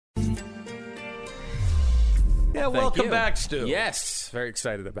Yeah, welcome back, Stu. Yes, very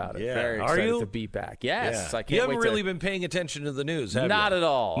excited about it. Yeah. Very Are excited you? to be back. Yes, Yeah. I can't You haven't wait really been paying attention to the news, have you? Not at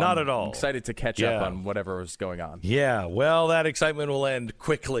all. Not I'm at all. excited to catch up on whatever was going on. Yeah, well, that excitement will end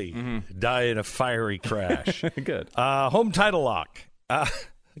quickly. Die in a fiery crash. Good. Home title lock. I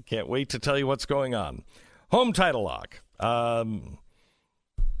can't wait to tell you what's going on. Home title lock.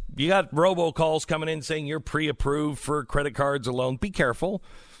 You got robocalls coming in saying you're pre-approved for credit cards or loans. Be careful.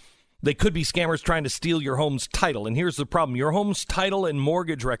 They could be scammers trying to steal your home's title. And here's the problem. Your home's title and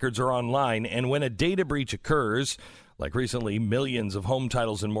mortgage records are online. And when a data breach occurs, like recently, millions of home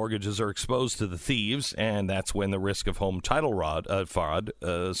titles and mortgages are exposed to the thieves. And that's when the risk of home title fraud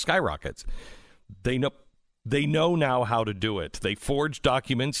skyrockets. They know now how to do it. They forge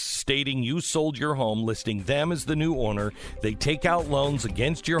documents stating you sold your home, listing them as the new owner. They take out loans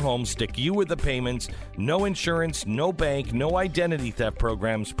against your home, stick you with the payments. No insurance, no bank, no identity theft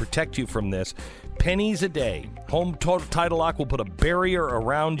programs protect you from this. Pennies a day. Home Title Lock will put a barrier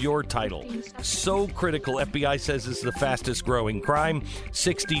around your title. So critical. FBI says it's the fastest growing crime.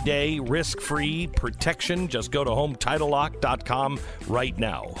 60-day risk-free protection. Just go to HomeTitleLock.com right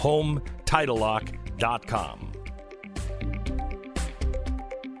now. HomeTitleLock.com.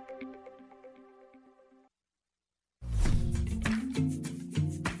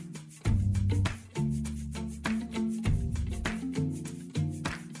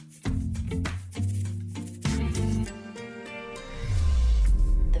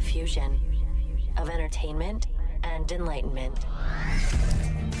 The fusion of entertainment and enlightenment.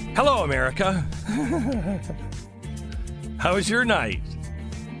 Hello, America. How was your night?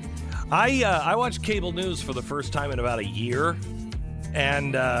 I watched cable news for the first time in about a year,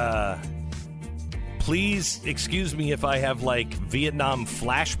 and please excuse me if I have, like, Vietnam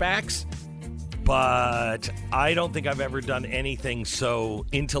flashbacks, but I don't think I've ever done anything so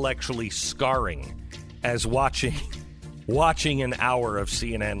intellectually scarring as watching an hour of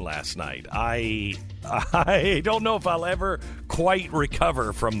CNN last night. I don't know if I'll ever quite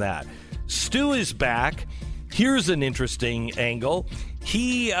recover from that. Stu is back. Here's an interesting angle.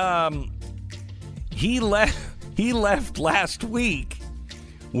 He left last week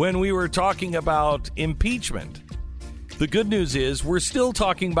when we were talking about impeachment. The good news is we're still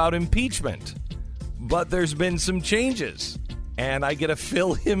talking about impeachment, but there's been some changes, and I get to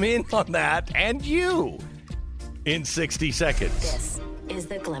fill him in on that and you in 60 seconds. This is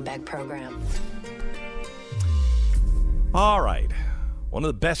the Glenn Beck Program. All right. One of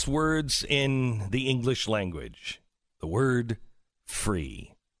the best words in the English language, the word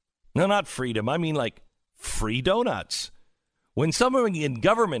free. No, not freedom. I mean like free donuts. When someone in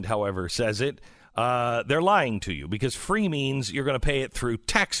government, however, says it, they're lying to you because free means you're going to pay it through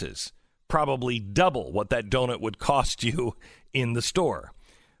taxes, probably double what that donut would cost you in the store.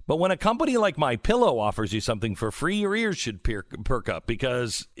 But when a company like MyPillow offers you something for free, your ears should perk up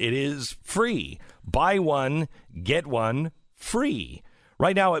because it is free. Buy one, get one free.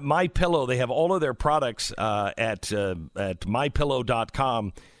 Right now at MyPillow, they have all of their products at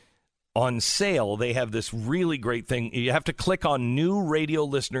MyPillow.com on sale. They have this really great thing. You have to click on new radio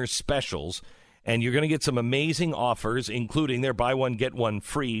listener specials, and you're going to get some amazing offers, including their buy one, get one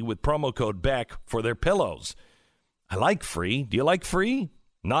free with promo code Beck for their pillows. I like free. Do you like free?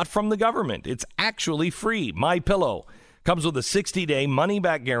 Not from the government. It's actually free. MyPillow comes with a 60-day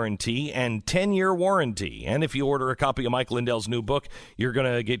money-back guarantee and 10-year warranty. And if you order a copy of Mike Lindell's new book, you're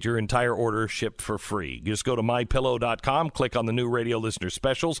going to get your entire order shipped for free. Just go to MyPillow.com, click on the new radio listener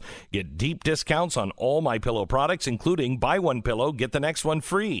specials, get deep discounts on all MyPillow products, including buy one pillow, get the next one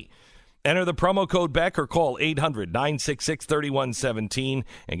free. Enter the promo code Beck or call 800-966-3117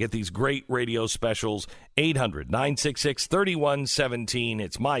 and get these great radio specials. 800-966-3117.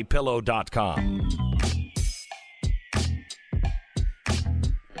 It's MyPillow.com.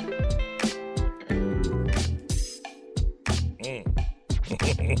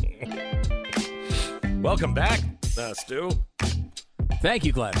 Welcome back, Stu. Thank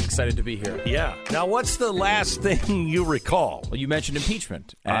you, Glenn. Excited to be here. Yeah. Now, what's the last thing you recall? Well, you mentioned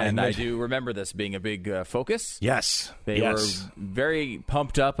impeachment, and I do remember this being a big focus. Yes. They were very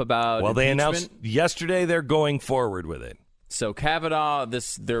pumped up about Well, impeachment. they announced yesterday they're going forward with it. So Kavanaugh,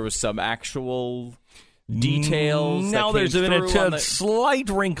 there was some actual details. Now, that there's came been through a slight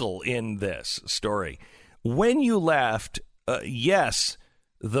wrinkle in this story. When you left, yes,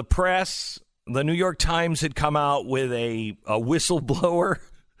 the press, the New York Times had come out with a whistleblower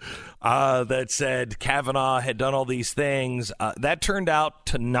that said Kavanaugh had done all these things. That turned out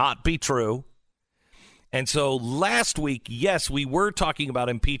to not be true. And so last week, yes, we were talking about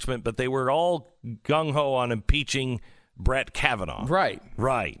impeachment, but they were all gung-ho on impeaching Brett Kavanaugh. Right.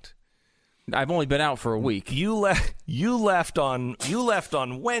 Right. I've only been out for a week. You left on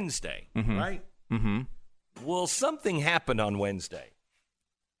Wednesday, right? Mm-hmm. Well, something happened on Wednesday.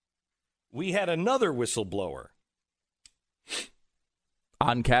 We had another whistleblower.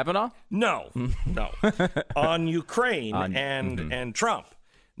 On Kavanaugh? No. On Ukraine and Trump.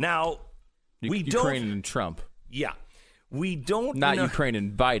 Now, we don't... Ukraine and Trump. Yeah. We don't... Not Ukraine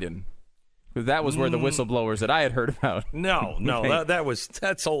and Biden. Because that was where the whistleblowers that I had heard about. No,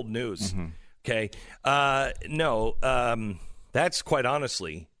 that's old news. Mm-hmm. Okay. That's quite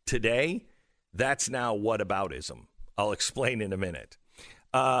honestly, today, that's now whataboutism. I'll explain in a minute.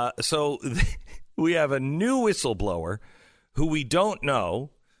 So we have a new whistleblower who we don't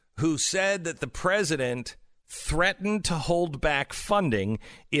know, who said that the president threatened to hold back funding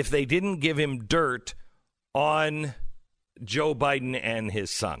if they didn't give him dirt on Joe Biden and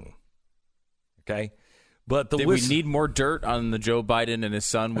his son. Okay? But Did we need more dirt on the Joe Biden and his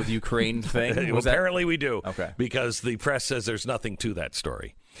son with Ukraine thing? Apparently we do. Okay. Because the press says there's nothing to that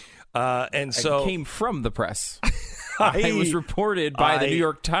story. And it came from the press. It was reported by the New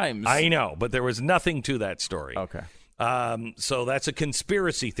York Times. I know, but there was nothing to that story. Okay. So that's a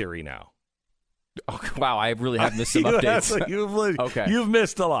conspiracy theory now. Oh, wow, I really have missed some updates. You've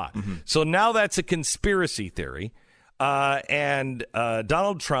missed a lot. Mm-hmm. So now that's a conspiracy theory. And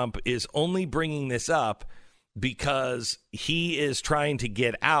Donald Trump is only bringing this up because he is trying to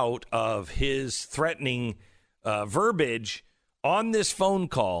get out of his threatening verbiage on this phone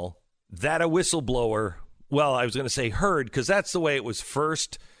call that a whistleblower, well, I was going to say heard, because that's the way it was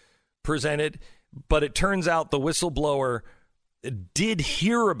first presented. But it turns out the whistleblower did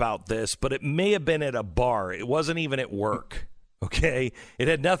hear about this, but it may have been at a bar. It wasn't even at work. Okay? It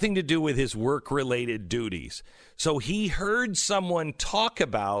had nothing to do with his work-related duties. So he heard someone talk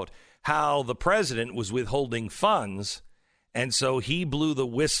about how the president was withholding funds, and so he blew the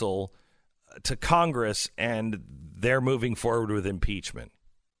whistle to Congress, and they're moving forward with impeachment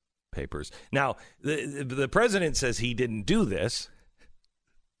papers. Now, the president says he didn't do this.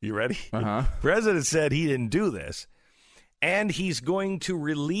 You ready? Uh-huh. The president said he didn't do this, and he's going to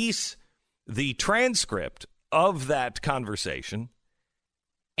release the transcript of that conversation,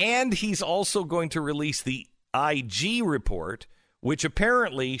 and he's also going to release the IG report, which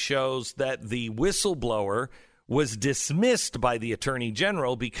apparently shows that the whistleblower was dismissed by the attorney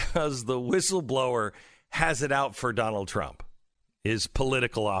general because the whistleblower has it out for Donald Trump, his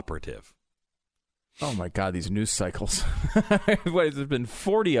political operative. Oh, my God, these news cycles. There's been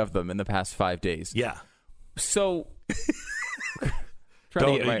 40 of them in the past 5 days. Yeah. So...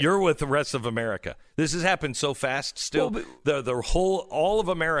 You're with the rest of America. This has happened so fast. Still, all of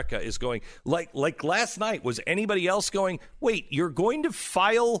America is going like last night. Was anybody else going? Wait, you're going to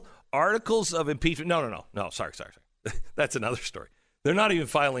file articles of impeachment? No. Sorry. That's another story. They're not even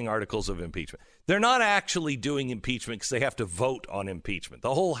filing articles of impeachment. They're not actually doing impeachment because they have to vote on impeachment.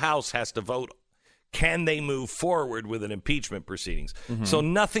 The whole House has to vote. Can they move forward with an impeachment proceedings? Mm-hmm. So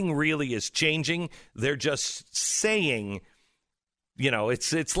nothing really is changing. They're just saying. You know,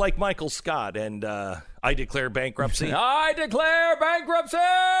 it's like Michael Scott and I declare bankruptcy. I declare bankruptcy!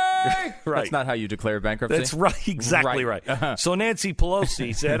 Right. That's not how you declare bankruptcy. That's right. Exactly right. Uh-huh. So Nancy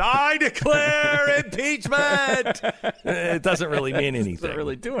Pelosi said, I declare impeachment. It doesn't really mean anything. It doesn't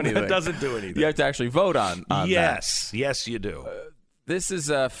really do anything. It doesn't do anything. You have to actually vote on yes. that. Yes, you do. This is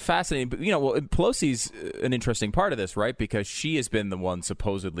fascinating. But, Pelosi's an interesting part of this, right? Because she has been the one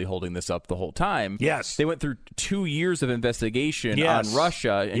supposedly holding this up the whole time. Yes. They went through 2 years of investigation on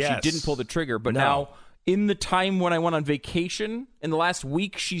Russia, and she didn't pull the trigger. But now, in the time when I went on vacation, in the last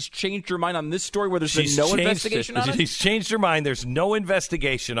week, she's changed her mind on this story where there's been no investigation on it? She's changed her mind. There's no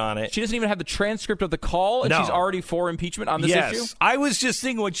investigation on it. She doesn't even have the transcript of the call, and she's already for impeachment on this issue? I was just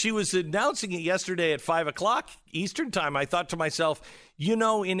thinking when she was announcing it yesterday at 5 o'clock Eastern time, I thought to myself,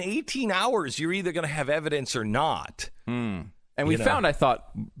 in 18 hours, you're either going to have evidence or not. And we found, I thought,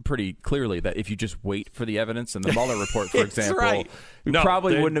 pretty clearly that if you just wait for the evidence in the Mueller report, for example, we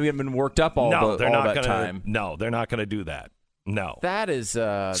probably wouldn't have even been worked up all that time. No, they're not going to do that. No. That is...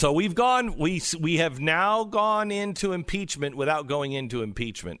 So we have now gone into impeachment without going into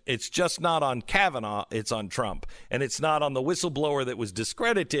impeachment. It's just not on Kavanaugh, it's on Trump. And it's not on the whistleblower that was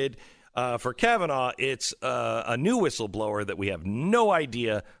discredited for Kavanaugh. It's a new whistleblower that we have no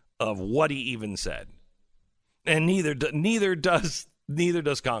idea of what he even said. And neither does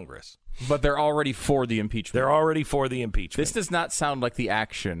Congress. But they're already for the impeachment. They're already for the impeachment. This does not sound like the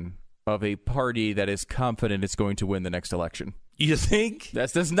action of a party that is confident it's going to win the next election. You think?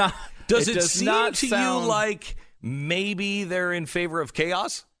 That does not. Does it seem to you like maybe they're in favor of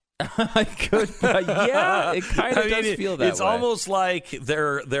chaos? I could, yeah, it kind of does feel that way. It's almost like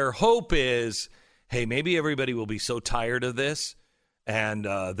their hope is, hey, maybe everybody will be so tired of this, and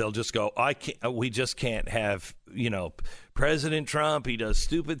they'll just go, we just can't have, President Trump. He does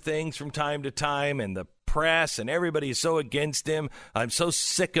stupid things from time to time, and the press and everybody is so against him. I'm so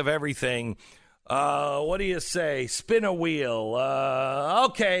sick of everything. What do you say? Spin a wheel.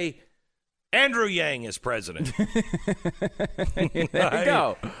 Okay. Andrew Yang is president. There you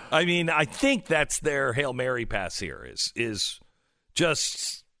go. I mean, I think that's their Hail Mary pass here is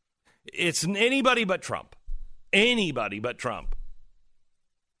just, it's anybody but Trump. Anybody but Trump.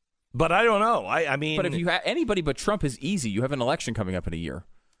 But I don't know. I mean. But if you have anybody but Trump is easy. You have an election coming up in a year.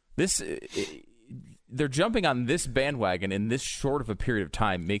 They're jumping on this bandwagon in this short of a period of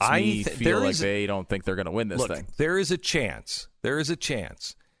time makes me feel like they don't think they're going to win this thing. There is a chance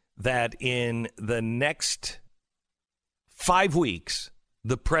that in the next 5 weeks,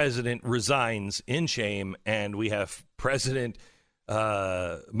 the president resigns in shame and we have President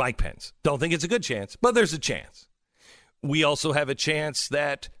Mike Pence. Don't think it's a good chance, but there's a chance. We also have a chance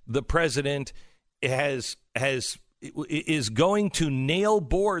that the president is going to nail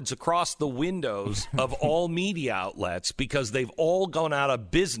boards across the windows of all media outlets because they've all gone out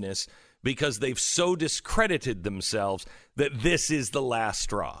of business because they've so discredited themselves that this is the last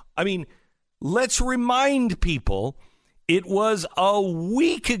straw. I mean, let's remind people, it was a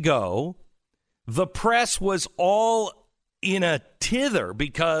week ago the press was all in a tither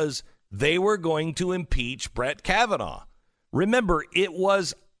because they were going to impeach Brett Kavanaugh. Remember, it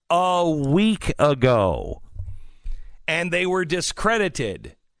was a week ago, and they were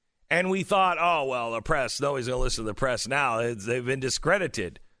discredited. And we thought, oh, well, the press, nobody's going to listen to the press now. They've been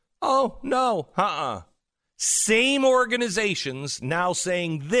discredited. Oh, no, Same organizations now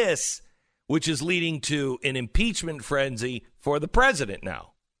saying this, which is leading to an impeachment frenzy for the president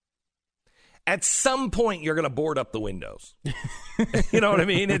now. At some point, you're going to board up the windows. You know what I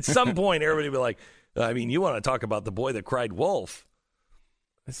mean? At some point, everybody will be like, I mean, you want to talk about the boy that cried wolf.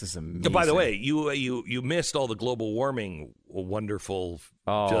 This is amazing. By the way, you missed all the global warming wonderful,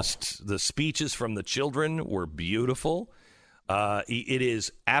 just the speeches from the children were beautiful. It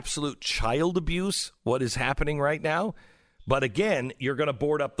is absolute child abuse, what is happening right now. But again, you're going to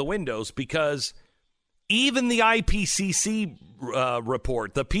board up the windows because even the IPCC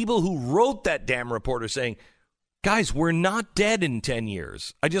report, the people who wrote that damn report are saying, guys, we're not dead in 10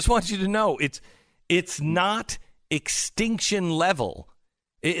 years. I just want you to know it's not extinction level.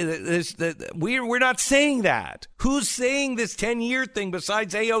 We're not saying that. Who's saying this 10-year thing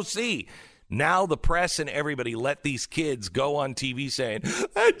besides AOC? Now the press and everybody let these kids go on TV saying,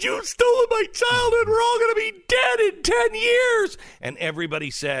 and you stole my child and we're all going to be dead in 10 years. And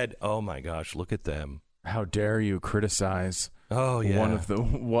everybody said, oh, my gosh, look at them. How dare you criticize one of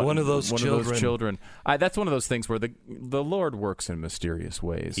those children. That's one of those things where the Lord works in mysterious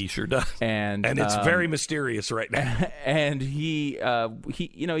ways. He sure does. And it's very mysterious right now. And he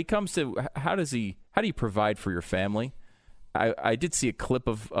comes to how do you provide for your family? I did see a clip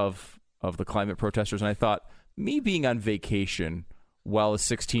of the climate protesters, and I thought, me being on vacation while a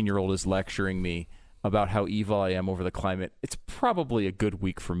 16-year-old is lecturing me about how evil I am over the climate, it's probably a good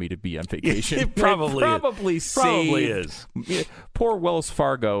week for me to be on vacation. It probably is. Poor Wells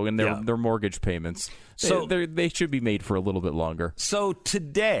Fargo and their mortgage payments. So they should be made for a little bit longer. So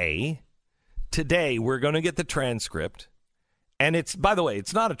today we're going to get the transcript, and it's, by the way,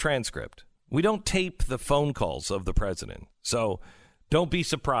 it's not a transcript. We don't tape the phone calls of the president. So don't be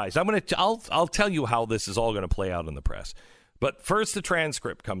surprised. I'll tell you how this is all going to play out in the press. But first the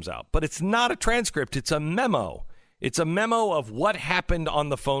transcript comes out. But it's not a transcript. It's a memo. It's a memo of what happened on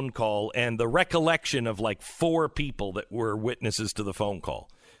the phone call and the recollection of like 4 people that were witnesses to the phone call.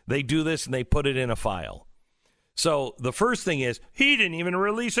 They do this and they put it in a file. So the first thing is, he didn't even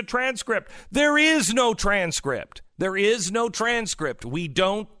release a transcript. There is no transcript. There is no transcript. We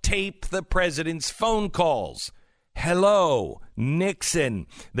don't tape the president's phone calls. Hello, Nixon.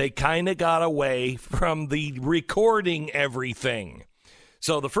 They kind of got away from the recording everything.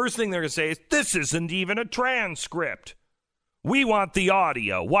 So the first thing they're going to say is, this isn't even a transcript. We want the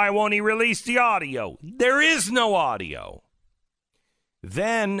audio. Why won't he release the audio? There is no audio.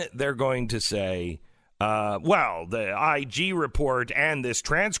 Then they're going to say, well, the IG report and this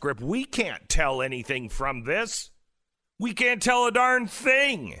transcript, we can't tell anything from this. We can't tell a darn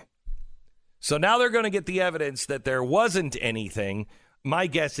thing. So now they're going to get the evidence that there wasn't anything. My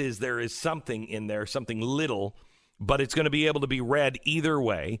guess is there is something in there, something little, but it's going to be able to be read either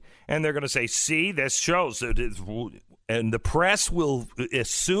way. And they're going to say, see, this shows it is, and the press will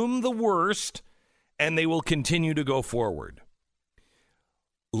assume the worst, and they will continue to go forward.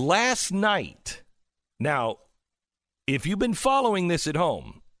 last night, now, if you've been following this at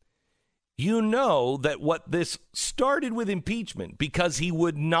home, you know that what this started with impeachment because he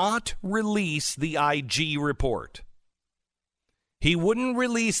would not release the IG report. He wouldn't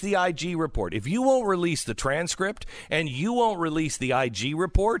release the IG report. If you won't release the transcript and you won't release the IG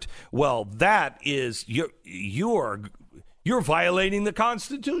report, well, that is you're violating the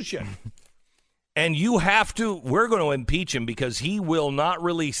Constitution. And you have to, we're going to impeach him because he will not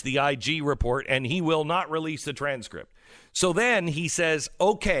release the IG report and he will not release the transcript. So then he says,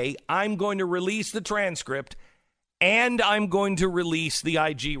 okay, I'm going to release the transcript and I'm going to release the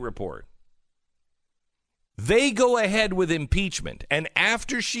IG report. They go ahead with impeachment. And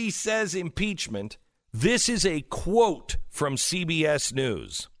after she says impeachment, this is a quote from CBS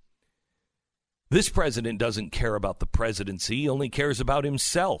News. This president doesn't care about the presidency. He only cares about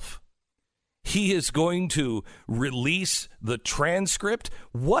himself. He is going to release the transcript.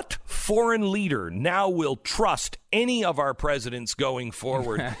 What foreign leader now will trust any of our presidents going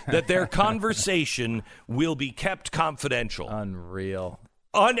forward that their conversation will be kept confidential? Unreal.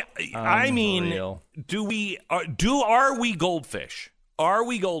 I mean, are we goldfish? Are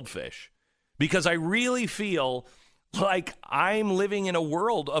we goldfish? Because I really feel like I'm living in a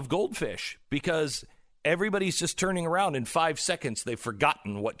world of goldfish because everybody's just turning around in 5 seconds. They've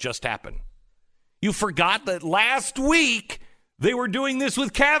forgotten what just happened. You forgot that last week they were doing this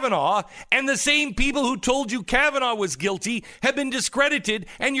with Kavanaugh, and the same people who told you Kavanaugh was guilty have been discredited,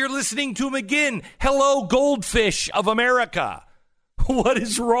 and you're listening to him again. Hello, goldfish of America. What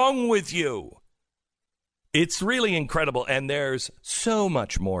is wrong with you? It's really incredible, and there's so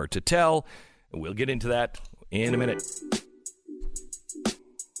much more to tell. We'll get into that in a minute.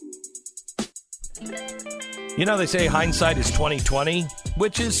 You know, they say hindsight is 20/20,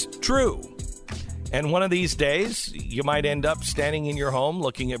 which is true. And one of these days, you might end up standing in your home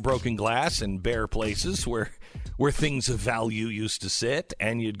looking at broken glass and bare places where things of value used to sit,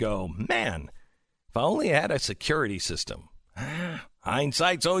 and you'd go, man, if I only had a security system.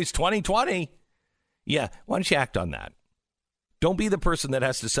 Hindsight's always 20/20. Yeah, why don't you act on that? Don't be the person that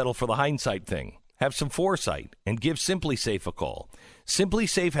has to settle for the hindsight thing. Have some foresight and give SimpliSafe a call.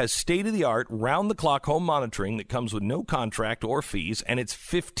 SimpliSafe has state-of-the-art, round-the-clock home monitoring that comes with no contract or fees, and it's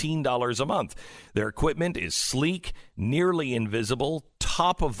 $15 a month. Their equipment is sleek, nearly invisible,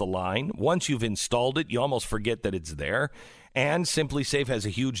 top of the line. Once you've installed it, you almost forget that it's there. And SimpliSafe has a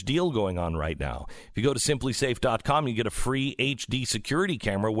huge deal going on right now. If you go to SimpliSafe.com, you get a free HD security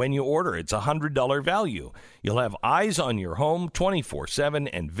camera when you order. It's a $100 value. You'll have eyes on your home 24/7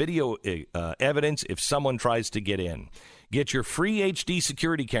 and video evidence if someone tries to get in. Get your free HD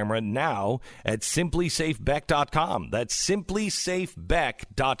security camera now at SimpliSafeBeck.com. That's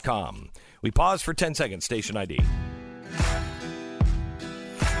SimpliSafeBeck.com. We pause for 10 seconds. Station ID.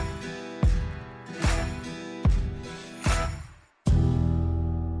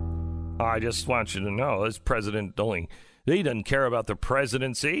 I just want you to know, this president he doesn't care about the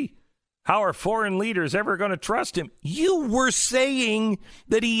presidency. How are foreign leaders ever going to trust him? You were saying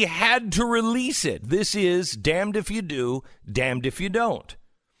that he had to release it. This is damned if you do, damned if you don't.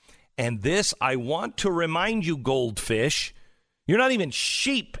 And this, I want to remind you, goldfish, you're not even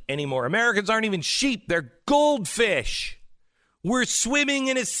sheep anymore. Americans aren't even sheep. They're goldfish. We're swimming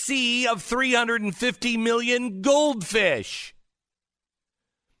in a sea of 350 million goldfish.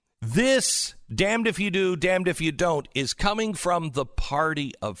 This, damned if you do, damned if you don't, is coming from the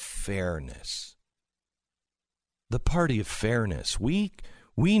party of fairness. The party of fairness. We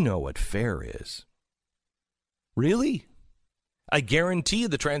know what fair is. Really? I guarantee you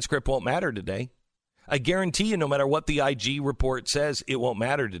the transcript won't matter today. I guarantee you no matter what the IG report says, it won't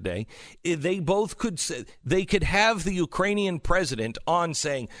matter today. They both could say, they could have the Ukrainian president on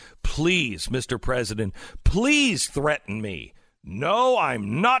saying, please, Mr. President, please threaten me. No,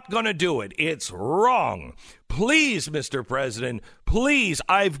 I'm not going to do it. It's wrong. Please, Mr. President, please,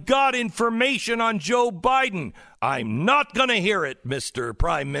 I've got information on Joe Biden. I'm not going to hear it, Mr.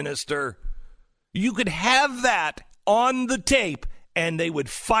 Prime Minister. You could have that on the tape, and they would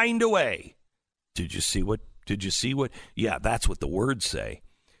find a way. Did you see what? Yeah, that's what the words say.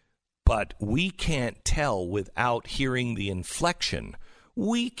 But we can't tell without hearing the inflection.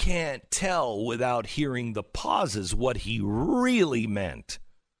 We can't tell without hearing the pauses what he really meant.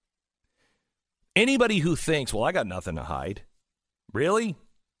 Anybody who thinks, well, I got nothing to hide. Really?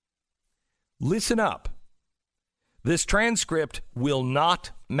 Listen up. This transcript will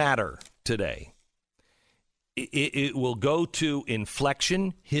not matter today. It will go to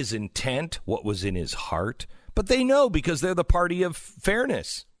inflection, his intent, what was in his heart. But they know because they're the party of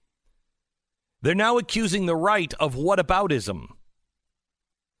fairness. They're now accusing the right of whataboutism.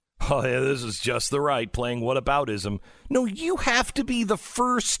 Oh, yeah, this is just the right playing whataboutism. No, you have to be the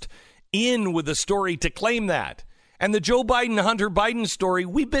first in with a story to claim that. And the Joe Biden, Hunter Biden story,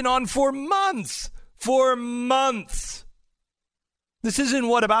 we've been on for months. For months. This isn't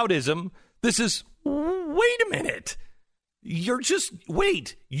whataboutism. This is, wait a minute. You're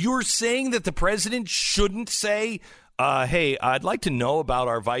saying that the president shouldn't say, hey, I'd like to know about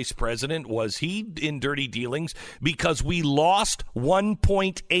our vice president. Was he in dirty dealings? Because we lost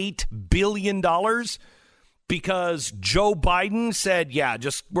 $1.8 billion because Joe Biden said, yeah,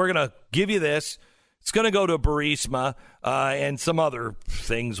 we're going to give you this. It's going to go to Burisma and some other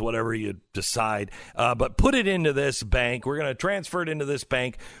things, whatever you decide. But put it into this bank. We're going to transfer it into this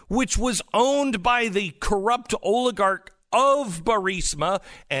bank, which was owned by the corrupt oligarch of Burisma,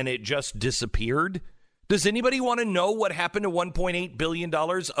 and it just disappeared. Does anybody want to know what happened to $1.8 billion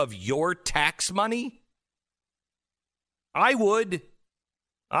of your tax money? I would.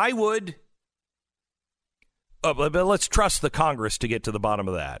 But let's trust the Congress to get to the bottom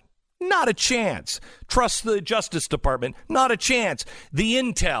of that. Not a chance. Trust the Justice Department. Not a chance. The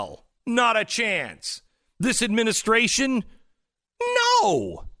intel. Not a chance. This administration?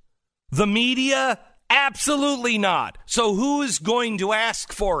 No. The media? Absolutely not. So who is going to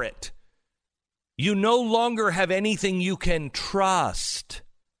ask for it? You no longer have anything you can trust.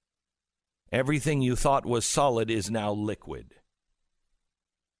 Everything you thought was solid is now liquid.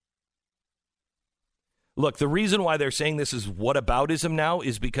 Look, the reason why they're saying this is whataboutism now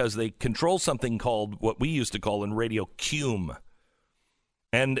is because they control something called what we used to call in radio cume.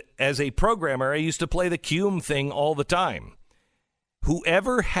 And as a programmer, I used to play the cume thing all the time.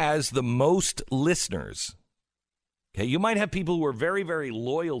 Whoever has the most listeners, okay, you might have people who are very, very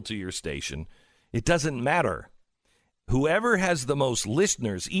loyal to your station. It doesn't matter. Whoever has the most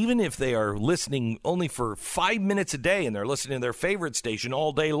listeners, even if they are listening only for 5 minutes a day and they're listening to their favorite station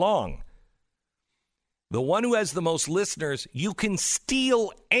all day long, the one who has the most listeners, you can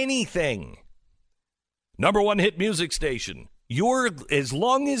steal anything. Number one hit music station. As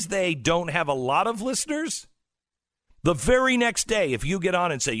long as they don't have a lot of listeners, the very next day, if you get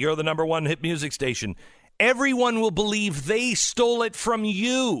on and say you're the number one hit music station, everyone will believe they stole it from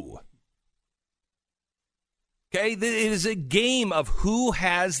you. Okay, it is a game of who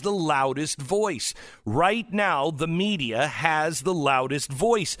has the loudest voice. Right now, the media has the loudest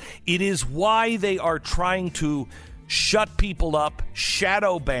voice. It is why they are trying to shut people up,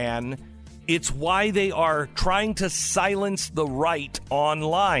 shadow ban. It's why they are trying to silence the right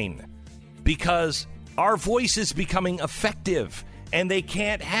online. Because our voice is becoming effective, and they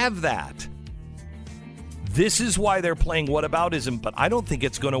can't have that. This is why they're playing whataboutism, but I don't think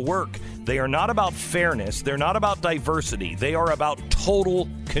it's going to work. They are not about fairness. They're not about diversity. They are about total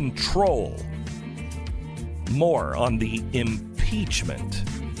control. More on the impeachment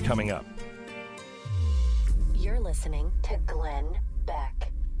coming up. You're listening to Glenn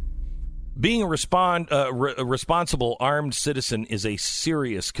Beck. Being a responsible armed citizen is a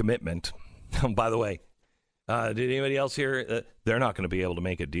serious commitment. By the way, did anybody else hear? They're not going to be able to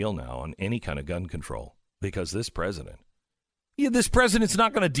make a deal now on any kind of gun control. Because this president's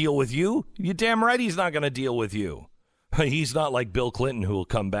not going to deal with you. You're damn right he's not going to deal with you. He's not like Bill Clinton who will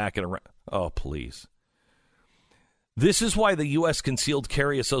come back and... Oh, please. This is why the U.S. Concealed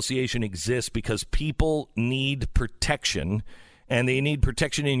Carry Association exists, because people need protection, and they need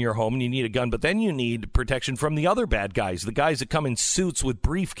protection in your home, and you need a gun, but then you need protection from the other bad guys, the guys that come in suits with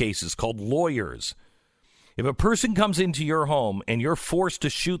briefcases called lawyers. If a person comes into your home and you're forced to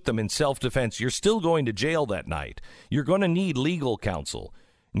shoot them in self-defense, you're still going to jail that night. You're going to need legal counsel.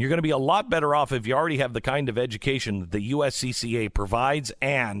 And you're going to be a lot better off if you already have the kind of education that the USCCA provides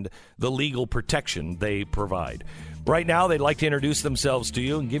and the legal protection they provide. Right now, they'd like to introduce themselves to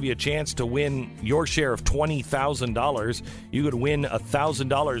you and give you a chance to win your share of $20,000. You could win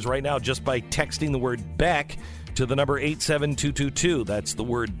 $1,000 right now just by texting the word Beck to the number 87222. That's the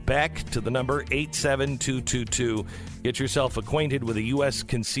word Beck to the number 87222. Get yourself acquainted with the U.S.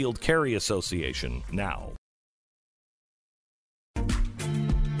 Concealed Carry Association now.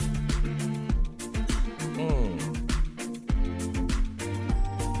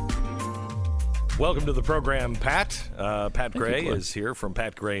 Welcome to the program, Pat. Pat Gray is here from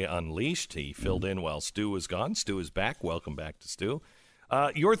Pat Gray Unleashed. He filled in while Stu was gone. Stu is back. Welcome back to Stu.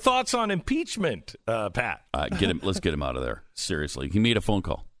 Your thoughts on impeachment, Pat? Let's get him out of there. Seriously. He made a phone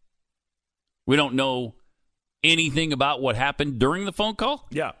call. We don't know anything about what happened during the phone call.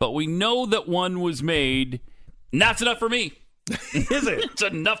 Yeah. But we know that one was made. And that's enough for me. Is it? It's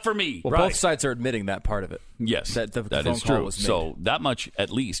enough for me. Well, both sides are admitting that part of it. Yes. That is true. So that much, at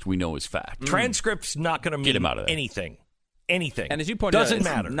least, we know is fact. Transcript's not going to mean Get him out of there. anything. anything. And as you pointed doesn't out,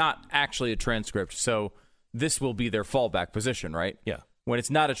 matter. It's not actually a transcript, so this will be their fallback position, right? Yeah. When it's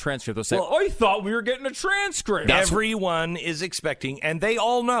not a transcript, they'll say, well, I thought we were getting a transcript. Everyone is expecting, and they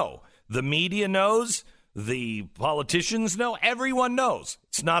all know. The media knows. The politicians know. Everyone knows.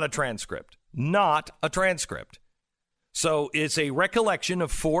 It's not a transcript. Not a transcript. So it's a recollection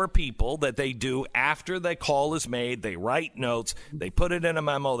of 4 people that they do after the call is made. They write notes. They put it in a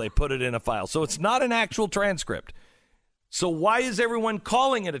memo. They put it in a file. So it's not an actual transcript. So why is everyone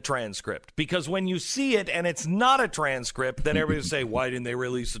calling it a transcript? Because when you see it and it's not a transcript, then everybody will say, why didn't they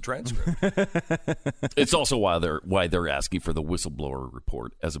release the transcript? It's also why they're asking for the whistleblower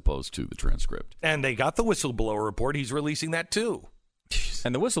report as opposed to the transcript. And they got the whistleblower report. He's releasing that too.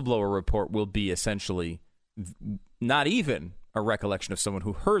 And the whistleblower report will be essentially not even a recollection of someone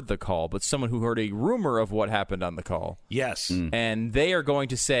who heard the call, but someone who heard a rumor of what happened on the call. Yes. And they are going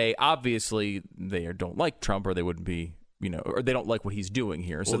to say, obviously, they don't like Trump or they wouldn't be, or they don't like what he's doing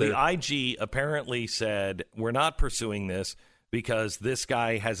here. So the IG apparently said, we're not pursuing this because this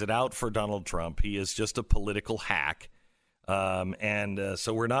guy has it out for Donald Trump. He is just a political hack.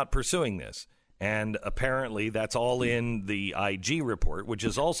 So we're not pursuing this. And apparently that's all in the IG report, which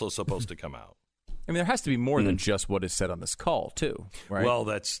is also supposed to come out. I mean, there has to be more than just what is said on this call, too, right? Well,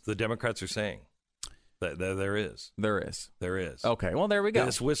 that's the Democrats are saying. There is. There is. There is. Okay, well, there we go.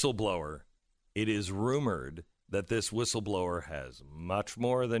 This whistleblower, it is rumored that this whistleblower has much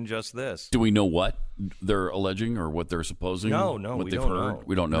more than just this. Do we know what they're alleging or what they're supposing? No, what we they've don't heard? know.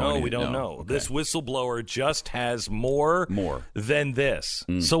 We don't know. No, anything. we don't know. Okay. This whistleblower just has more than this.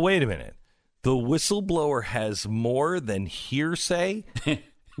 So wait a minute. The whistleblower has more than hearsay,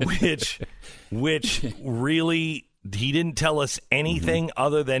 which really he didn't tell us anything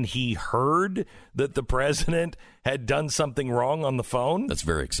other than he heard that the president had done something wrong on the phone. That's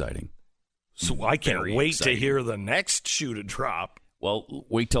very exciting. So I can't wait to hear the next shoe to drop. Well,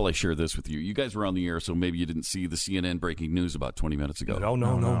 wait till I share this with you. You guys were on the air, so maybe you didn't see the CNN breaking news about 20 minutes ago. No.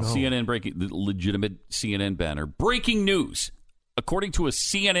 CNN breaking, the legitimate CNN banner. Breaking news. According to a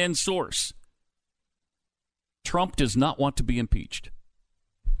CNN source, Trump does not want to be impeached.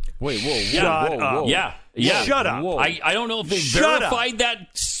 Wait, whoa. Shut up. Yeah. Shut up. I don't know if they verified that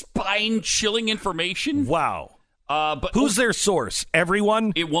spine-chilling information. Wow. But who's their source?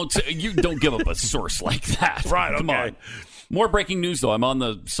 Everyone? It won't say, you don't give up a source like that. Right, Come on. More breaking news, though. I'm on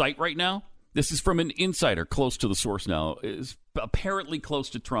the site right now. This is from an insider close to the source now. Is apparently close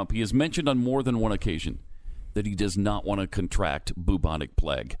to Trump. He has mentioned on more than one occasion that he does not want to contract bubonic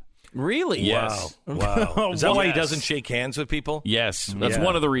plague. Really? Yes. Wow. Is that why he doesn't shake hands with people? Yes. That's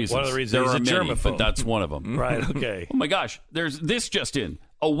one of the reasons. One of the reasons. There He's are a many, germaphobe. but that's one of them. Right, okay. Oh, my gosh. There's this just in.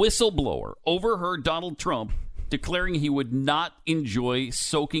 A whistleblower overheard Donald Trump declaring he would not enjoy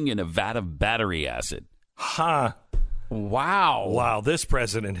soaking in a vat of battery acid. Huh. Wow. This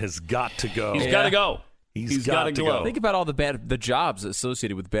president has got to go. He's got to go. He's got to go. Think about all the jobs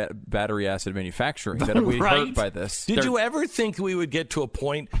associated with battery acid manufacturing that are hurt by this. Did you ever think we would get to a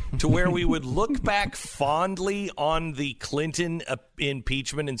point to where we would look back fondly on the Clinton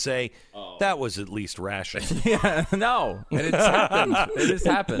impeachment and say, that was at least rational? Yeah, no. And it's happened. It has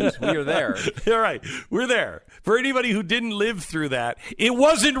happened. We are there. All right. We're there. For anybody who didn't live through that, it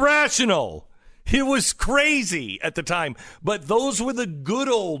wasn't rational. It was crazy at the time. But those were the good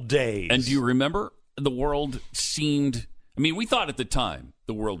old days. And do you remember? The world seemed, we thought at the time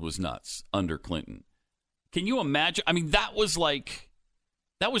the world was nuts under Clinton. Can you imagine? That was like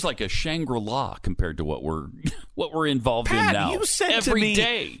a Shangri-La compared to what we're involved Pat, in now. You said every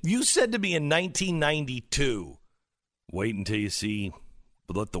day. You said to me in 1992, wait until you see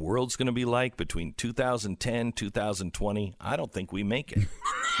what the world's going to be like between 2010, 2020. I don't think we make it.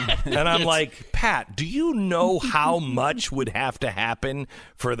 And I'm like, Pat, do you know how much would have to happen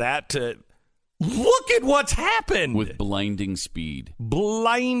for that to... Look at what's happened. With blinding speed.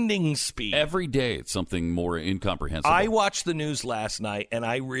 Blinding speed. Every day it's something more incomprehensible. I watched the news last night, and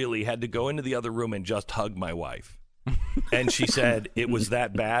I really had to go into the other room and just hug my wife. And she said, it was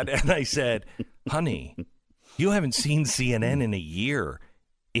that bad? And I said, honey, you haven't seen CNN in a year.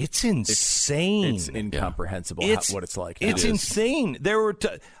 It's insane. It's incomprehensible what it's like. It's insane. There were,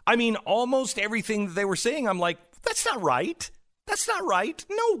 almost everything that they were saying, I'm like, that's not right. That's not right.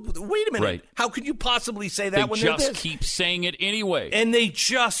 No, wait a minute. Right. How could you possibly say that when they they're just this? keep saying it anyway? And they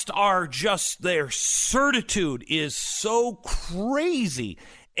their certitude is so crazy.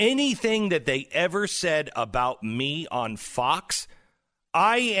 Anything that they ever said about me on Fox,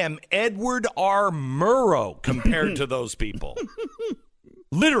 I am Edward R. Murrow compared to those people.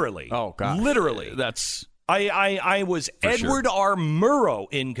 Literally. Oh, God. Literally. That's... I was For Edward sure. R. Murrow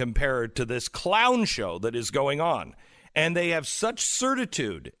in compared to this clown show that is going on. And they have such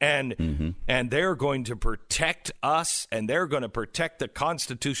certitude, and they're going to protect us, and they're going to protect the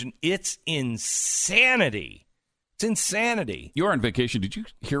Constitution. It's insanity. It's insanity. You're on vacation. Did you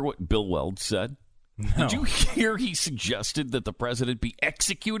hear what Bill Weld said? No. Did you hear he suggested that the president be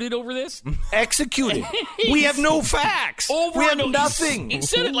executed over this? Executed? We have no facts. We have nothing. He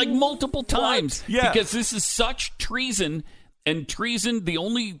said it like multiple times. Yeah. Because this is such treason. And treason, the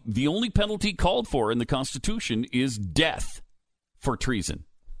only penalty called for in the Constitution is death for treason.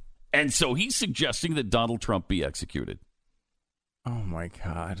 And so he's suggesting that Donald Trump be executed. Oh, my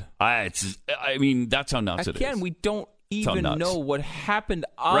God. I mean, that's how nuts it is. Again, we don't even know what happened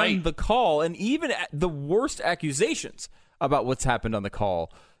on the call. And even the worst accusations about what's happened on the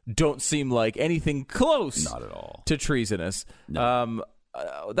call don't seem like anything close Not at all. to treasonous. No.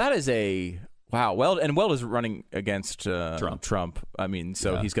 That is a... Wow. Weld is running against Trump. I mean,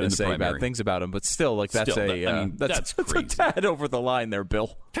 so he's going to say bad things about him, but still, like that's that's a tad over the line there,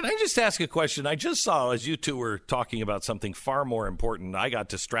 Bill. Can I just ask a question? I just saw, as you two were talking about something far more important, I got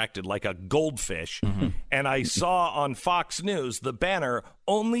distracted like a goldfish, and I saw on Fox News the banner,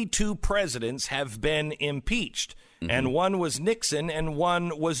 only 2 presidents have been impeached, and one was Nixon and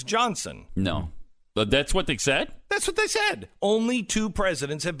one was Johnson. No. But that's what they said? That's what they said. Only 2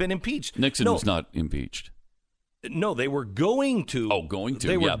 presidents have been impeached. Nixon was not impeached. No, they were going to. Oh, going to.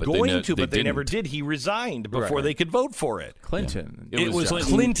 They were going to, but they didn't. never did. He resigned before they could vote for it. Clinton. Yeah. It was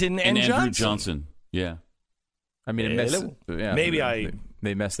Clinton and Andrew Johnson. Johnson. Yeah. I mean,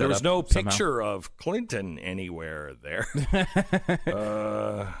 they messed that There was up no somehow. picture of Clinton anywhere there.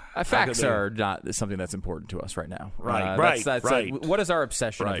 Facts are not something that's important to us right now. Right. What is our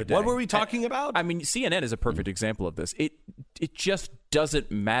obsession of the day? What were we talking about? I mean, CNN is a perfect example of this. It just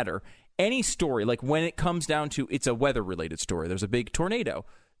doesn't matter. Any story, like when it comes down to it's a weather-related story, there's a big tornado,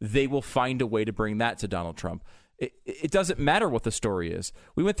 they will find a way to bring that to Donald Trump. It doesn't matter what the story is.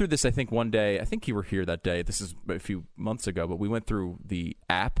 We went through this, I think, one day. I think you were here that day. This is a few months ago, but we went through the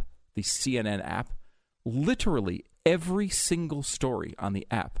app, the CNN app. Literally every single story on the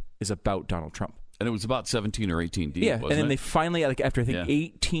app is about Donald Trump. And it was about 17 or 18 deep, wasn't and then it? they finally, like after I think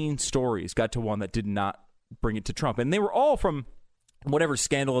 18 stories, got to one that did not bring it to Trump. And they were all from whatever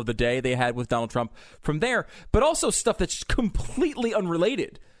scandal of the day they had with Donald Trump from there, but also stuff that's completely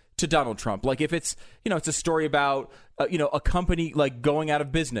unrelated to Donald Trump. Like if it's, it's a story about, a company like going out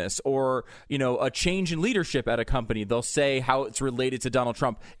of business or, a change in leadership at a company, they'll say how it's related to Donald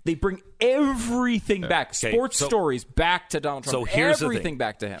Trump. They bring everything back, sports stories back to Donald Trump. So here's everything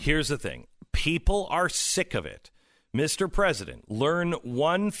back to him. Here's the thing. People are sick of it. Mr. President, learn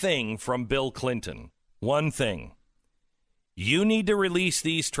one thing from Bill Clinton. One thing. You need to release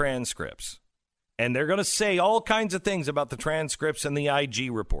these transcripts. And they're going to say all kinds of things about the transcripts and the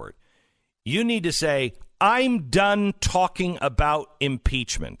IG report. You need to say, I'm done talking about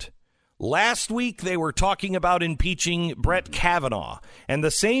impeachment. Last week, they were talking about impeaching Brett Kavanaugh. And the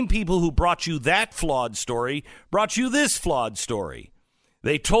same people who brought you that flawed story brought you this flawed story.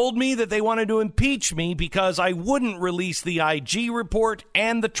 They told me that they wanted to impeach me because I wouldn't release the IG report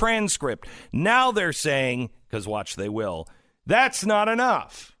and the transcript. Now they're saying, because watch, they will, that's not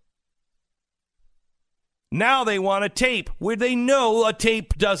enough. Now they want a tape where they know a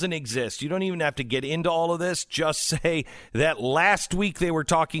tape doesn't exist. You don't even have to get into all of this. Just say that last week they were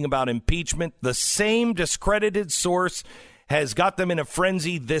talking about impeachment. The same discredited source has got them in a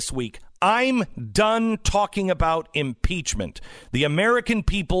frenzy this week. I'm done talking about impeachment. The American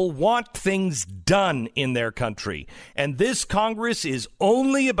people want things done in their country. And this Congress is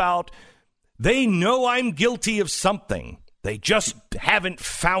only about, they know I'm guilty of something. They just haven't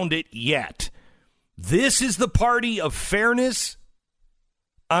found it yet. This is the party of fairness.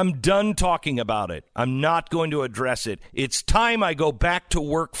 I'm done talking about it. I'm not going to address it. It's time I go back to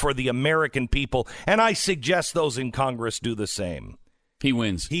work for the American people, and I suggest those in Congress do the same. He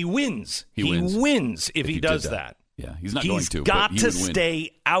wins. He wins if he does that. Yeah, he's not going to. He's got to stay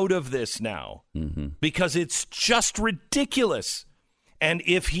out of this now because it's just ridiculous. And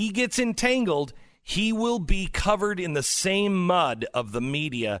if he gets entangled, he will be covered in the same mud of the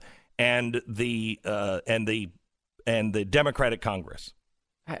media and the Democratic Congress.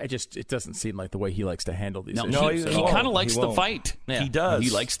 It doesn't seem like the way he likes to handle these issues. No, he kind of likes the fight. Yeah. He does. He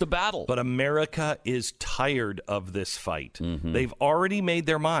likes the battle. But America is tired of this fight. They've already made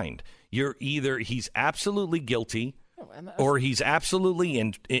their mind. You're either he's absolutely guilty or he's absolutely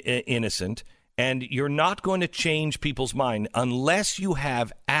innocent. And you're not going to change people's mind unless you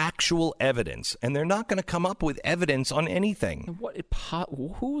have actual evidence. And they're not going to come up with evidence on anything.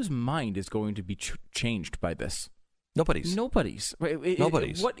 Whose mind is going to be changed by this? Nobody's. Nobody's.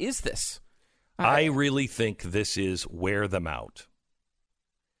 Nobody's. What is this? I really think this is wear them out.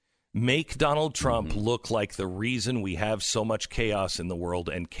 Make Donald Trump look like the reason we have so much chaos in the world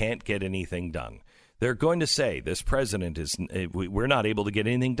and can't get anything done. They're going to say this president we're not able to get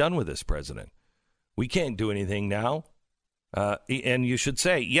anything done with this president. We can't do anything now. And you should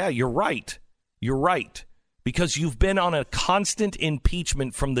say, yeah, you're right. You're right. Because you've been on a constant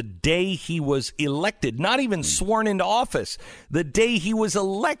impeachment from the day he was elected, not even sworn into office. The day he was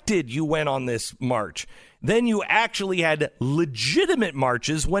elected, you went on this march. Then you actually had legitimate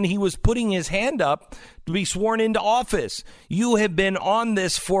marches when he was putting his hand up to be sworn into office. You have been on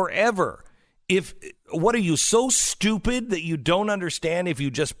this forever. What are you, so stupid that you don't understand if you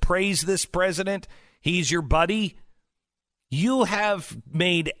just praise this president, he's your buddy? You have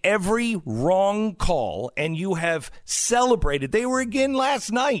made every wrong call, and you have celebrated. They were again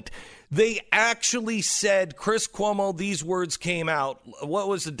last night. They actually said, Chris Cuomo, these words came out. What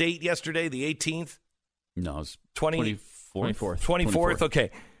was the date yesterday? The 18th? No, it was 24th. 24th.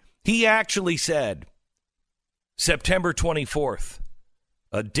 Okay. He actually said September 24th,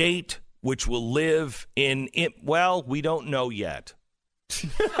 a date which will live in it. Well, we don't know yet.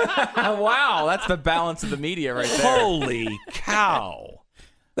 Wow, that's the balance of the media right there. Holy cow.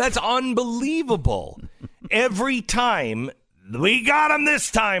 That's unbelievable. Every time, we got him this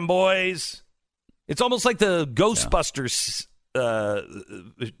time, boys. It's almost like the Ghostbusters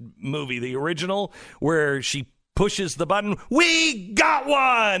movie, the original, where she pushes the button. We got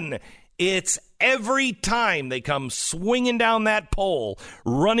one! It's every time they come swinging down that pole,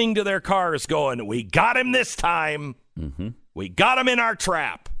 running to their cars going, we got him this time. Mm-hmm. We got him in our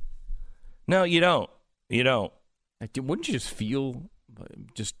trap. No, you don't. You don't. Wouldn't you just feel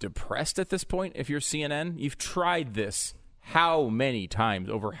just depressed at this point if you're CNN? You've tried this how many times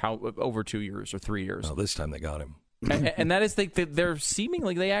over 2 years or 3 years? Well, this time they got him. and that is they're seeming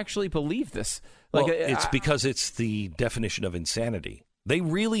like they actually believe this. Like, well, it's because it's the definition of insanity. They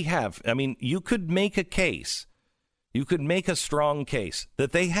really have. I mean, you could make a case. You could make a strong case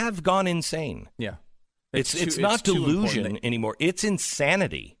that they have gone insane. Yeah. It's not delusion anymore. It's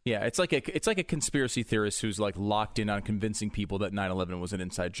insanity. Yeah, it's like a conspiracy theorist who's like locked in on convincing people that 9/11 was an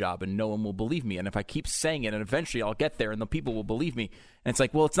inside job, and no one will believe me. And if I keep saying it, and eventually I'll get there, and the people will believe me. And it's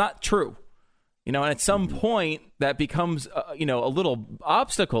like, well, it's not true, And at some point that becomes a little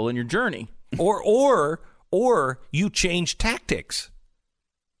obstacle in your journey. Or you change tactics.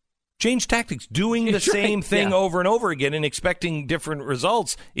 Change tactics. Doing the same thing over and over again and expecting different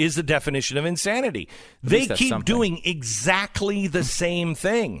results is the definition of insanity. They keep doing exactly the same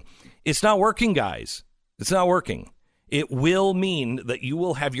thing. It's not working, guys. It's not working. It will mean that you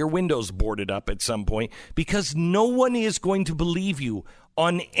will have your windows boarded up at some point because no one is going to believe you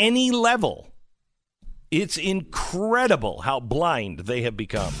on any level. It's incredible how blind they have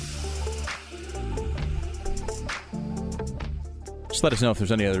become. Just let us know if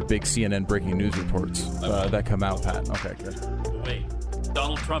there's any other big CNN breaking news reports that come out, Pat. Okay, good. Wait,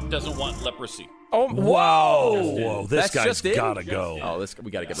 Donald Trump doesn't want leprosy. Oh, whoa! This guy's gotta go. Oh, we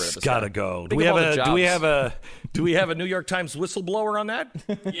gotta get rid of this. Gotta go. Do we have a New York Times whistleblower on that?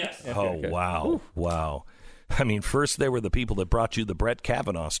 Yes. Okay. Wow. I mean, first they were the people that brought you the Brett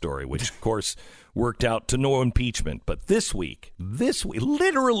Kavanaugh story, which of course worked out to no impeachment. But this week,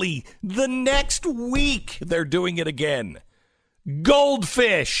 literally the next week, they're doing it again.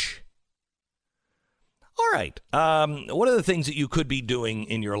 Goldfish. All right. What are the things that you could be doing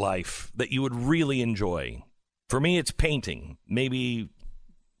in your life that you would really enjoy? For me, it's painting. Maybe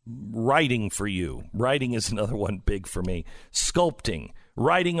writing for you. Writing is another one big for me. Sculpting.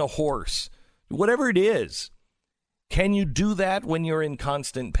 Riding a horse. Whatever it is. Can you do that when you're in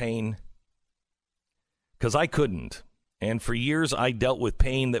constant pain? Because I couldn't. And for years, I dealt with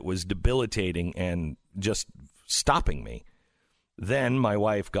pain that was debilitating and just stopping me. Then my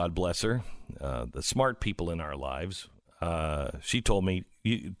wife, God bless her, the smart people in our lives, she told me,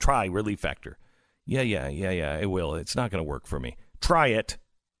 try Relief Factor. Yeah, it will. It's not going to work for me. Try it.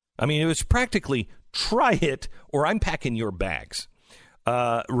 I mean, it was practically try it or I'm packing your bags.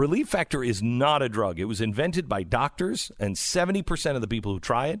 Relief Factor is not a drug. It was invented by doctors, and 70% of the people who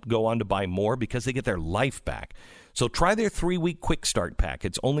try it go on to buy more because they get their life back. So try their 3-week quick start pack.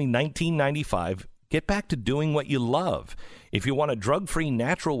 It's only $19.95. Get back to doing what you love. If you want a drug-free,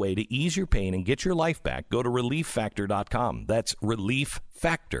 natural way to ease your pain and get your life back, go to ReliefFactor.com. That's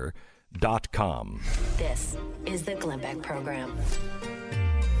ReliefFactor.com. This is the Glenn Beck Program.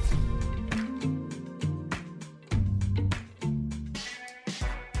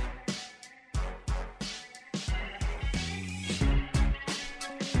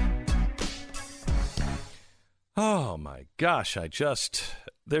 Oh, my gosh.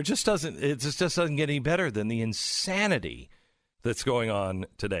 it just doesn't get any better than the insanity that's going on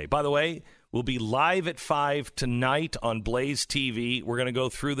today. By the way, we'll be live at 5 tonight on Blaze TV. We're going to go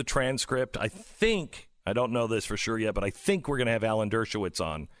through the transcript. I don't know this for sure yet, but I think we're going to have Alan Dershowitz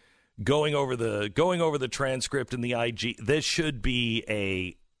on going over the transcript and the IG. This should be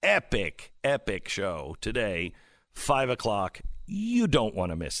a epic show today, 5 o'clock. You don't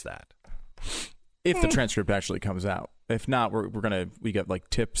want to miss that. If the transcript actually comes out. If not, we got like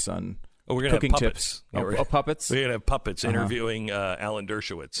tips on we're gonna cooking have puppets. tips. Yeah, puppets? We're going to have puppets interviewing Alan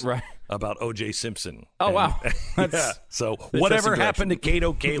Dershowitz about O.J. Simpson. Oh, wow. Yeah. So whatever happened to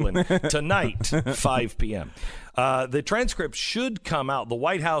Kato Kalin tonight, 5 p.m. The transcript should come out. The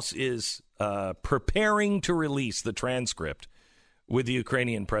White House is preparing to release the transcript with the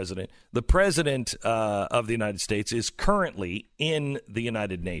Ukrainian president. The president of the United States is currently in the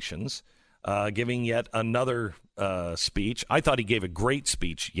United Nations, giving yet another speech. I thought he gave a great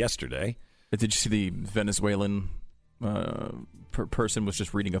speech yesterday. Did you see the Venezuelan person was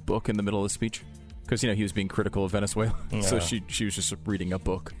just reading a book in the middle of the speech? Because, he was being critical of Venezuela. Yeah. So she was just reading a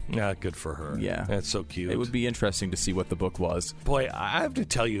book. Yeah, good for her. Yeah. That's so cute. It would be interesting to see what the book was. Boy, I have to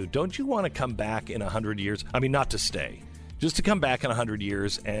tell you, don't you want to come back in 100 years? I mean, not to stay. Just to come back in 100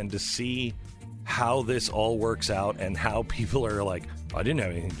 years and to see how this all works out and how people are like, I didn't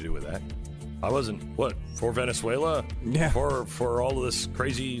have anything to do with that. I wasn't, for Venezuela? Yeah. For all of this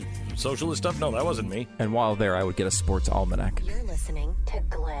crazy socialist stuff? No, that wasn't me. And while there, I would get a sports almanac. You're listening to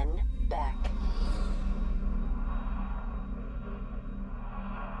Glenn Beck.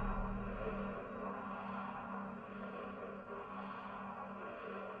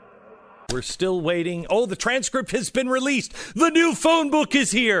 We're still waiting. Oh, the transcript has been released. The new phone book is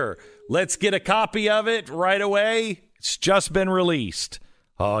here. Let's get a copy of it right away. It's just been released.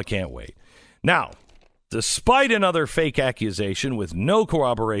 Oh, I can't wait. Now, despite another fake accusation with no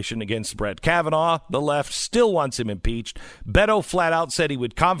corroboration against Brett Kavanaugh, the left still wants him impeached. Beto flat out said he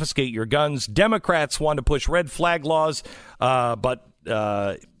would confiscate your guns. Democrats want to push red flag laws, but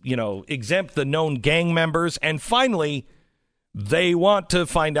exempt the known gang members. And finally, they want to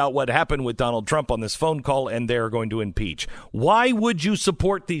find out what happened with Donald Trump on this phone call, and they're going to impeach. Why would you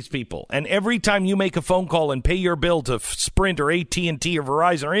support these people? And every time you make a phone call and pay your bill to Sprint or AT&T or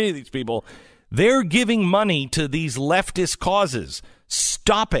Verizon or any of these people, they're giving money to these leftist causes.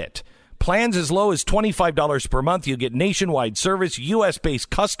 Stop it. Plans as low as $25 per month. You get nationwide service, U.S.-based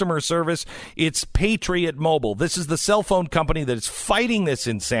customer service. It's Patriot Mobile. This is the cell phone company that is fighting this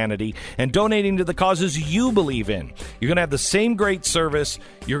insanity and donating to the causes you believe in. You're going to have the same great service.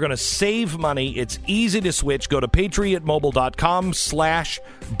 You're going to save money. It's easy to switch. Go to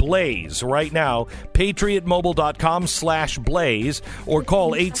patriotmobile.com/blaze right now. patriotmobile.com/blaze or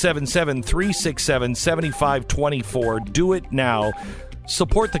call 877-367-7524. Do it now.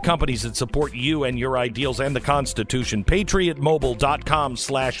 Support the companies that support you and your ideals and the Constitution.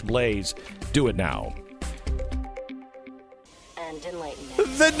 PatriotMobile.com/blaze. Do it now. And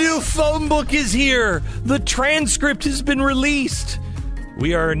enlightenment. The new phone book is here. The transcript has been released.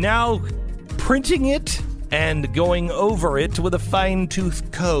 We are now printing it and going over it with a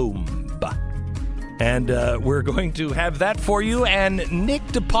fine-tooth comb. And we're going to have that for you. And Nick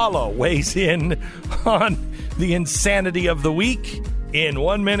Di Paolo weighs in on the insanity of the week in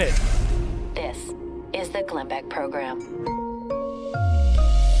 1 minute. This is the Glenn Beck Program.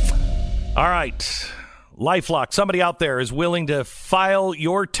 All right. LifeLock. Somebody out there is willing to file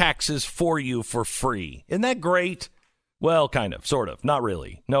your taxes for you for free. Isn't that great? Well, kind of, sort of. Not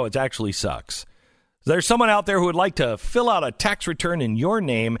really. No, it actually sucks. There's someone out there who would like to fill out a tax return in your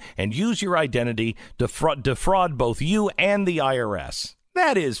name and use your identity to defraud both you and the IRS.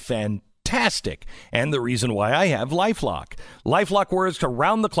 That is fantastic. And the reason why I have LifeLock. LifeLock works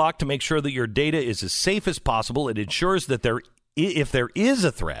around the clock to make sure that your data is as safe as possible. It ensures that if there is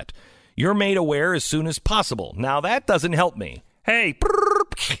a threat, you're made aware as soon as possible. Now, that doesn't help me. Hey,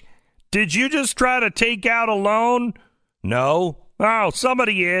 did you just try to take out a loan? No. Oh,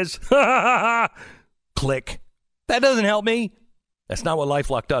 somebody is. Click. That doesn't help me. That's not what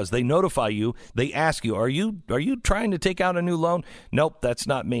LifeLock does. They notify you. They ask you, are you trying to take out a new loan? Nope, that's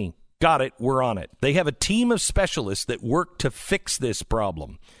not me. Got it. We're on it. They have a team of specialists that work to fix this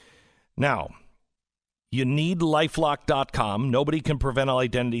problem. Now, you need LifeLock.com. Nobody can prevent all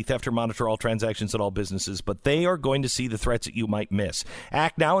identity theft or monitor all transactions at all businesses, but they are going to see the threats that you might miss.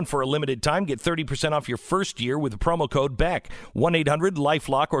 Act now, and for a limited time, get 30% off your first year with the promo code BECK.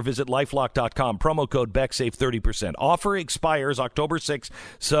 1-800-LifeLock or visit LifeLock.com. Promo code BECK, save 30%. Offer expires October 6th,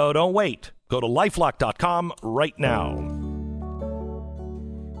 so don't wait. Go to LifeLock.com right now.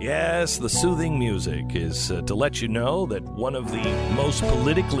 Yes, the soothing music is to let you know that one of the most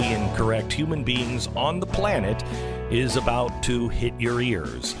politically incorrect human beings on the planet is about to hit your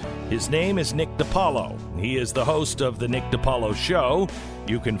ears. His name is Nick Di Paolo. He is the host of the Nick Di Paolo Show.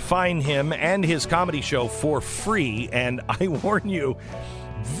 You can find him and his comedy show for free, and I warn you,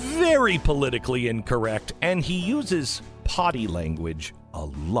 very politically incorrect, and he uses potty language a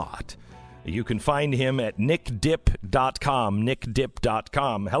lot. You can find him at nickdip.com,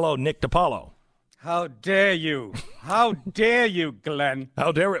 nickdip.com. Hello, Nick Di Paolo. How dare you? How dare you, Glenn?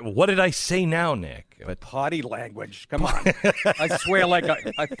 How dare it? What did I say now, Nick? Potty language. Come on. I swear like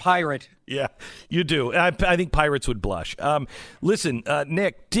a pirate. Yeah, you do. I think pirates would blush. Listen,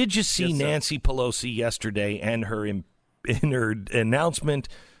 Nick, did you see Nancy Pelosi yesterday and her in her announcement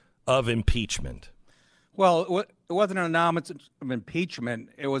of impeachment? Well, it wasn't an announcement of impeachment.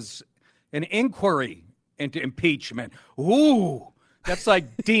 It was an inquiry into impeachment. Ooh, that's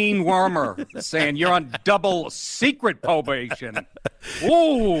like Dean Wormer saying you're on double secret probation.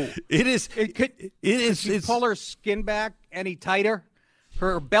 Ooh, it is. Could she pull her skin back any tighter?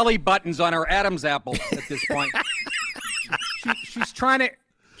 Her belly button's on her Adam's apple at this point. She's trying to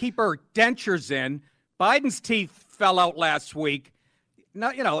keep her dentures in. Biden's teeth fell out last week.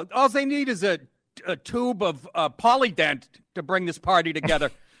 Now, all they need is a tube of Polydent to bring this party together.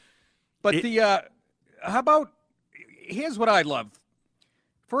 But how about, here's what I love.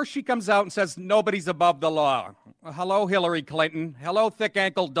 First, she comes out and says, nobody's above the law. Hello, Hillary Clinton. Hello, thick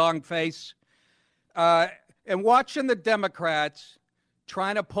ankle dong face. And watching the Democrats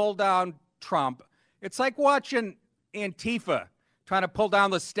trying to pull down Trump, it's like watching Antifa trying to pull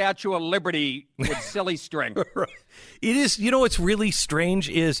down the Statue of Liberty with silly string. It is, what's really strange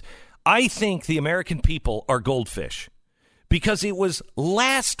is I think the American people are goldfish. Because it was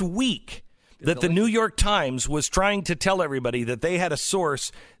last week that the New York Times was trying to tell everybody that they had a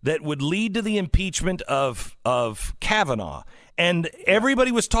source that would lead to the impeachment of Kavanaugh. And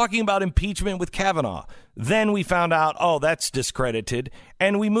everybody was talking about impeachment with Kavanaugh. Then we found out, that's discredited.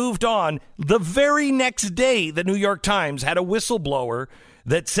 And we moved on. The very next day, the New York Times had a whistleblower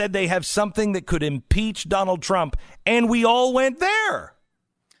that said they have something that could impeach Donald Trump. And we all went there.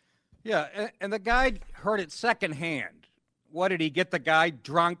 Yeah, and the guy heard it secondhand. What did he get? The guy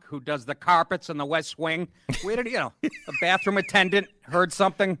drunk who does the carpets in the West Wing? Where did a bathroom attendant heard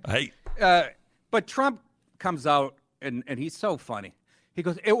something? But Trump comes out and he's so funny. He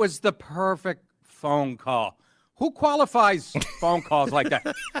goes, "It was the perfect phone call." Who qualifies phone calls like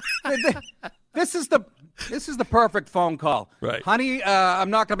that? This is the perfect phone call. Right. Honey, I'm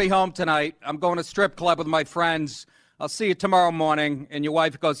not going to be home tonight. I'm going to strip club with my friends. I'll see you tomorrow morning. And your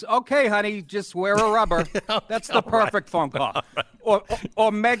wife goes, okay, honey, just wear a rubber. That's the perfect phone call.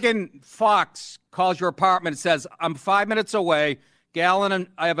 Or Megan Fox calls your apartment and says, I'm 5 minutes away. I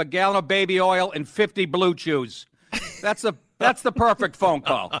have a gallon of baby oil and 50 Blue Chews. That's the perfect phone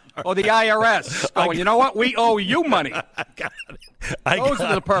call. Or the IRS going, you know what? We owe you money. I got it. Those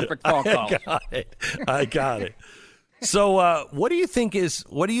are the perfect phone calls. I got it. So what do you think is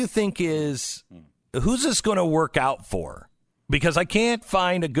who's this going to work out for? Because I can't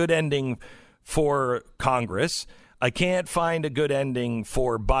find a good ending for Congress. I can't find a good ending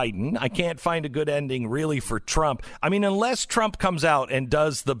for Biden. I can't find a good ending really for Trump. I mean, unless Trump comes out and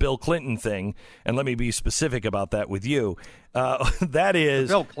does the Bill Clinton thing, and let me be specific about that with you. That is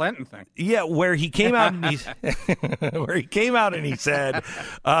the Bill Clinton thing. Yeah, where he came out and he said,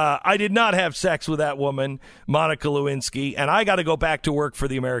 I did not have sex with that woman, Monica Lewinsky, and I got to go back to work for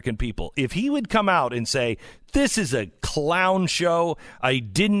the American people. If he would come out and say, this is a clown show, I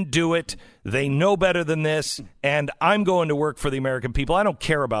didn't do it, they know better than this, and I'm going to work for the American people, I don't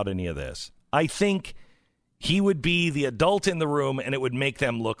care about any of this. I think he would be the adult in the room, and it would make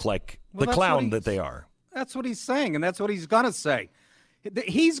them look like the clown that they are. That's what he's saying, and that's what he's going to say.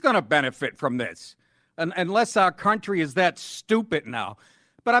 He's going to benefit from this, unless our country is that stupid now.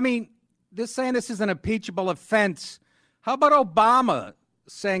 But, I mean, they're saying this is an impeachable offense. How about Obama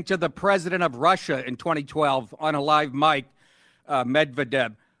saying to the president of Russia in 2012 on a live mic,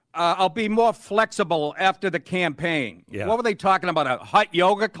 Medvedev, I'll be more flexible after the campaign. Yeah. What were they talking about, a hot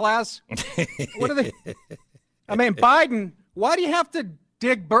yoga class? What are they? I mean, Biden, why do you have to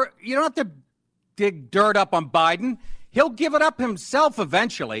you don't have to dig dirt up on Biden. He'll give it up himself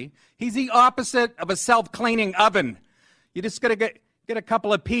eventually. He's the opposite of a self-cleaning oven. You just got to get a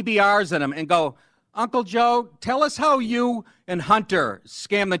couple of PBRs in him and go, Uncle Joe, tell us how you and Hunter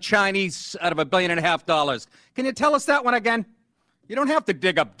scammed the Chinese out of $1.5 billion. Can you tell us that one again? You don't have to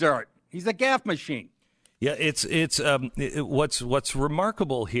dig up dirt. He's a gaff machine. Yeah, what's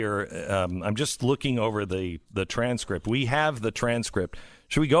remarkable here. I'm just looking over the transcript. We have the transcript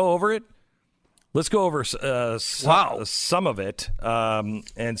Should we go over it? Let's go over some of it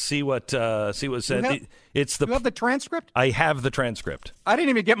and see what said. You have the transcript? I have the transcript. I didn't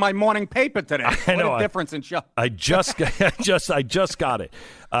even get my morning paper today. I know. What a difference in show. I just got it.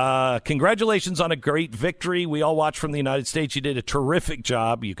 Congratulations on a great victory. We all watched from the United States. You did a terrific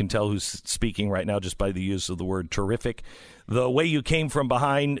job. You can tell who's speaking right now just by the use of the word terrific. The way you came from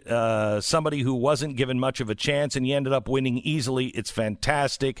behind somebody who wasn't given much of a chance and you ended up winning easily. It's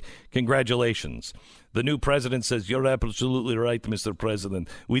fantastic. Congratulations. The new president says, you're absolutely right, Mr. President.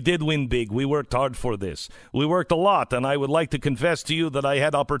 We did win big. We worked hard for this. We worked a lot, and I would like to confess to you that I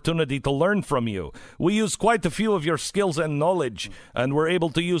had opportunity to learn from you. We used quite a few of your skills and knowledge, and were able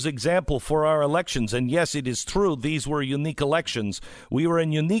to use example for our elections. And yes, it is true, these were unique elections. We were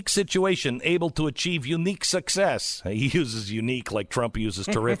in unique situation, able to achieve unique success. He uses unique like Trump uses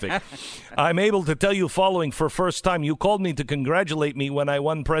terrific. I'm able to tell you following for first time. You called me to congratulate me when I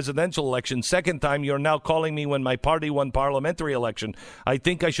won presidential election. Second time, you're now calling me when my party won parliamentary election. I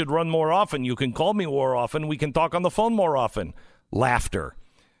think I should run more often. You can call me more often. We can talk on the phone more often. Laughter.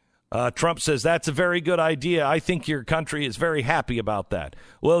 Trump says, that's a very good idea. I think your country is very happy about that.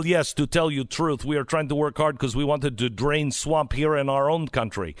 Well, yes, to tell you truth, we are trying to work hard because we wanted to drain swamp here in our own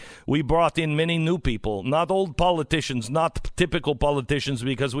country. We brought in many new people, not old politicians, not typical politicians,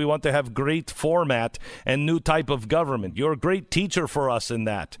 because we want to have great format and new type of government. You're a great teacher for us in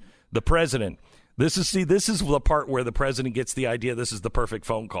that. The president. This is the part where the president gets the idea this is the perfect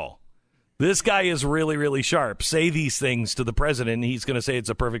phone call. This guy is really, really sharp. Say these things to the president, and he's going to say it's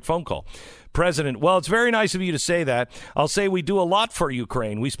a perfect phone call. President, well, it's very nice of you to say that. I'll say we do a lot for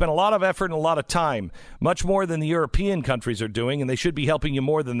Ukraine. We spend a lot of effort and a lot of time, much more than the European countries are doing, and they should be helping you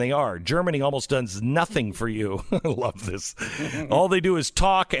more than they are. Germany almost does nothing for you. I love this. All they do is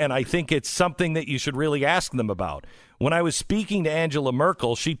talk, and I think it's something that you should really ask them about. When I was speaking to Angela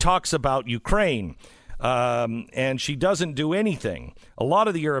Merkel, she talks about Ukraine. And she doesn't do anything. A lot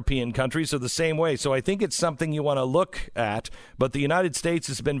of the European countries are the same way. So I think it's something you want to look at. But the United States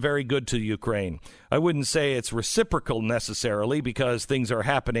has been very good to Ukraine. I wouldn't say it's reciprocal necessarily because things are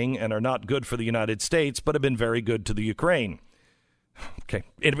happening and are not good for the United States, but have been very good to the Ukraine. Okay.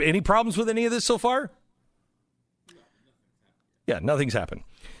 Any problems with any of this so far? Yeah, nothing's happened.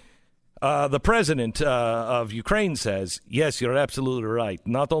 The president of Ukraine says, yes, you're absolutely right.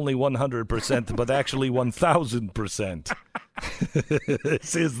 Not only 100%, but actually 1,000%.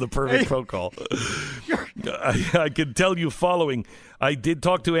 This is the perfect phone call. I can tell you following. I did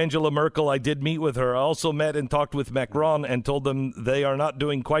talk to Angela Merkel. I did meet with her. I also met and talked with Macron and told them they are not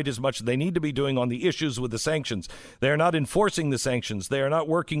doing quite as much as they need to be doing on the issues with the sanctions. They are not enforcing the sanctions. They are not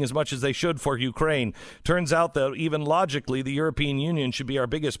working as much as they should for Ukraine. Turns out that even logically, the European Union should be our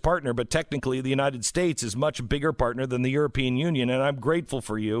biggest partner, but technically the United States is much bigger partner than the European Union, and I'm grateful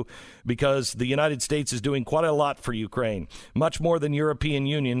for you because the United States is doing quite a lot for Ukraine, much more than European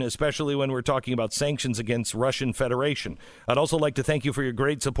Union, especially when we're talking about sanctions against Russian Federation. I'd also like to thank you for your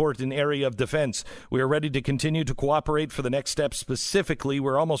great support in area of defense. We are ready to continue to cooperate for the next step. Specifically,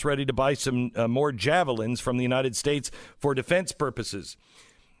 we're almost ready to buy some more javelins from the United States for defense purposes.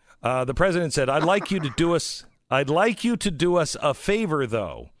 The president said, I'd like you to do us a favor,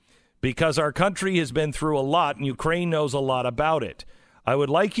 though, because our country has been through a lot and Ukraine knows a lot about it. I would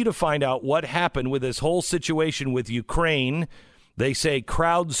like you to find out what happened with this whole situation with Ukraine. They say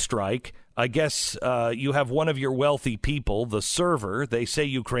crowd strike. I guess you have one of your wealthy people, the server. They say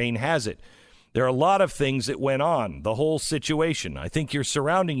Ukraine has it. There are a lot of things that went on, the whole situation. I think you're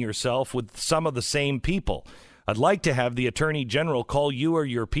surrounding yourself with some of the same people. I'd like to have the Attorney General call you or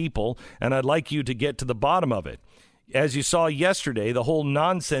your people, and I'd like you to get to the bottom of it. As you saw yesterday, the whole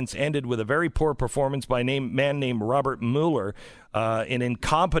nonsense ended with a very poor performance by a man named Robert Mueller, an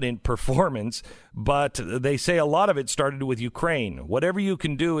incompetent performance, but they say a lot of it started with Ukraine. Whatever you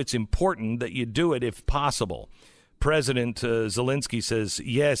can do, it's important that you do it if possible. President Zelensky says,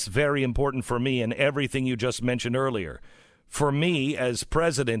 yes, very important for me and everything you just mentioned earlier. For me, as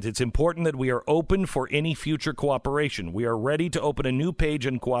president, it's important that we are open for any future cooperation. We are ready to open a new page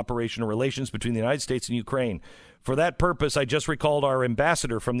in cooperation and relations between the United States and Ukraine. For that purpose, I just recalled our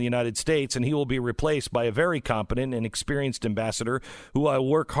ambassador from the United States, and he will be replaced by a very competent and experienced ambassador who will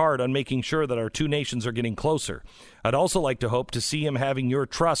work hard on making sure that our two nations are getting closer. I'd also like to hope to see him having your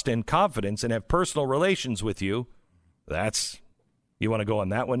trust and confidence and have personal relations with you. You want to go on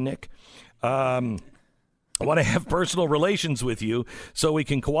that one, Nick? I want to have personal relations with you so we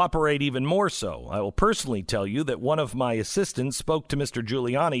can cooperate even more so. I will personally tell you that one of my assistants spoke to Mr.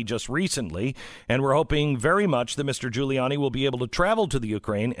 Giuliani just recently, and we're hoping very much that Mr. Giuliani will be able to travel to the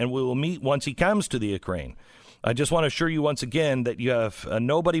Ukraine, and we will meet once he comes to the Ukraine. I just want to assure you once again that you have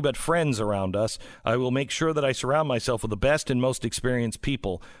nobody but friends around us. I will make sure that I surround myself with the best and most experienced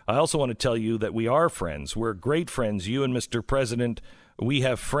people. I also want to tell you that we are friends. We're great friends, you and Mr. President. We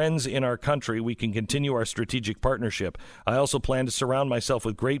have friends in our country. We can continue our strategic partnership. I also plan to surround myself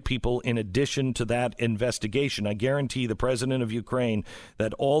with great people in addition to that investigation. I guarantee the president of Ukraine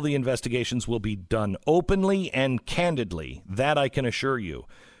that all the investigations will be done openly and candidly. That I can assure you.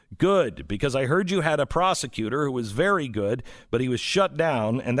 Good, because I heard you had a prosecutor who was very good, but he was shut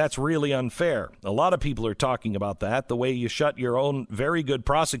down, and that's really unfair. A lot of people are talking about that, the way you shut your own very good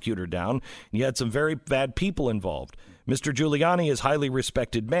prosecutor down, and you had some very bad people involved. Mr. Giuliani is a highly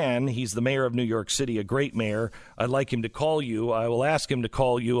respected man. He's the mayor of New York City, a great mayor. I'd like him to call you. I will ask him to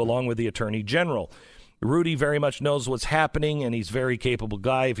call you along with the attorney general. Rudy very much knows what's happening, and he's a very capable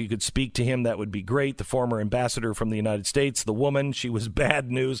guy. If you could speak to him, that would be great. The former ambassador from the United States, the woman, she was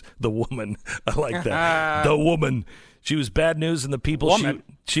bad news. The woman, I like that. The woman. She was bad news, and the people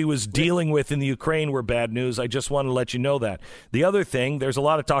she was dealing with in the Ukraine were bad news. I just want to let you know that. The other thing, there's a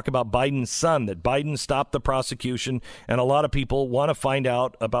lot of talk about Biden's son, that Biden stopped the prosecution, and a lot of people want to find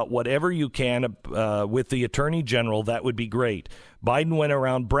out about whatever you can with the attorney general. That would be great. Biden went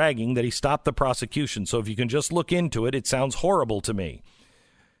around bragging that he stopped the prosecution, so if you can just look into it, it sounds horrible to me.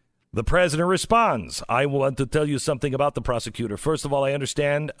 The president responds, I want to tell you something about the prosecutor. First of all, I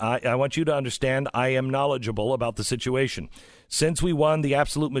understand. I want you to understand I am knowledgeable about the situation. Since we won the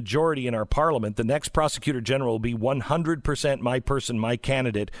absolute majority in our parliament, the next prosecutor general will be 100% my person, my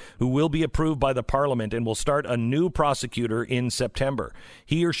candidate, who will be approved by the parliament and will start a new prosecutor in September.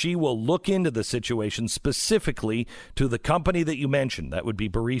 He or she will look into the situation specifically to the company that you mentioned. That would be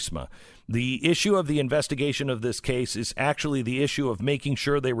Burisma. The issue of the investigation of this case is actually the issue of making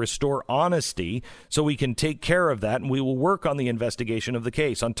sure they restore honesty so we can take care of that, and we will work on the investigation of the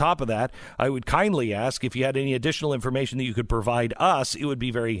case. On top of that, I would kindly ask if you had any additional information that you could provide us. It would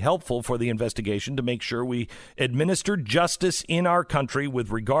be very helpful for the investigation to make sure we administer justice in our country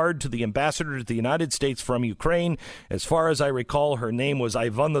with regard to the ambassador to the United States from Ukraine. As far as I recall, her name was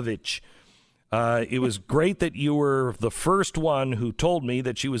Ivanovich. It was great that you were the first one who told me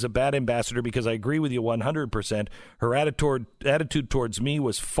that she was a bad ambassador, because I agree with you 100%. Her attitude towards me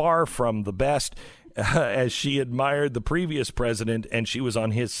was far from the best, as she admired the previous president and she was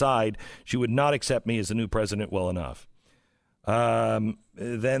on his side. She would not accept me as the new president well enough.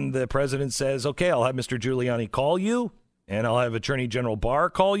 Then the president says, okay, I'll have Mr. Giuliani call you, and I'll have Attorney General Barr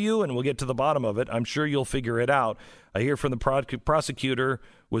call you, and we'll get to the bottom of it. I'm sure you'll figure it out. I hear from the prosecutor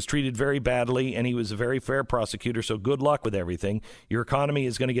was treated very badly, and he was a very fair prosecutor, so good luck with everything. Your economy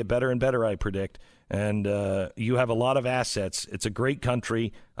is going to get better and better, I predict, and you have a lot of assets. It's a great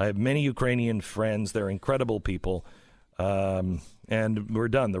country. I have many Ukrainian friends. They're incredible people, and we're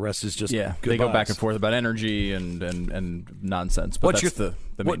done. The rest is just goodbyes. They go back and forth about energy and nonsense, but that's the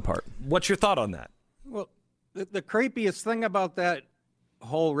main part. What's your thought on that? Well, the creepiest thing about that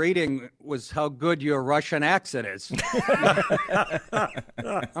whole reading was how good your Russian accent is.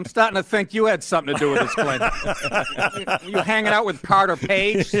 I'm starting to think you had something to do with this, Clint. You hanging out with Carter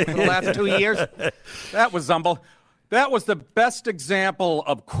Page for the last 2 years? That was That was the best example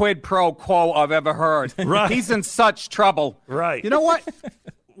of quid pro quo I've ever heard. Right. He's in such trouble. Right. You know what?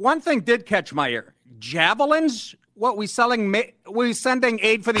 One thing did catch my ear. Javelins? What, we sending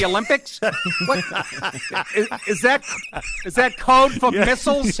aid for the Olympics? What is that code for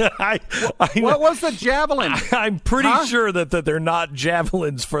missiles? What was the javelin? I'm pretty sure that they're not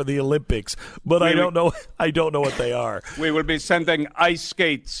javelins for the Olympics, but I don't know what they are. We would be sending ice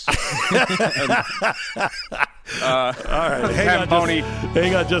skates. All right,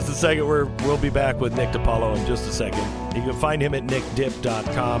 hang on just a second. We'll be back with Nick Di Paolo in just a second. You can find him at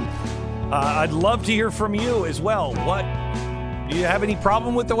nickdip.com. I'd love to hear from you as well. Do you have any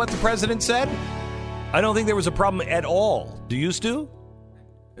problem with what the president said? I don't think there was a problem at all. Do you, Stu?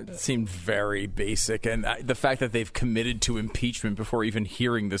 It seemed very basic, and the fact that they've committed to impeachment before even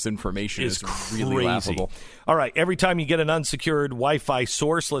hearing this information is really laughable. All right, every time you get an unsecured Wi-Fi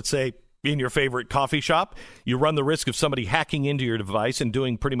source, let's say in your favorite coffee shop, you run the risk of somebody hacking into your device and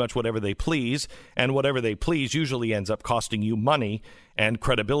doing pretty much whatever they please, and whatever they please usually ends up costing you money and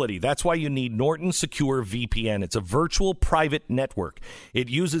credibility. That's why you need Norton Secure VPN. It's a virtual private network. It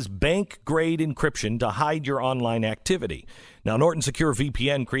uses bank-grade encryption to hide your online activity. Now, Norton Secure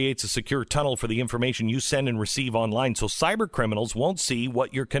VPN creates a secure tunnel for the information you send and receive online, so cyber criminals won't see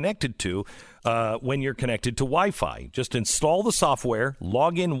what you're connected to when you're connected to Wi-Fi. Just install the software,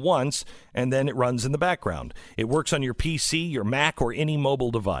 log in once, and then it runs in the background. It works on your PC, your Mac, or any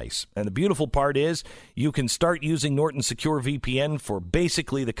mobile device. And the beautiful part is you can start using Norton Secure VPN for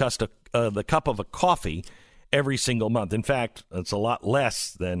basically the cup of a coffee, every single month. In fact, it's a lot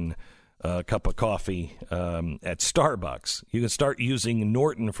less than a cup of coffee at Starbucks. You can start using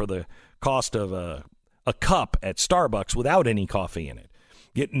Norton for the cost of a cup at Starbucks without any coffee in it.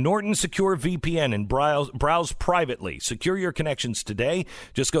 Get Norton Secure VPN and browse privately. Secure your connections today.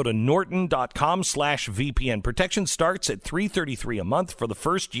 Just go to norton.com/VPN. Protection starts at $333 a month for the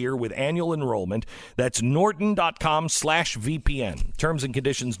first year with annual enrollment. That's norton.com/VPN. Terms and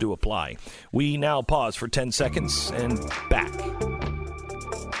conditions do apply. We now pause for 10 seconds and back.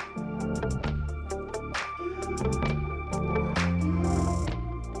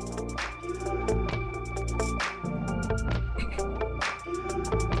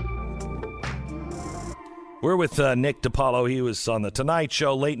 We're with Nick Di Paolo. He was on The Tonight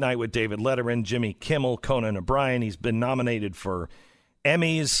Show, Late Night with David Letterman, Jimmy Kimmel, Conan O'Brien. He's been nominated for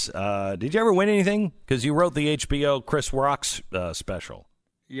Emmys. Did you ever win anything? Because you wrote the HBO Chris Rock's special.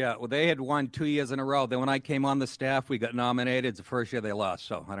 Yeah, well, they had won 2 years in a row. Then when I came on the staff, we got nominated. It's the first year they lost.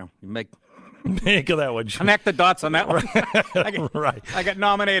 So I don't make of that one. Connect the dots on that one. Right. I got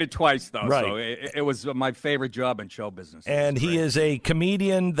nominated twice, though. Right. So it was my favorite job in show business. And he is a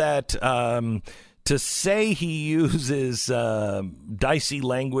comedian that... to say he uses dicey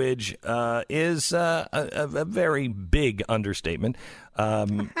language is a very big understatement.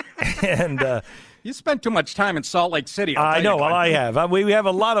 And you spent too much time in Salt Lake City. I know. Well, I have. We have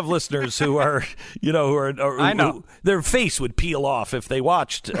a lot of listeners who are, I know. Their face would peel off if they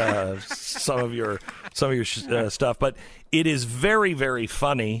watched some of your stuff. But it is very, very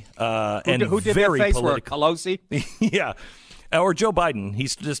funny and who did very that face political. Pelosi? Yeah. Or Joe Biden.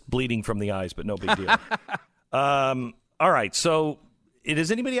 He's just bleeding from the eyes, but no big deal. All right. So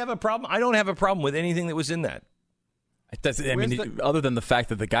does anybody have a problem? I don't have a problem with anything that was in that. Other than the fact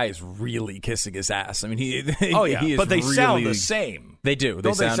that the guy is really kissing his ass. I mean, he is but they really, sound the same. They do.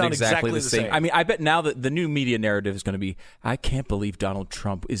 They sound exactly the same. I mean, I bet now that the new media narrative is going to be, I can't believe Donald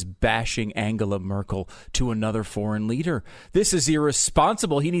Trump is bashing Angela Merkel to another foreign leader. This is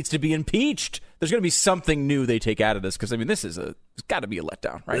irresponsible. He needs to be impeached. There's going to be something new they take out of this because, I mean, it's got to be a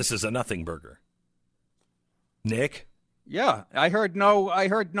letdown, right? This is a nothing burger. Nick? Yeah, I heard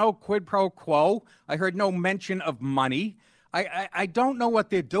no quid pro quo. I heard no mention of money. I don't know what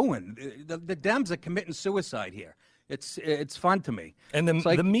they're doing. The Dems are committing suicide here. It's fun to me. And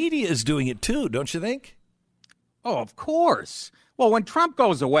the media is doing it too, don't you think? Oh, of course. Well, when Trump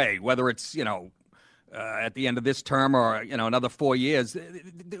goes away, whether it's at the end of this term or another 4 years,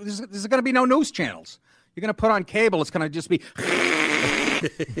 there's going to be no news channels. You're going to put on cable. It's going to just be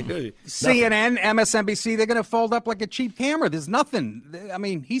CNN, MSNBC. They're going to fold up like a cheap camera. There's nothing. I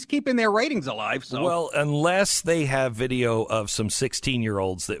mean, he's keeping their ratings alive. So. Well, unless they have video of some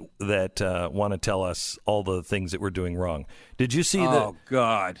 16-year-olds that want to tell us all the things that we're doing wrong. Did you see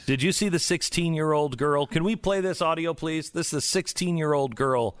God. Did you see the 16-year-old girl? Can we play this audio, please? This is a 16-year-old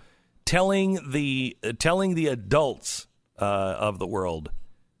girl telling the adults of the world,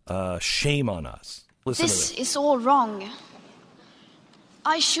 shame on us. Listen to this. This is all wrong.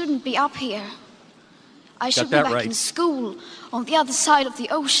 I shouldn't be up here. I should be back in school on the other side of the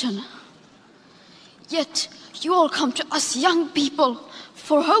ocean. Yet you all come to us young people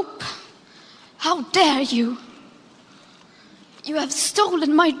for hope. How dare you? You have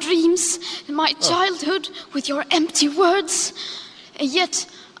stolen my dreams and my childhood with your empty words. And yet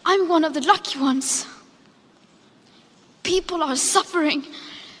I'm one of the lucky ones. People are suffering.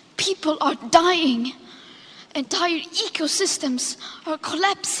 People are dying. Entire ecosystems are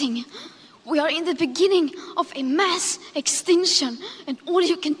collapsing. We are in the beginning of a mass extinction, and all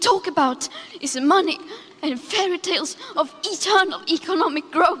you can talk about is money and fairy tales of eternal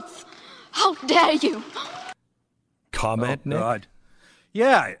economic growth. How dare you? Comment, Nick? God.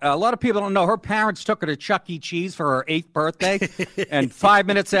 Yeah, a lot of people don't know. Her parents took her to Chuck E. Cheese for her 8th birthday, and 5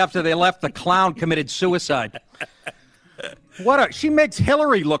 minutes after they left, the clown committed suicide. She makes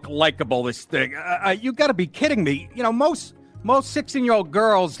Hillary look likable, this thing. You got to be kidding me. Most 16-year-old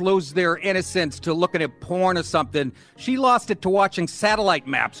girls lose their innocence to looking at porn or something. She lost it to watching satellite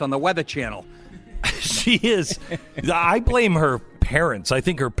maps on the Weather Channel. She is. I blame her parents. I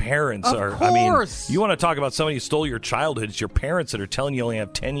think her parents of are. Course. I mean, you want to talk about somebody who stole your childhood? It's your parents that are telling you only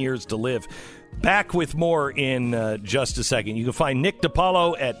have 10 years to live. Back with more in just a second. You can find Nick Di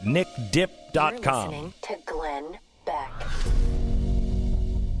Paolo at nickdip.com. You're listening to Glenn Beck.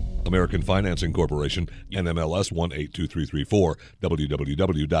 American Financing Corporation, NMLS 182334,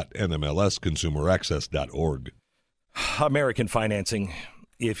 www.nmlsconsumeraccess.org. American Financing.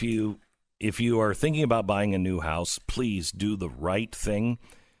 If you are thinking about buying a new house, please do the right thing.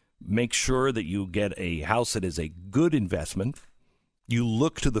 Make sure that you get a house that is a good investment. You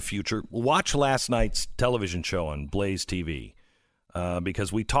look to the future. Watch last night's television show on Blaze TV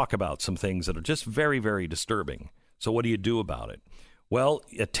because we talk about some things that are just very, very disturbing. So what do you do about it? Well,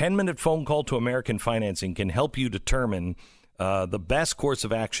 a 10-minute phone call to American Financing can help you determine the best course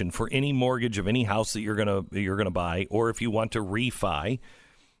of action for any mortgage of any house that you're gonna buy, or if you want to refi,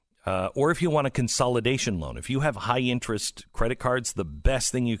 or if you want a consolidation loan. If you have high-interest credit cards, the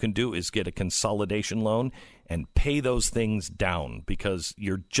best thing you can do is get a consolidation loan and pay those things down, because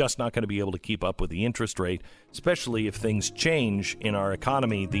you're just not going to be able to keep up with the interest rate, especially if things change in our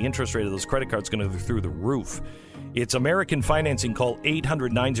economy. The interest rate of those credit cards is going to go through the roof. It's American Financing. Call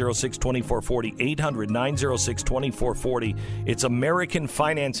 800-906-2440, 800-906-2440. It's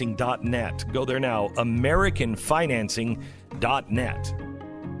AmericanFinancing.net. Go there now, AmericanFinancing.net.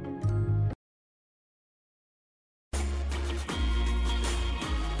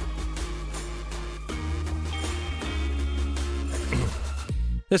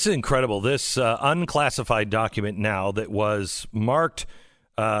 This is incredible. This unclassified document now that was marked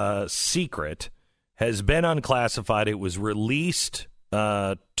secret has been unclassified. It was released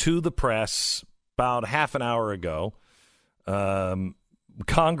to the press about half an hour ago.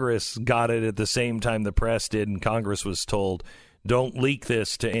 Congress got it at the same time the press did, and Congress was told, don't leak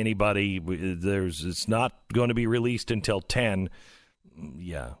this to anybody. It's not going to be released until 10.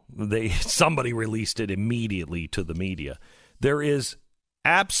 Yeah, somebody released it immediately to the media. There is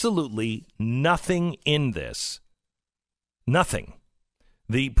absolutely nothing in this. Nothing.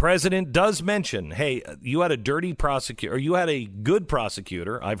 The president does mention, hey, you had a dirty prosecutor, or you had a good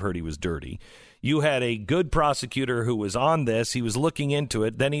prosecutor. I've heard he was dirty. You had a good prosecutor who was on this. He was looking into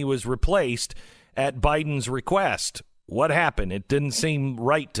it. Then he was replaced at Biden's request. What happened? It didn't seem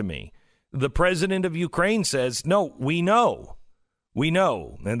right to me. The president of Ukraine says, no, we know. We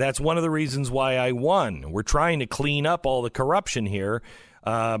know. And that's one of the reasons why I won. We're trying to clean up all the corruption here.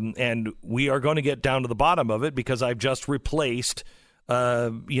 And we are going to get down to the bottom of it because I've just replaced,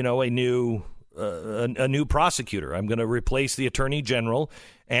 a new prosecutor. I'm going to replace the attorney general,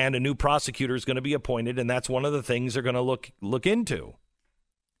 and a new prosecutor is going to be appointed, and that's one of the things they're going to look into.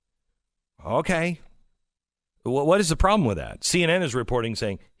 Okay. What is the problem with that? CNN is reporting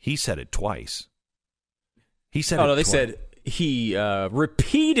saying he said it twice. He said they said he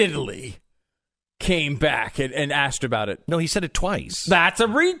repeatedly came back and asked about it. No, he said it twice. That's a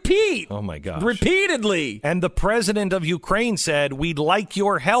repeat. Oh, my gosh. Repeatedly. And the president of Ukraine said, we'd like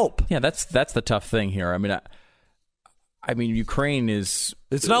your help. Yeah, that's the tough thing here. I mean, Ukraine is...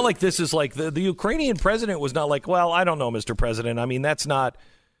 It's not like this is like... The Ukrainian president was not like, well, I don't know, Mr. President. I mean, that's not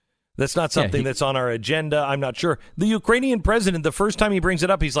something that's on our agenda. I'm not sure. The Ukrainian president, the first time he brings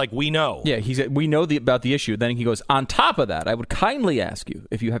it up, he's like, we know. Yeah, we know about the issue. Then he goes, on top of that, I would kindly ask you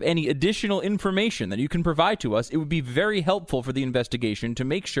if you have any additional information that you can provide to us. It would be very helpful for the investigation to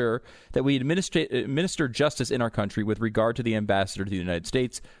make sure that we administer justice in our country with regard to the ambassador to the United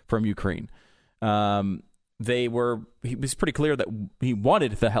States from Ukraine. He was pretty clear that he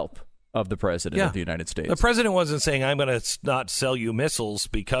wanted the help of the president of the United States. The president wasn't saying, I'm going to not sell you missiles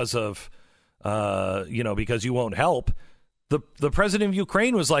because of, because you won't help. The president of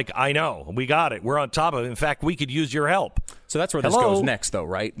Ukraine was like, I know, we got it. We're on top of it. In fact, we could use your help. So that's where this goes next, though,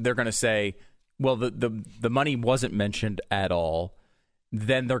 right? They're going to say, well, the money wasn't mentioned at all.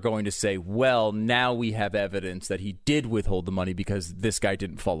 Then they're going to say, well, now we have evidence that he did withhold the money because this guy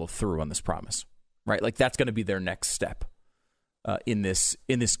didn't follow through on this promise, right? Like that's going to be their next step. In this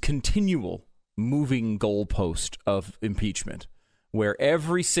continual moving goalpost of impeachment, where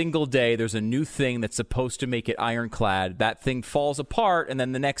every single day there's a new thing that's supposed to make it ironclad. That thing falls apart, and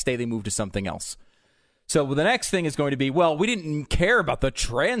then the next day they move to something else. So the next thing is going to be, well, we didn't care about the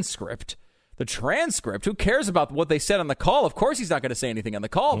transcript. The transcript, who cares about what they said on the call? Of course he's not going to say anything on the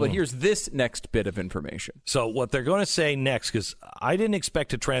call, but here's this next bit of information. So what they're going to say next, because I didn't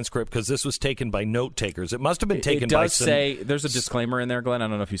expect a transcript because this was taken by note takers. It must have been taken by some... It does say, there's a disclaimer in there, Glenn. I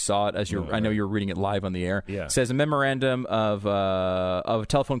don't know if you saw it. I know you're reading it live on the air. Yeah. It says a memorandum of a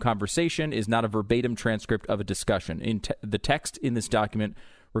telephone conversation is not a verbatim transcript of a discussion. The text in this document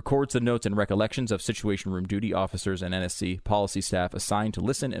records the notes and recollections of Situation Room duty officers and NSC policy staff assigned to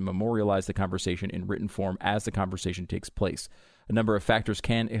listen and memorialize the conversation in written form as the conversation takes place. A number of factors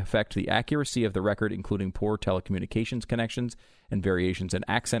can affect the accuracy of the record, including poor telecommunications connections and variations in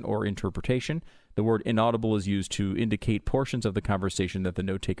accent or interpretation. The word inaudible is used to indicate portions of the conversation that the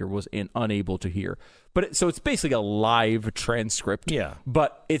note taker was unable to hear. So it's basically a live transcript. Yeah.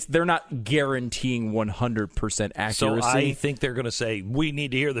 But they're not guaranteeing 100% accuracy. So I think they're going to say, we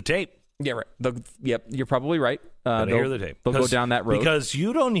need to hear the tape. Yeah, right. Yep, you're probably right. Hear the tape. They'll go down that road. Because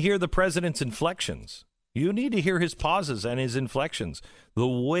you don't hear the president's inflections. You need to hear his pauses and his inflections. The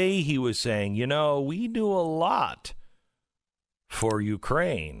way he was saying, we do a lot for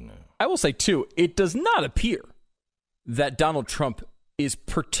Ukraine. I will say, too, it does not appear that Donald Trump is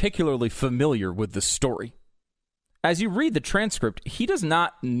particularly familiar with the story. As you read the transcript, he does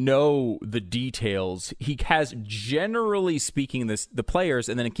not know the details. He has, generally speaking, the players,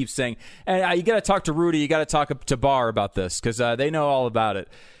 and then it keeps saying, hey, you got to talk to Rudy, you got to talk to Barr about this, because they know all about it.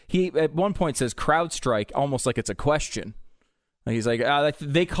 He, at one point, says crowd strike, almost like it's a question. He's like,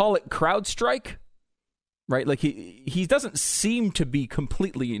 they call it crowd strike? Right? Like, he doesn't seem to be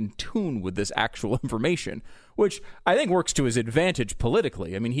completely in tune with this actual information, which I think works to his advantage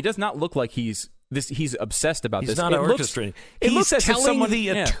politically. I mean, he does not look like he's obsessed about this. He's not orchestrating. He's telling the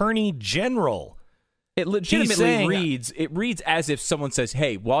attorney general. It legitimately reads as if someone says,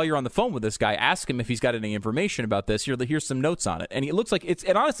 hey, while you're on the phone with this guy, ask him if he's got any information about this. Here's some notes on it. And it looks like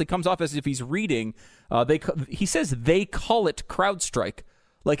it honestly comes off as if he's reading. He says they call it crowd strike.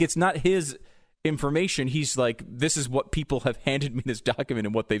 Like, it's not his information. He's like, this is what people have handed me this document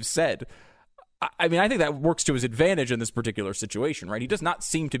and what they've said. I mean, I think that works to his advantage in this particular situation, right? He does not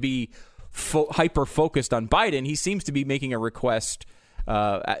seem to be hyper-focused on Biden. He seems to be making a request,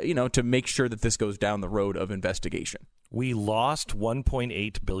 to make sure that this goes down the road of investigation. We lost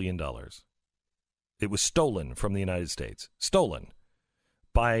 $1.8 billion. It was stolen from the United States. Stolen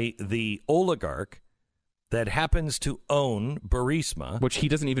by the oligarch that happens to own Burisma. Which he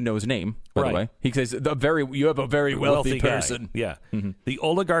doesn't even know his name, by the way. He says, you have a very wealthy person. Guy. Yeah. Mm-hmm. The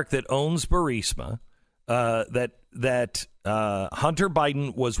oligarch that owns Burisma, that Hunter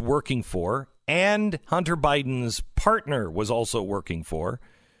Biden was working for, and Hunter Biden's partner was also working for,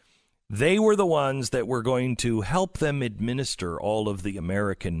 they were the ones that were going to help them administer all of the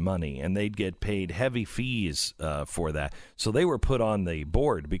American money, and they'd get paid heavy fees for that. So they were put on the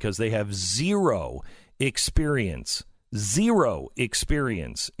board because they have zero experience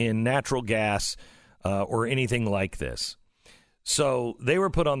in natural gas or anything like this. So they were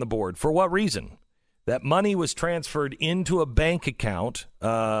put on the board. For what reason? That money was transferred into a bank account,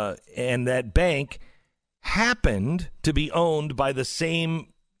 and that bank happened to be owned by the same,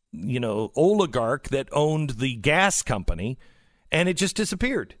 oligarch that owned the gas company, and it just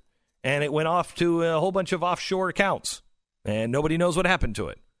disappeared. And it went off to a whole bunch of offshore accounts, and nobody knows what happened to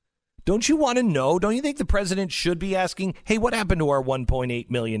it. Don't you want to know? Don't you think the president should be asking, hey, what happened to our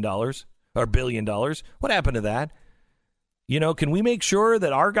 $1.8 million or $1 billion? What happened to that? Can we make sure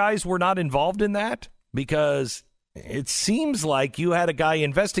that our guys were not involved in that? Because it seems like you had a guy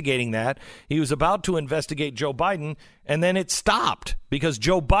investigating that. He was about to investigate Joe Biden, and then it stopped because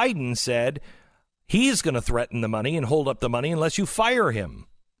Joe Biden said he's going to threaten the money and hold up the money unless you fire him.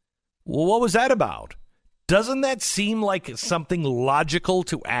 Well, what was that about? Doesn't that seem like something logical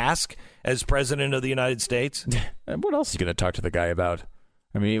to ask as president of the United States? What else are you going to talk to the guy about?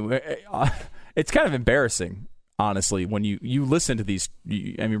 I mean, it's kind of embarrassing, honestly, when you listen to these.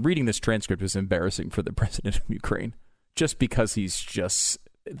 Reading this transcript is embarrassing for the president of Ukraine, just because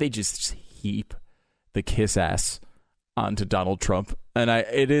they just heap the kiss ass onto Donald Trump. And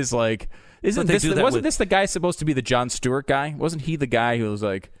it is like, wasn't this the guy supposed to be the Jon Stewart guy? Wasn't he the guy who was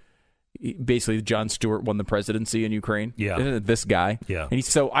like, basically Jon Stewart won the presidency in Ukraine? Yeah. Isn't it this guy? Yeah. And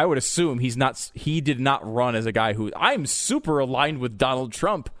so I would assume he did not run as a guy who, I'm super aligned with Donald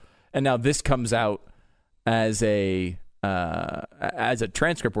Trump. And now this comes out as a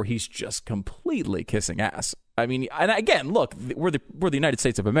transcript where he's just completely kissing ass. I mean, and again, look, we're the United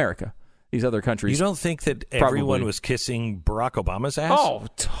States of America. These other countries. You don't think that everyone was kissing Barack Obama's ass? Oh,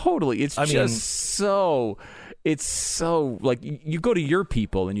 totally. It's so like you go to your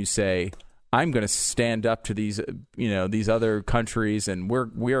people and you say, I'm going to stand up to these other countries, and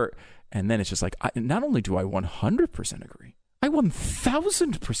and then it's just like, not only do I 100% agree, I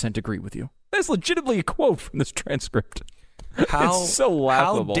 1,000% agree with you. That's legitimately a quote from this transcript. It's so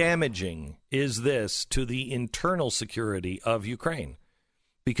laughable. How damaging is this to the internal security of Ukraine?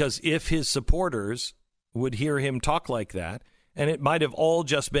 Because if his supporters would hear him talk like that, and it might have all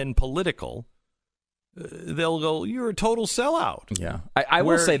just been political, they'll go, you're a total sellout. Yeah. I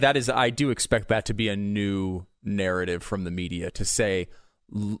will say I do expect that to be a new narrative from the media, to say,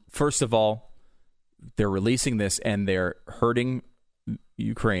 first of all, they're releasing this and they're hurting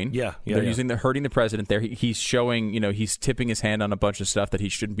Ukraine. They're hurting the president there. He's showing, he's tipping his hand on a bunch of stuff that he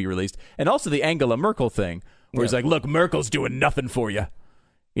shouldn't be released. And also the Angela Merkel thing, where he's like, look, Merkel's doing nothing for you.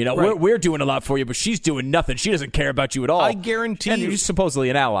 Right. We're doing a lot for you, but she's doing nothing. She doesn't care about you at all. I guarantee you. And you're supposedly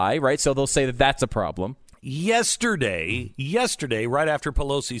an ally, right? So they'll say that that's a problem. Yesterday, right after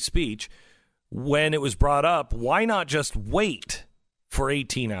Pelosi's speech, when it was brought up, why not just wait for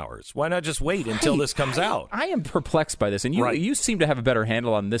 18 hours? Why not just wait until this comes out? I am perplexed by this, and you seem to have a better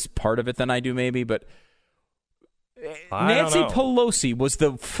handle on this part of it than I do, maybe, but Nancy Pelosi was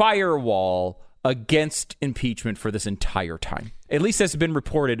the firewall against impeachment for this entire time. At least that's been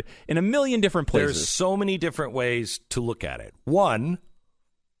reported in a million different places. There's so many different ways to look at it. One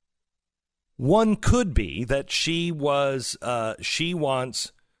could be that she wants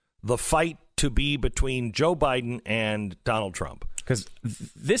the fight to be between Joe Biden and Donald Trump. Because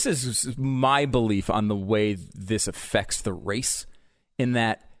this is my belief on the way this affects the race, in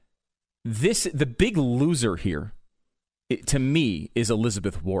that the big loser here, to me, is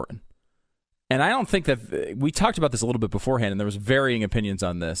Elizabeth Warren. And I don't think that we talked about this a little bit beforehand, and there was varying opinions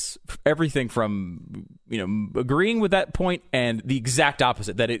on this. Everything from agreeing with that point and the exact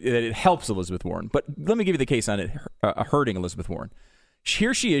opposite, that it helps Elizabeth Warren. But let me give you the case on it hurting Elizabeth Warren.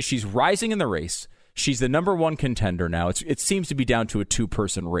 Here she is. She's rising in the race. She's the number one contender now. It seems to be down to a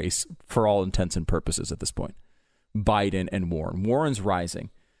two-person race for all intents and purposes at this point. Biden and Warren. Warren's rising.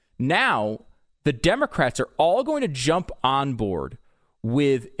 Now, the Democrats are all going to jump on board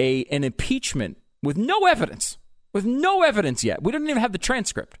with an impeachment with no evidence. With no evidence yet. We don't even have the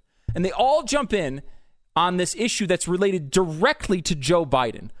transcript. And they all jump in on this issue that's related directly to Joe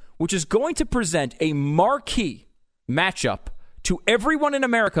Biden, which is going to present a marquee matchup to everyone in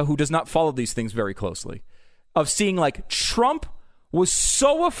America who does not follow these things very closely, of seeing like Trump was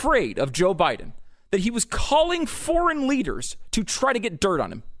so afraid of Joe Biden that he was calling foreign leaders to try to get dirt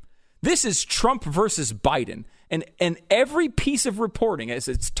on him. This is Trump versus Biden. And every piece of reporting as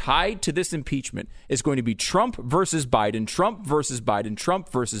it's tied to this impeachment is going to be Trump versus Biden, Trump versus Biden, Trump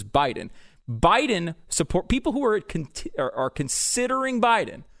versus Biden. Biden support people who are considering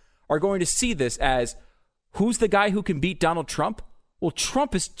Biden are going to see this as, who's the guy who can beat Donald Trump? Well,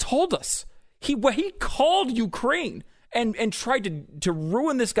 Trump has told us. He called Ukraine and tried to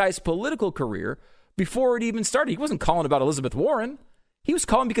ruin this guy's political career before it even started. He wasn't calling about Elizabeth Warren. He was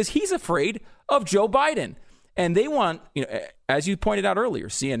calling because he's afraid of Joe Biden. And they want, as you pointed out earlier,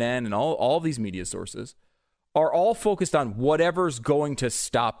 CNN and all these media sources are all focused on whatever's going to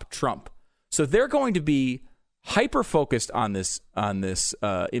stop Trump. So they're going to be hyper-focused on this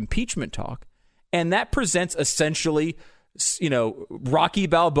impeachment talk. And that presents essentially, Rocky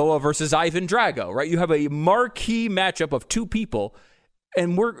Balboa versus Ivan Drago, right? You have a marquee matchup of two people.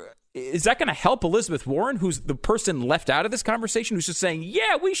 And is that going to help Elizabeth Warren, who's the person left out of this conversation, who's just saying,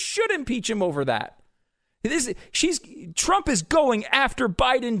 yeah, we should impeach him over that? Trump is going after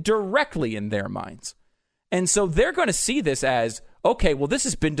Biden directly in their minds. And so they're going to see this as, okay, well, this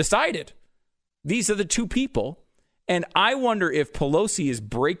has been decided. These are the two people. And I wonder if Pelosi is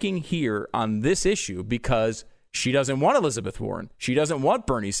breaking here on this issue because she doesn't want Elizabeth Warren. She doesn't want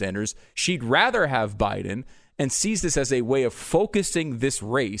Bernie Sanders. She'd rather have Biden, and sees this as a way of focusing this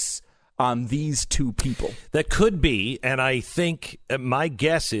race on these two people. That could be. And I think my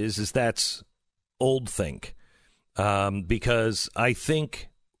guess is that's old think, because I think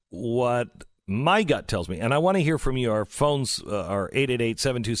what my gut tells me, and I want to hear from you. Our phones are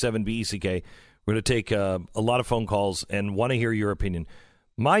 888-727-BECK. We're going to take a lot of phone calls and want to hear your opinion.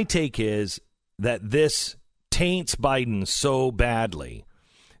 My take is that this taints Biden so badly.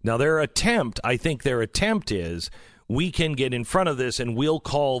 Now, I think their attempt is, we can get in front of this and we'll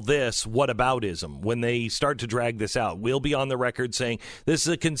call this whataboutism. When they start to drag this out, we'll be on the record saying this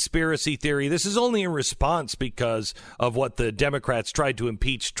is a conspiracy theory. This is only a response because of what the Democrats tried to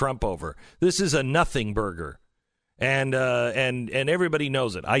impeach Trump over. This is a nothing burger. And everybody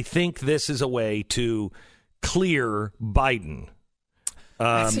knows it. I think this is a way to clear Biden.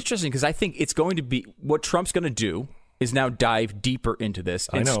 That's interesting, because I think it's going to be what Trump's going to do is now dive deeper into this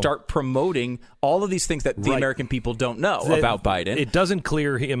and start promoting all of these things that the American people don't know about Biden. It doesn't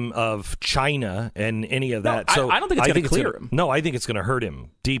clear him of China and any of that. So I don't think it's going to clear him. No, I think it's going to hurt him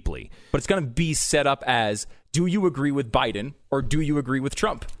deeply. But it's going to be set up as, do you agree with Biden or do you agree with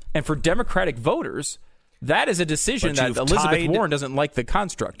Trump? And for Democratic voters, that is a decision that Elizabeth Warren doesn't like the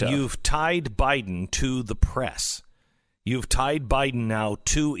construct of. You've tied Biden to the press. You've tied Biden now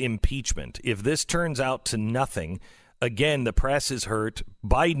to impeachment. If this turns out to nothing, again, the press is hurt.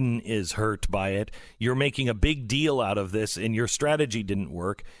 Biden is hurt by it. You're making a big deal out of this, and your strategy didn't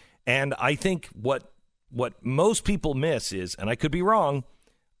work. And I think what most people miss is, and I could be wrong,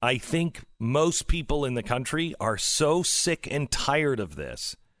 I think most people in the country are so sick and tired of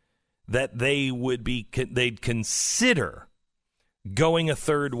this that they'd consider going a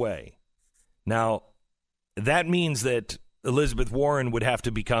third way. Now, that means that Elizabeth Warren would have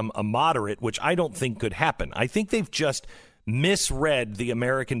to become a moderate, which I don't think could happen. I think they've just misread the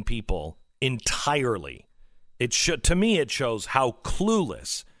American people entirely. To me, it shows how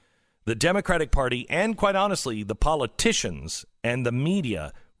clueless the Democratic Party and, quite honestly, the politicians and the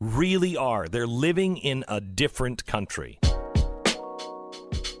media really are. They're living in a different country.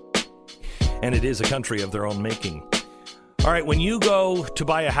 And it is a country of their own making. All right, when you go to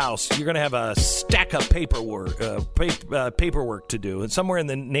buy a house, you're going to have a stack of paperwork to do. And somewhere in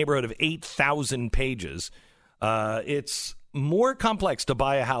the neighborhood of 8,000 pages. It's more complex to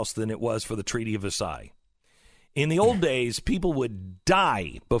buy a house than it was for the Treaty of Versailles. In the old days, people would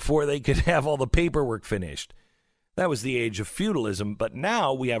die before they could have all the paperwork finished. That was the age of feudalism. But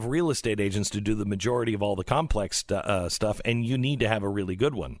now we have real estate agents to do the majority of all the complex stuff, and you need to have a really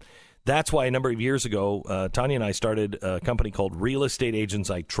good one. That's why a number of years ago, Tanya and I started a company called Real Estate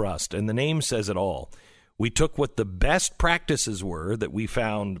Agents I Trust, and the name says it all. We took what the best practices were that we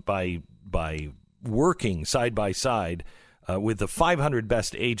found by working side by side with the 500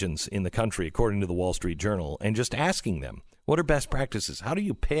 best agents in the country, according to the Wall Street Journal, and just asking them, what are best practices? How do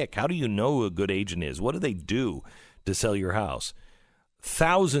you pick? How do you know who a good agent is? What do they do to sell your house?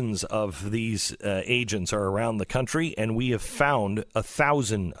 Thousands of these agents are around the country, and we have found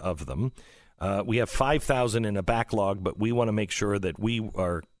 1,000 of them. We have 5,000 in a backlog, but we want to make sure that we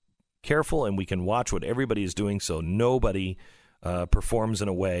are careful and we can watch what everybody is doing so nobody performs in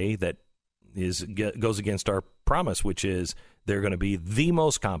a way that goes against our promise, which is they're going to be the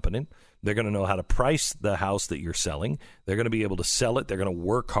most competent. They're going to know how to price the house that you're selling. They're going to be able to sell it. They're going to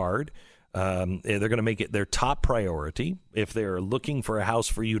work hard. They're going to make it their top priority. If they're looking for a house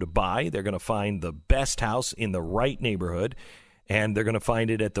for you to buy, they're going to find the best house in the right neighborhood, and they're going to find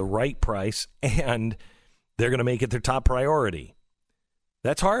it at the right price, and they're going to make it their top priority.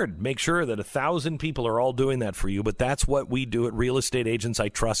 That's hard. Make sure that 1,000 people are all doing that for you, but that's what we do at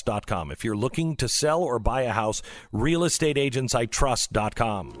realestateagentsitrust.com. If you're looking to sell or buy a house,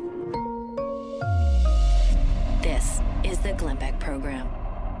 realestateagentsitrust.com. This is the Glenn Beck Program.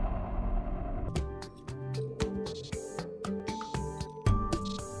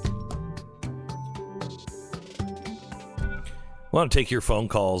 I want to take your phone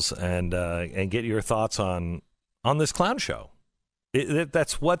calls and get your thoughts on this clown show.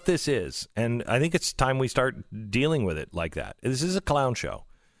 That's what this is, and I think it's time we start dealing with it like that. This is a clown show.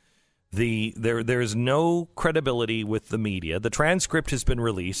 There is no credibility with the media. The transcript has been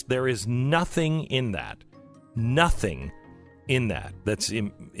released. There is nothing in that that's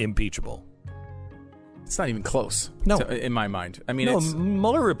impeachable. It's not even close. No, in my mind. I mean,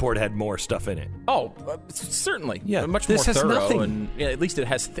 Mueller report had more stuff in it. Oh, certainly. Yeah, much this more has thorough. nothing. And it at least it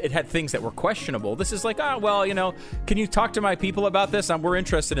had things that were questionable. This is like, can you talk to my people about this? We're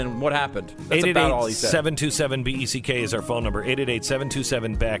interested in what happened. That's about all he said. 888-727-BECK is our phone number.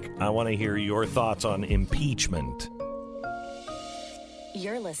 888-727-BECK. I want to hear your thoughts on impeachment.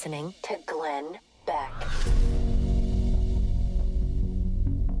 You're listening to Glenn Beck.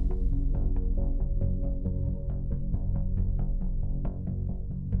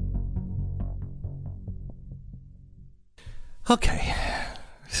 Okay.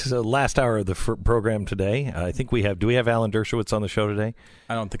 This is the last hour of the program today. I think we have... Do we have Alan Dershowitz on the show today?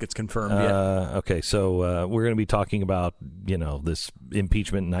 I don't think it's confirmed yet. Okay, so we're going to be talking about, this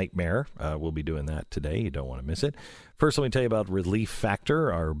impeachment nightmare. We'll be doing that today. You don't want to miss it. First, let me tell you about Relief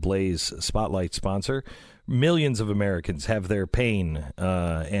Factor, our Blaze Spotlight sponsor. Millions of Americans have their pain,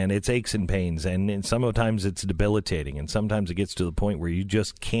 and it's aches and pains, and sometimes it's debilitating, and sometimes it gets to the point where you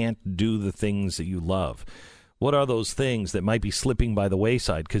just can't do the things that you love. What are those things that might be slipping by the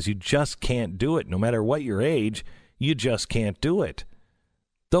wayside because you just can't do it? No matter what your age, you just can't do it.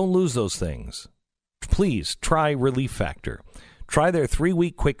 Don't lose those things. Please try Relief Factor. Try their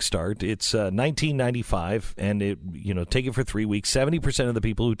 3-week quick start. It's $19.95, and take it for 3 weeks. 70% of the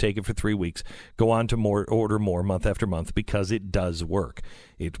people who take it for 3 weeks go on to order more month after month because it does work.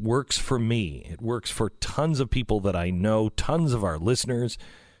 It works for me. It works for tons of people that I know, tons of our listeners.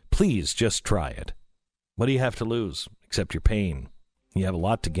 Please just try it. What do you have to lose except your pain? You have a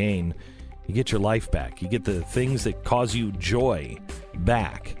lot to gain. You get your life back. You get the things that cause you joy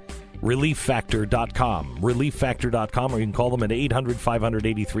back. ReliefFactor.com. ReliefFactor.com, or you can call them at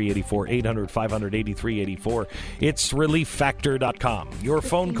 800-500-8384. 800-500-8384. It's ReliefFactor.com. Your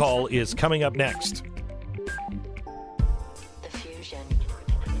phone call is coming up next. The fusion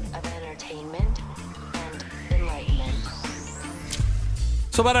of entertainment and enlightenment.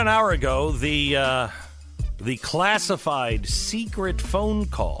 So about an hour ago, the classified secret phone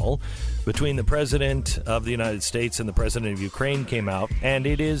call between the President of the United States and the President of Ukraine came out, and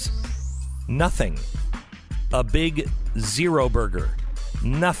it is nothing. A big zero burger.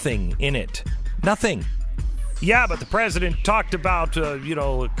 Nothing in it. Nothing. Yeah, but the president talked about,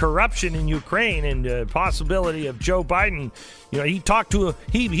 corruption in Ukraine and possibility of Joe Biden.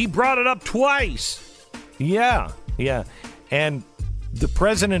 He brought it up twice. Yeah. And the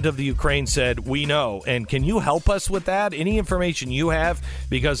president of the Ukraine said, we know. And can you help us with that? Any information you have?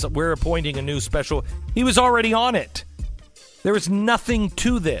 Because we're appointing a new special. He was already on it. There is nothing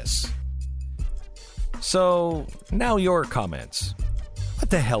to this. So now your comments. What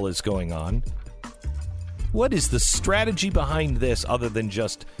the hell is going on? What is the strategy behind this other than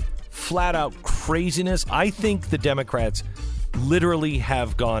just flat out craziness? I think the Democrats literally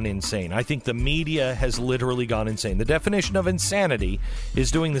have gone insane. I think the media has literally gone insane. The definition of insanity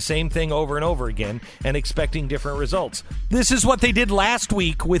is doing the same thing over and over again and expecting different results. This is what they did last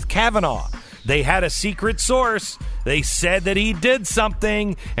week with Kavanaugh. They had a secret source. They said that he did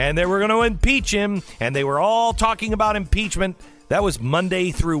something and they were going to impeach him, and they were all talking about impeachment. That was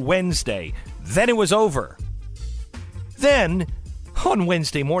Monday through Wednesday. Then it was over. Then, on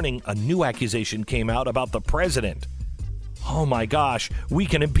Wednesday morning, a new accusation came out about the president. Oh my gosh, we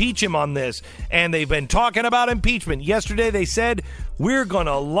can impeach him on this. And they've been talking about impeachment. Yesterday they said, we're going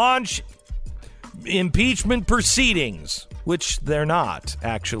to launch impeachment proceedings, which they're not,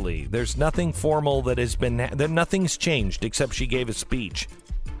 actually. There's nothing formal that has been, nothing's changed except she gave a speech.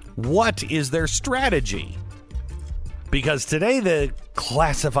 What is their strategy? Because today the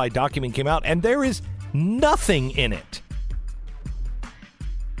classified document came out and there is nothing in it.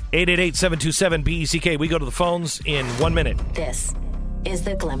 888-727-BECK. We go to the phones in 1 minute. This is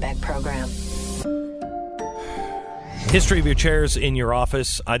the Glenn Beck Program. History of your chairs in your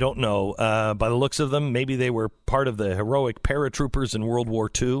office, I don't know. By the looks of them, maybe they were part of the heroic paratroopers in World War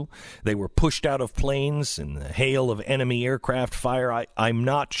II. They were pushed out of planes in the hail of enemy aircraft fire. I'm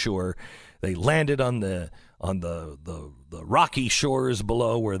not sure. They landed on the rocky shores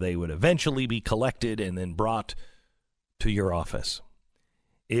below where they would eventually be collected and then brought to your office.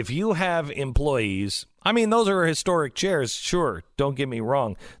 If you have employees, I mean, those are historic chairs, sure, don't get me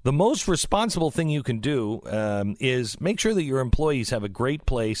wrong. The most responsible thing you can do is make sure that your employees have a great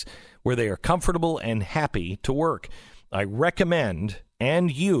place where they are comfortable and happy to work. I recommend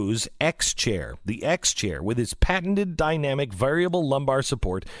and use X-Chair. The X-Chair, with its patented dynamic variable lumbar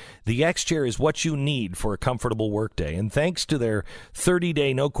support, the X-Chair is what you need for a comfortable workday. And thanks to their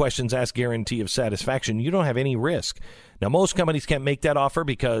 30-day no-questions-asked guarantee of satisfaction, you don't have any risk. Now, most companies can't make that offer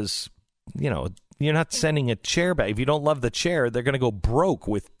because, you're not sending a chair back. If you don't love the chair, they're going to go broke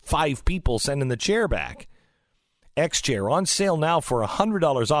with 5 people sending the chair back. X-Chair on sale now for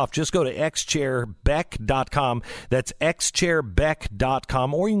 $100 off. Just go to xchairbeck.com. That's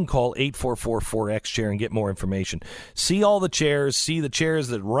xchairbeck.com, or you can call 844-4X-Chair and get more information. See all the chairs. See the chairs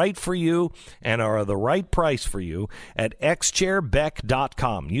that are right for you and are the right price for you at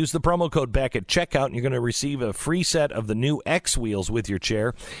xchairbeck.com. Use the promo code BECK at checkout, and you're going to receive a free set of the new X wheels with your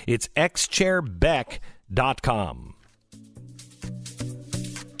chair. It's xchairbeck.com.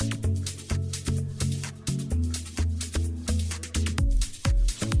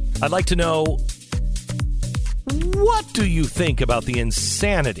 I'd like to know, what do you think about the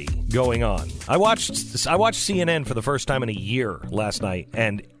insanity going on? I watched CNN for the first time in a year last night,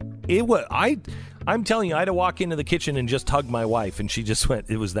 and I'm telling you, I had to walk into the kitchen and just hug my wife, and she just went,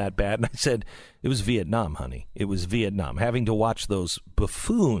 it was that bad. And I said, it was Vietnam, honey. It was Vietnam. Having to watch those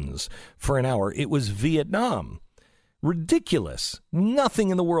buffoons for an hour, it was Vietnam. Ridiculous. Nothing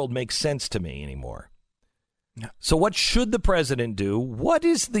in the world makes sense to me anymore. So what should the president do? What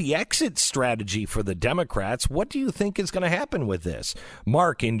is the exit strategy for the Democrats? What do you think is going to happen with this?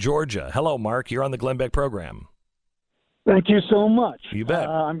 Mark in Georgia. Hello, Mark. You're on the Glenn Beck program. Thank you so much. You bet.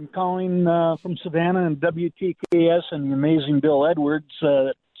 I'm calling from Savannah and WTKS and the amazing Bill Edwards.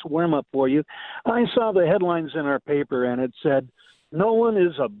 It's a warm-up for you. I saw the headlines in our paper, and it said, no one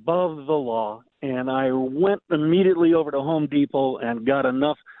is above the law. And I went immediately over to Home Depot and got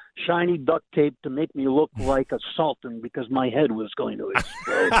enough shiny duct tape to make me look like a sultan because my head was going to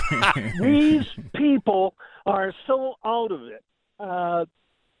explode. These people are so out of it.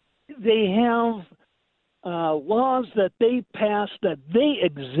 They have laws that they pass that they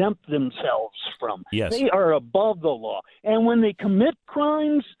exempt themselves from. Yes. They are above the law. And when they commit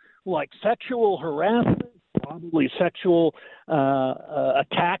crimes like sexual harassment, probably sexual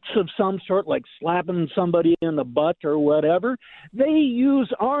attacks of some sort, like slapping somebody in the butt or whatever, they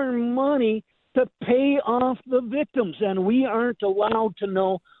use our money to pay off the victims, and we aren't allowed to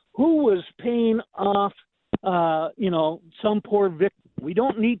know who was paying off, some poor victim. We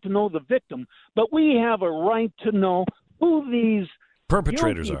don't need to know the victim, but we have a right to know who these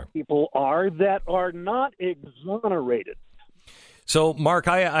perpetrators are. People are that are not exonerated. So, Mark,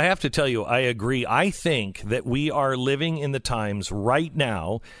 I have to tell you, I agree. I think that we are living in the times right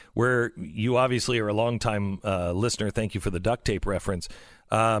now where you obviously are a longtime listener. Thank you for the duct tape reference.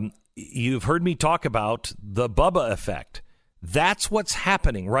 You've heard me talk about the Bubba effect. That's what's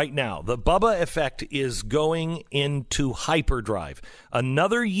happening right now. The Bubba effect is going into hyperdrive.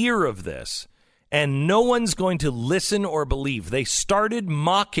 Another year of this, and no one's going to listen or believe. They started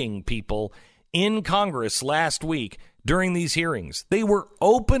mocking people in Congress last week during these hearings. They were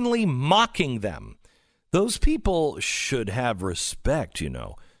openly mocking them. Those people should have respect, you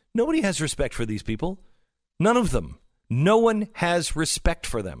know. Nobody has respect for these people. None of them. No one has respect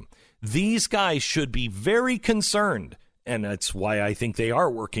for them. These guys should be very concerned, and that's why I think they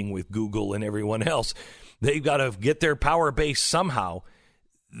are working with Google and everyone else. They've got to get their power base somehow.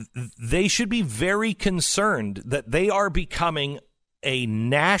 They should be very concerned that they are becoming a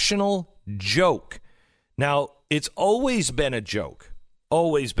national joke. Now, it's always been a joke,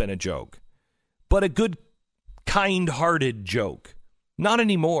 but a good, kind-hearted joke. Not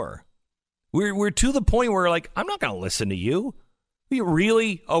anymore. We're to the point where, like, I'm not going to listen to you. You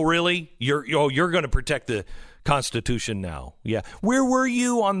really? Oh, really? You're going to protect the Constitution now? Yeah. Where were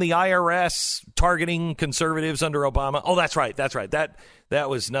you on the IRS targeting conservatives under Obama? Oh, that's right. That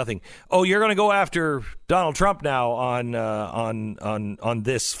was nothing. Oh, you're going to go after Donald Trump now on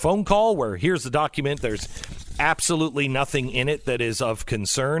this phone call where here's the document. There's absolutely nothing in it that is of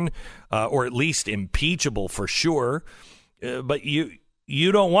concern, or at least impeachable for sure. But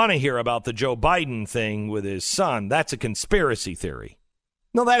you don't want to hear about the Joe Biden thing with his son. That's a conspiracy theory.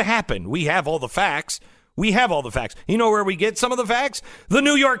 No, that happened. We have all the facts. You know where we get some of the facts? The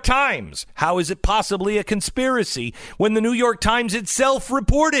New York Times. How is it possibly a conspiracy when the New York Times itself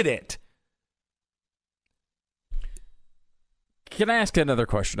reported it? Can I ask another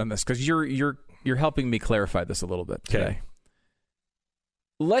question on this? Because you're helping me clarify this a little bit today. Okay.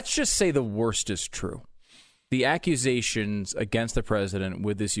 Let's just say the worst is true. The accusations against the president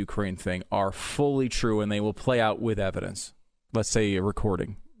with this Ukraine thing are fully true, and they will play out with evidence. Let's say a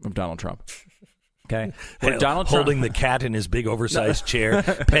recording of Donald Trump. Okay, Donald Trump holding the cat in his big oversized chair,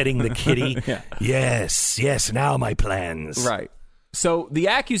 petting the kitty. Yeah. Yes, now my plans. Right. So the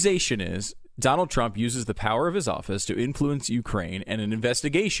accusation is Donald Trump uses the power of his office to influence Ukraine and an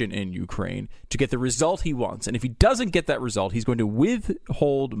investigation in Ukraine to get the result he wants. And if he doesn't get that result, he's going to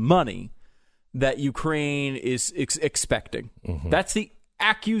withhold money that Ukraine is expecting. Mm-hmm. That's the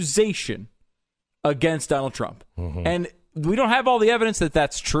accusation against Donald Trump. Mm-hmm. And we don't have all the evidence that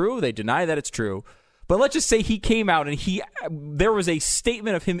that's true. They deny that it's true. But let's just say he came out and there was a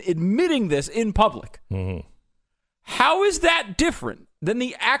statement of him admitting this in public. Mm-hmm. How is that different than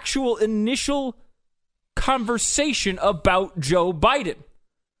the actual initial conversation about Joe Biden?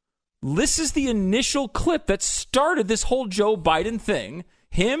 This is the initial clip that started this whole Joe Biden thing.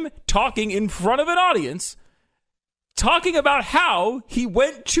 Him talking in front of an audience, talking about how he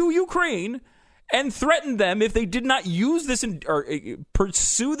went to Ukraine and threatened them if they did not use this or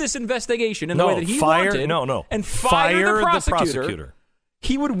pursue this investigation in the way that he wanted. And fire the prosecutor.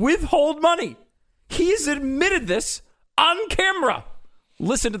 He would withhold money. He's admitted this on camera.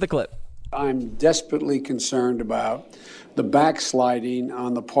 Listen to the clip. I'm desperately concerned about the backsliding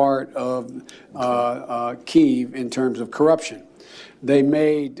on the part of Kyiv in terms of corruption. They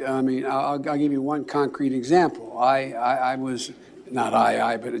made, I'll give you one concrete example. I was,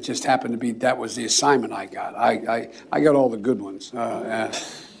 but it just happened to be, that was the assignment I got. I got all the good ones.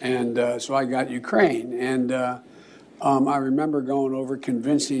 So I got Ukraine. And I remember going over,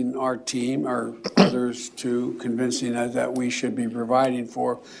 convincing our team, or others too, convincing us that we should be providing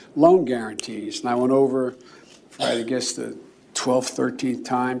for loan guarantees. And I went over for, I guess, the 12th, 13th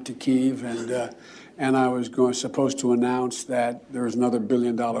time to Kyiv, and I was supposed to announce that there was another $1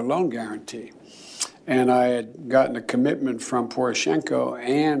 billion loan guarantee. And I had gotten a commitment from Poroshenko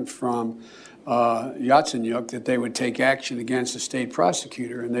and from Yatsenyuk that they would take action against the state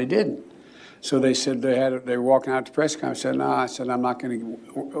prosecutor, and they didn't. So they said they were walking out to press conference. I said, no, I'm not going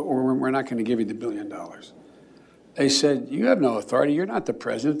to, or we're not going to give you the $1 billion. They said, you have no authority. You're not the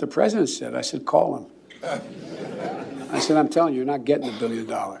president. The president said. I said, call him. I said, I'm telling you, you're not getting the $1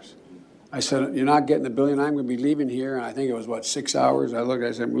 billion. I said, you're not getting the $1 billion. I'm going to be leaving here. And I think it was, 6 hours? I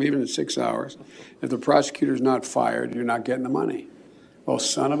said, I'm leaving in 6 hours. If the prosecutor's not fired, you're not getting the money. Well,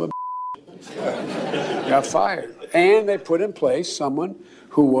 son of a got fired. And they put in place someone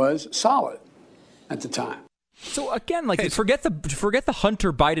who was solid at the time. So again, forget the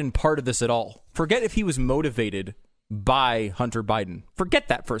Hunter Biden part of this at all. Forget if he was motivated by Hunter Biden. Forget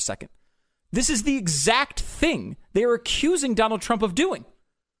that for a second. This is the exact thing they are accusing Donald Trump of doing,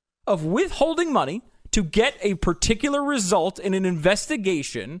 of withholding money to get a particular result in an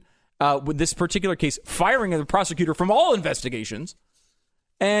investigation, with this particular case, firing the prosecutor from all investigations,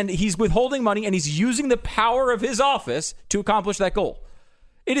 and he's withholding money, and he's using the power of his office to accomplish that goal.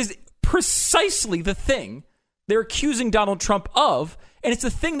 It is precisely the thing they're accusing Donald Trump of, and it's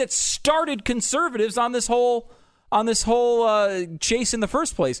the thing that started conservatives on this whole chase in the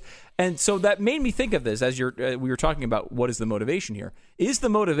first place. And so that made me think of this as we were talking about what is the motivation here. Is the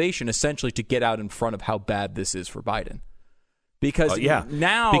motivation essentially to get out in front of how bad this is for Biden? Because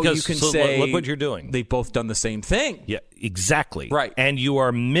now you can say, look what you're doing. They've both done the same thing. Yeah, exactly. Right. And you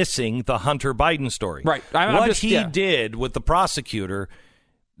are missing the Hunter Biden story. Right. What he did with the prosecutor,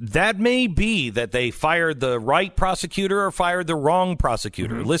 that may be that they fired the right prosecutor or fired the wrong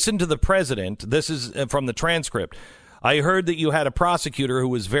prosecutor. Mm-hmm. Listen to the president. This is from the transcript. I heard that you had a prosecutor who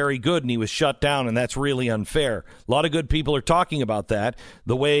was very good and he was shut down, and that's really unfair. A lot of good people are talking about that,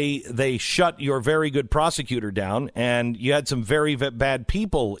 the way they shut your very good prosecutor down, and you had some very bad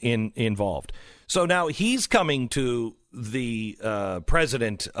people involved. So now he's coming to the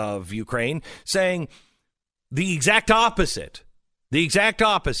president of Ukraine saying the exact opposite. The exact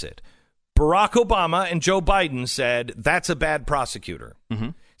opposite. Barack Obama and Joe Biden said that's a bad prosecutor. Mm-hmm.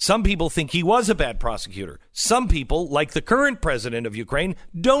 Some people think he was a bad prosecutor. Some people, like the current president of Ukraine,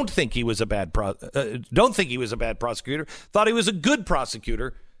 don't think he was a bad prosecutor. Thought he was a good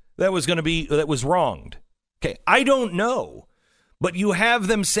prosecutor that was wronged. Okay, I don't know, but you have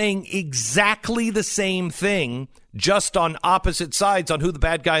them saying exactly the same thing, just on opposite sides on who the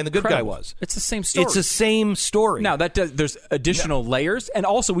bad guy and the good guy was. It's the same story. It's the same story. Now there's additional layers, and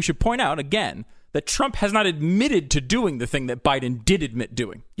also we should point out again that Trump has not admitted to doing the thing that Biden did admit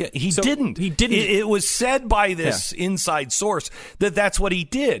doing. Yeah, he didn't. He didn't. It was said by this inside source that that's what he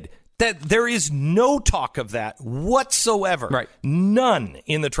did. That there is no talk of that whatsoever. Right. None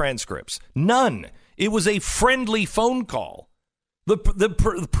in the transcripts. None. It was a friendly phone call.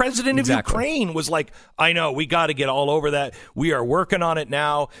 The president of Ukraine was like, I know, we got to get all over that. We are working on it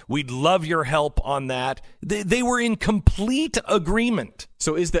now. We'd love your help on that. They were in complete agreement.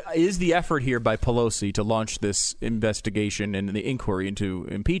 So is the effort here by Pelosi to launch this investigation and the inquiry into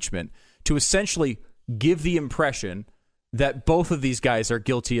impeachment to essentially give the impression that both of these guys are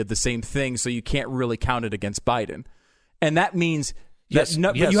guilty of the same thing, so you can't really count it against Biden? And that means... But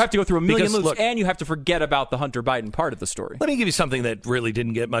you have to go through a million loops, and you have to forget about the Hunter Biden part of the story. Let me give you something that really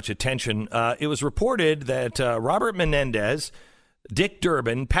didn't get much attention. It was reported that Robert Menendez, Dick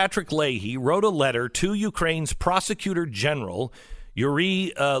Durbin, Patrick Leahy wrote a letter to Ukraine's Prosecutor General,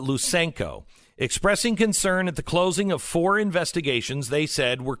 Yuri Lusenko, expressing concern at the closing of 4 investigations they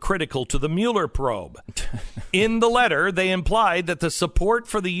said were critical to the Mueller probe. In the letter, they implied that the support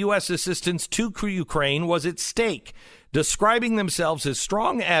for the U.S. assistance to Ukraine was at stake, describing themselves as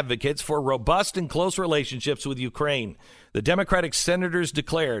strong advocates for robust and close relationships with Ukraine. The Democratic senators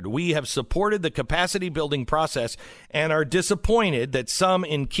declared, "We have supported the capacity-building process and are disappointed that some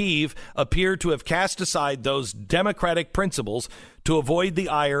in Kyiv appear to have cast aside those democratic principles to avoid the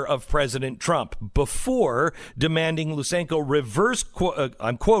ire of President Trump," before demanding Lusenko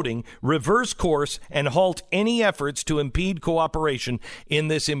reverse course and halt any efforts to impede cooperation in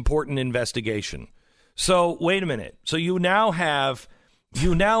this important investigation. So wait a minute. So you now have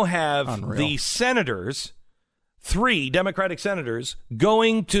the senators, 3 Democratic senators,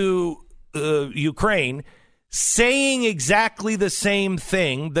 going to Ukraine, saying exactly the same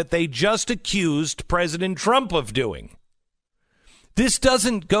thing that they just accused President Trump of doing. This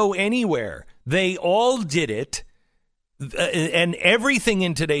doesn't go anywhere. They all did it, and everything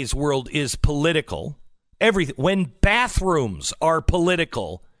in today's world is political. Everything. When bathrooms are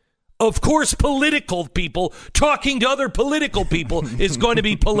political, of course, political people talking to other political people is going to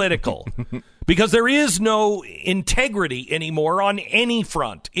be political, because there is no integrity anymore on any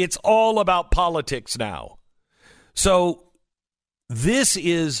front. It's all about politics now. So this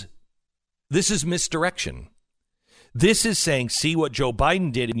is misdirection. This is saying, see, what Joe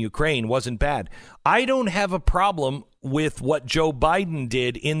Biden did in Ukraine wasn't bad. I don't have a problem with what Joe Biden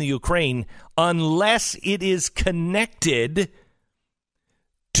did in the Ukraine unless it is connected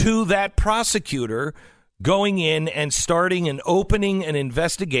to that prosecutor going in and starting and opening an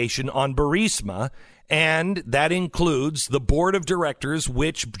investigation on Burisma, and that includes the board of directors,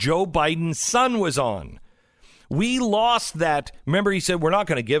 which Joe Biden's son was on. We lost that. Remember, he said, we're not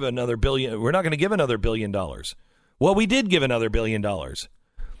going to give another $1 billion. We're not going to give another $1 billion. Well, we did give another $1 billion.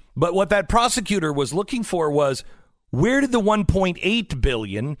 But what that prosecutor was looking for was, where did the $1.8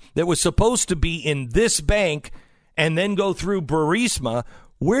 billion that was supposed to be in this bank and then go through Burisma,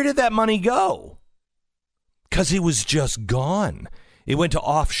 where did that money go? Because it was just gone. It went to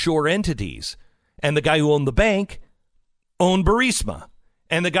offshore entities. And the guy who owned the bank owned Burisma.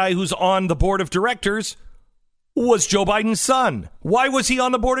 And the guy who's on the board of directors was Joe Biden's son. Why was he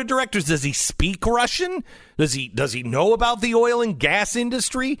on the board of directors? Does he speak Russian? Does he know about the oil and gas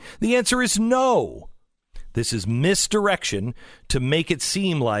industry? The answer is no. This is misdirection to make it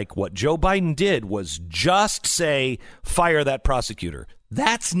seem like what Joe Biden did was just say, fire that prosecutor.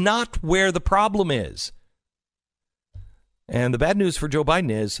 That's not where the problem is. And the bad news for Joe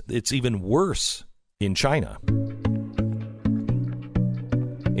Biden is it's even worse in China.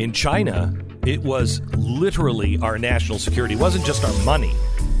 In China, it was literally our national security. It wasn't just our money.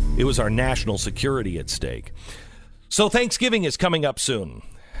 It was our national security at stake. So Thanksgiving is coming up soon.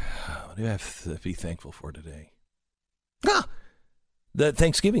 What do I have to be thankful for today? The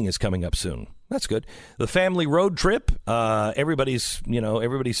Thanksgiving is coming up soon. That's good. The family road trip. Everybody's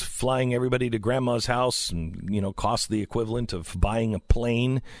flying everybody to grandma's house and, cost the equivalent of buying a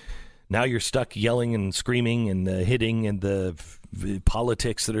plane. Now you're stuck yelling and screaming and hitting and the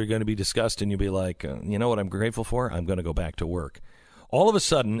politics that are going to be discussed. And you'll be like, you know what I'm grateful for? I'm going to go back to work. All of a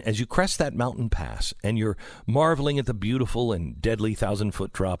sudden, as you crest that mountain pass and you're marveling at the beautiful and deadly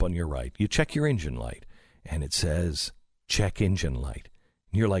 1,000-foot drop on your right, you check your engine light and it says, check engine light.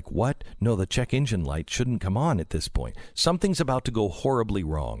 And you're like, what? No, the check engine light shouldn't come on at this point. Something's about to go horribly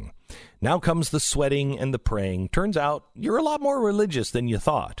wrong. Now comes the sweating and the praying. Turns out you're a lot more religious than you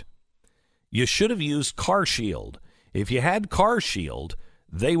thought. You should have used Car Shield. If you had Car Shield,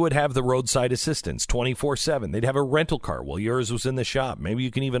 they would have the roadside assistance 24/7. They'd have a rental car while yours was in the shop. Maybe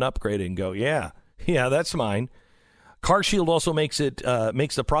you can even upgrade it and go, yeah, that's mine. Car Shield also makes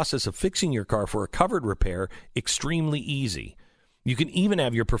the process of fixing your car for a covered repair extremely easy. You can even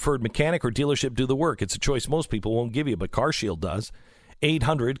have your preferred mechanic or dealership do the work. It's a choice most people won't give you, but Car Shield does.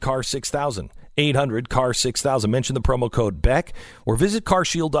 800-CAR-6000. 800-CAR-6000. Mention the promo code BECK or visit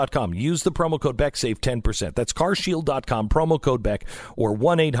carshield.com. Use the promo code BECK, save 10%. That's carshield.com, promo code BECK, or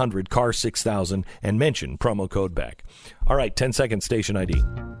 1-800-CAR-6000 and mention promo code BECK. All right, 10-second station ID.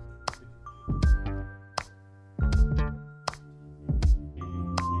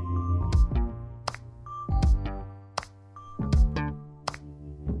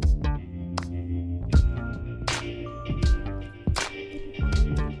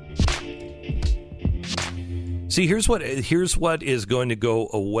 See, here's what is going to go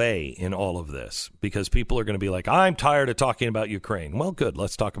away in all of this, because people are going to be like, I'm tired of talking about Ukraine. Well, good.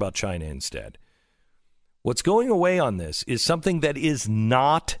 Let's talk about China instead. What's going away on this is something that is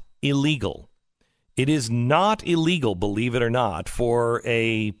not illegal. It is not illegal, believe it or not, for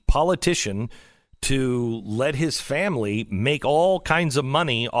a politician to let his family make all kinds of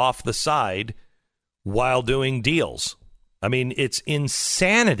money off the side while doing deals. I mean, it's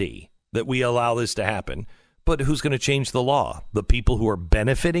insanity that we allow this to happen. But who's going to change the law? The people who are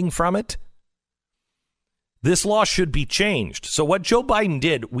benefiting from it? This law should be changed. So what Joe Biden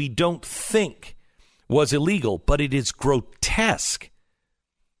did, we don't think was illegal, but it is grotesque.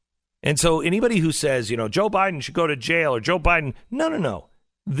 And so anybody who says, Joe Biden should go to jail or Joe Biden, no.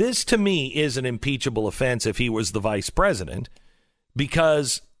 This to me is an impeachable offense if he was the vice president,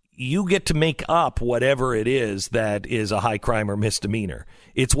 because you get to make up whatever it is that is a high crime or misdemeanor.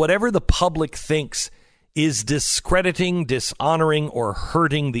 It's whatever the public thinks is discrediting, dishonoring, or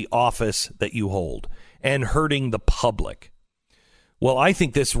hurting the office that you hold and hurting the public. Well, I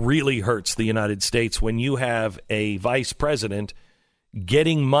think this really hurts the United States when you have a vice president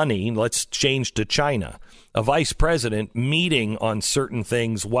getting money. Let's change to China. A vice president meeting on certain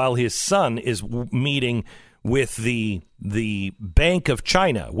things while his son is meeting with the Bank of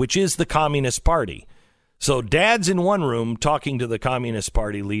China, which is the Communist Party. So dad's in one room talking to the Communist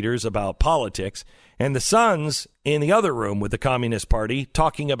Party leaders about politics, and the son's in the other room with the Communist Party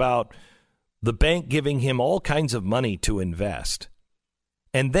talking about the bank giving him all kinds of money to invest.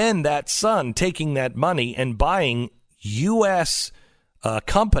 And then that son taking that money and buying U.S.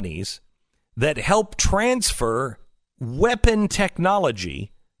 companies that help transfer weapon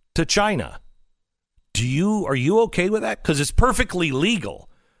technology to China. Are you okay with that? Because it's perfectly legal,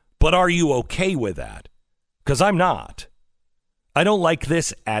 but are you okay with that? Because I'm not. I don't like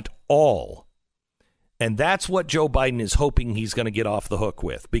this at all. And that's what Joe Biden is hoping he's going to get off the hook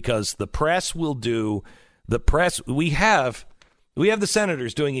with, because the press will do the press. We have the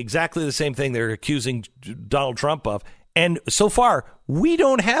senators doing exactly the same thing they're accusing Donald Trump of. And so far, we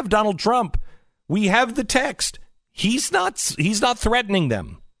don't have Donald Trump. We have the text. He's not threatening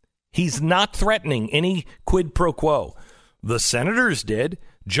them. He's not threatening any quid pro quo. The senators did.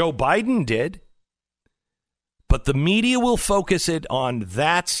 Joe Biden did. But the media will focus it on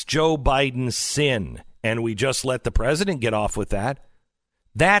that's Joe Biden's sin. And we just let the president get off with that.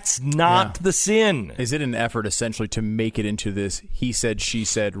 That's not the sin. Is it an effort essentially to make it into this he said, she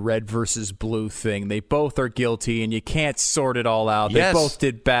said, red versus blue thing? They both are guilty, and you can't sort it all out. Yes. They both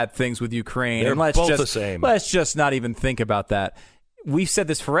did bad things with Ukraine. They're and both the same. Let's just not even think about that. We've said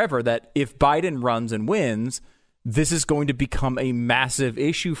this forever, that if Biden runs and wins, this is going to become a massive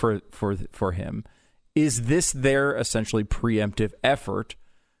issue for him. Is this their essentially preemptive effort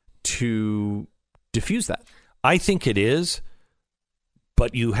to diffuse that? I think it is.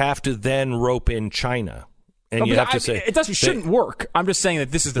 But you have to then rope in China, and you have to say it shouldn't work. I'm just saying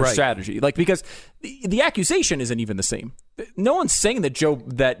that this is their strategy, because the accusation isn't even the same. No one's saying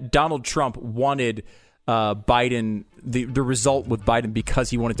that Donald Trump wanted Biden the result with Biden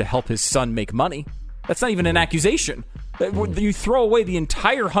because he wanted to help his son make money. That's not even an accusation. You throw away the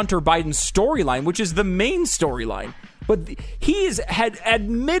entire Hunter Biden storyline, which is the main storyline. But he had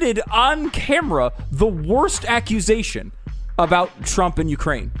admitted on camera the worst accusation about Trump and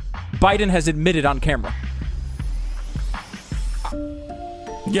Ukraine. Biden has admitted on camera.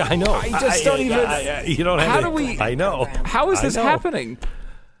 Yeah, I know. I just don't even. You don't have. How to, do we? I know. How is this happening?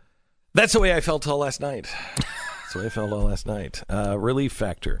 That's the way I felt all last night. Relief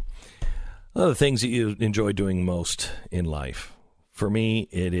factor. One of the things that you enjoy doing most in life. For me,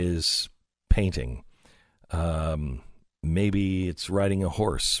 it is painting. Maybe it's riding a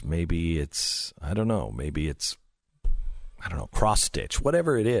horse. Maybe it's, I don't know, cross stitch,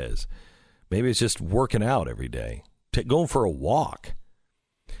 whatever it is. Maybe it's just working out every day, going for a walk.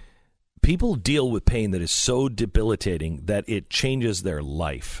 People deal with pain that is so debilitating that it changes their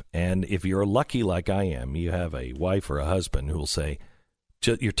life. And if you're lucky like I am, you have a wife or a husband who will say,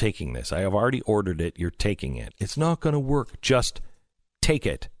 you're taking this. I have already ordered it. You're taking it. It's not going to work. Just take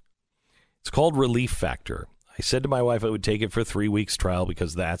it. It's called Relief Factor. I said to my wife I would take it for 3 weeks trial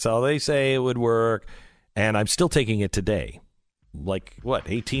because that's how they say it would work. And I'm still taking it today.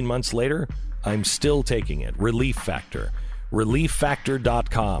 18 months later? I'm still taking it. Relief Factor.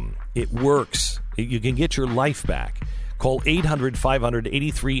 ReliefFactor.com. It works. You can get your life back. Call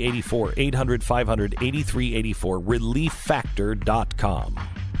 800-500-8384. 800-500-8384. ReliefFactor.com.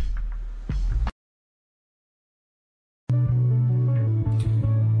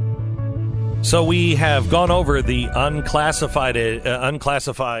 So we have gone over the unclassified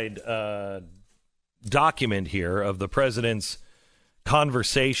document here of the president's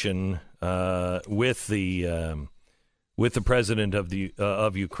conversation with the president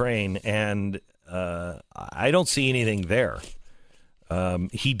of Ukraine, and I don't see anything there.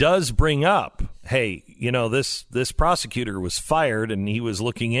 He does bring up, hey, this prosecutor was fired, and he was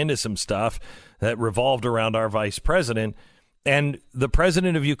looking into some stuff that revolved around our vice president. And the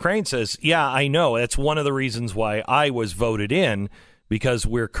president of Ukraine says, yeah, I know. That's one of the reasons why I was voted in, because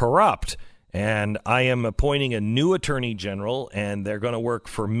we're corrupt. And I am appointing a new attorney general, and they're going to work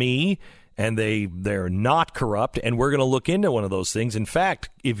for me, and they're not corrupt, and we're going to look into one of those things. In fact,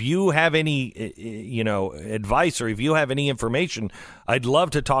 if you have any advice or if you have any information, I'd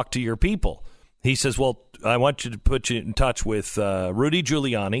love to talk to your people. He says, well, I want you to put you in touch with Rudy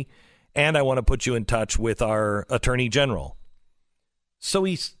Giuliani, and I want to put you in touch with our attorney general. So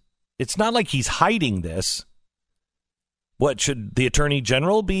it's not like he's hiding this. What, should the attorney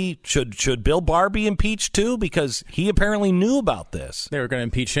general be? Should Bill Barr be impeached too? Because he apparently knew about this. They were going to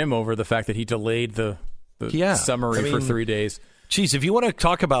impeach him over the fact that he delayed the summary for 3 days. Geez, if you want to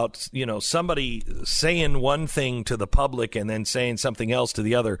talk about somebody saying one thing to the public and then saying something else to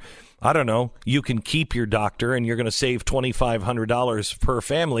the other, I don't know. You can keep your doctor and you're going to save $2,500 per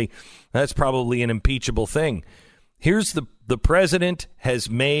family. That's probably an impeachable thing. Here's the president has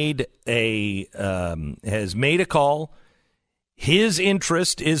made a call. His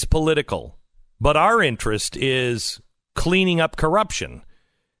interest is political, but our interest is cleaning up corruption.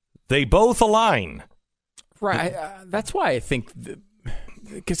 They both align. Right. That's why I think,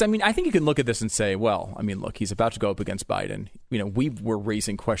 because I think you can look at this and say, well, look, he's about to go up against Biden. We were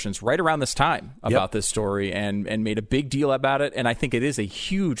raising questions right around this time about this story and made a big deal about it. And I think it is a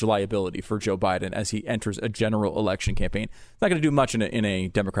huge liability for Joe Biden as he enters a general election campaign. It's not going to do much in a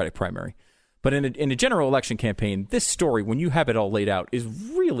Democratic primary. But in a general election campaign, this story, when you have it all laid out, is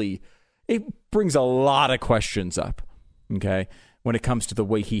really, it brings a lot of questions up, okay, when it comes to the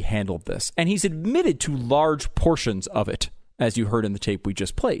way he handled this. And he's admitted to large portions of it, as you heard in the tape we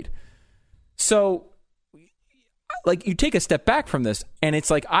just played. So, you take a step back from this, and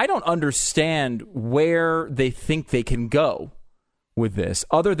it's like, I don't understand where they think they can go with this,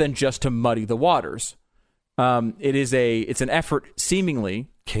 other than just to muddy the waters. It's an effort, seemingly.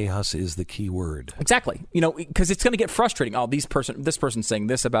 Chaos is the key word. Exactly. Because it's going to get frustrating. Oh, this person's saying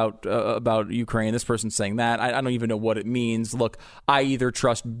this about Ukraine. This person's saying that. I don't even know what it means. Look, I either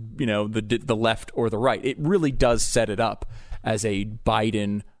trust the left or the right. It really does set it up as a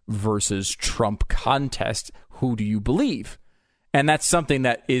Biden versus Trump contest. Who do you believe? And that's something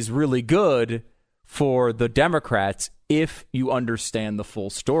that is really good for the Democrats if you understand the full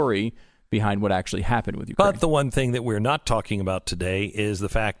story behind what actually happened with Ukraine. But the one thing that we're not talking about today is the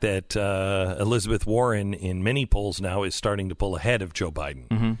fact that Elizabeth Warren, in many polls now, is starting to pull ahead of Joe Biden.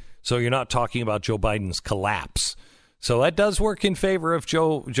 Mm-hmm. So you're not talking about Joe Biden's collapse. So that does work in favor of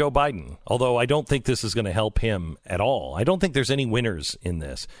Joe Biden, although I don't think this is going to help him at all. I don't think there's any winners in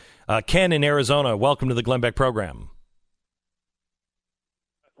this. Ken in Arizona, welcome to the Glenn Beck program.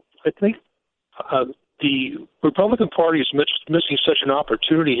 I think the Republican Party is missing such an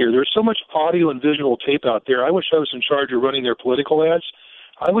opportunity here. There's so much audio and visual tape out there. I wish I was in charge of running their political ads.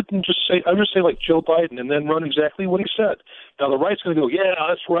 I would just say like Joe Biden and then run exactly what he said. Now the right's going to go, yeah,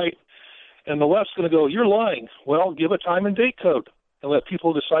 that's right. And the left's going to go, you're lying. Well, give a time and date code and let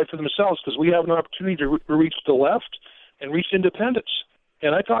people decide for themselves, because we have an opportunity to reach the left and reach independence.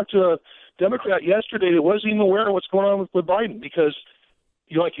 And I talked to a Democrat yesterday that wasn't even aware of what's going on with Biden, because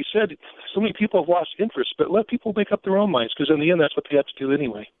like you said, so many people have lost interest, but let people make up their own minds, because in the end, that's what they have to do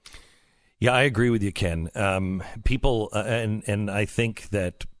anyway. Yeah, I agree with you, Ken. People, and I think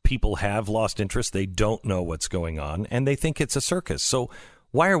that people have lost interest. They don't know what's going on, and they think it's a circus. So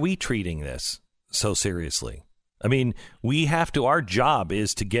why are we treating this so seriously? I mean, our job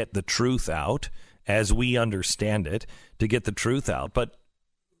is to get the truth out as we understand it, to get the truth out. But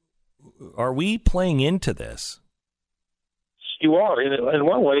are we playing into this? You are. In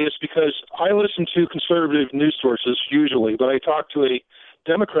one way, it's because I listen to conservative news sources usually, but I talked to a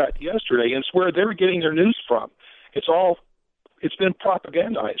Democrat yesterday, and it's where they're getting their news from. It's been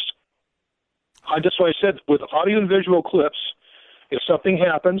propagandized. That's why I said, with audio and visual clips, if something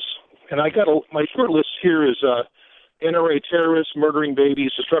happens, and my short list here is NRA terrorists, murdering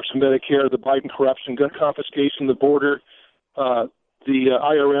babies, destruction of Medicare, the Biden corruption, gun confiscation, the border, the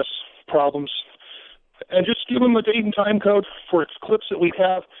IRS problems. And just give them a date and time code for clips that we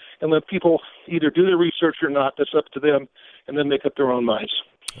have, and let people either do their research or not. That's up to them, and then make up their own minds.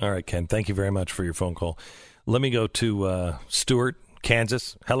 All right, Ken. Thank you very much for your phone call. Let me go to Stuart,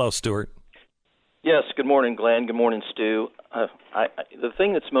 Kansas. Hello, Stuart. Yes, good morning, Glenn. Good morning, Stu. The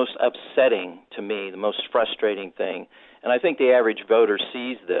thing that's most upsetting to me, the most frustrating thing, and I think the average voter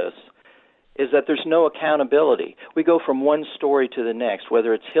sees this, is that there's no accountability. We go from one story to the next,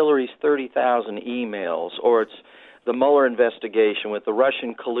 whether it's Hillary's 30,000 emails or it's the Mueller investigation with the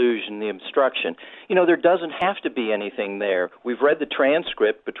Russian collusion, the obstruction. There doesn't have to be anything there. We've read the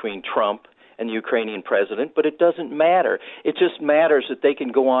transcript between Trump and the Ukrainian president, but it doesn't matter. It just matters that they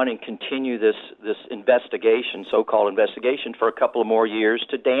can go on and continue this investigation, so-called investigation, for a couple of more years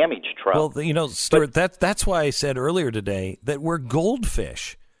to damage Trump. Well, Stuart, that's why I said earlier today that we're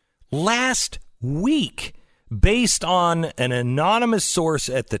Goldfish. Last week, based on an anonymous source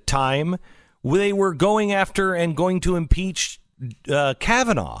at the time, they were going after and going to impeach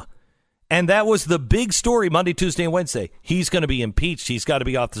Kavanaugh. And that was the big story Monday, Tuesday, and Wednesday. He's going to be impeached. He's got to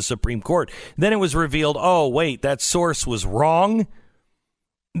be off the Supreme Court. Then it was revealed, oh, wait, that source was wrong.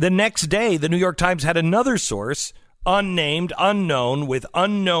 The next day, the New York Times had another source, unnamed, unknown, with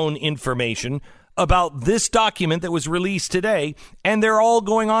unknown information about this document that was released today, and they're all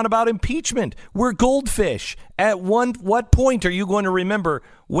going on about impeachment. We're Goldfish. At what point are you going to remember,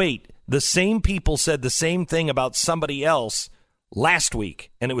 wait, the same people said the same thing about somebody else last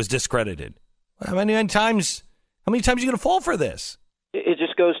week, and it was discredited? How many times are you going to fall for this? It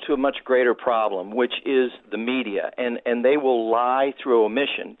just goes to a much greater problem, which is the media, and they will lie through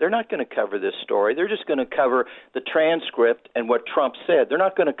omission. They're not going to cover this story. They're just going to cover the transcript and what Trump said. They're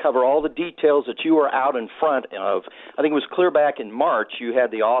not going to cover all the details that you were out in front of. I think it was clear back in March you had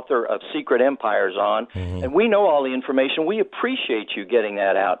the author of Secret Empires on, and we know all the information. We appreciate you getting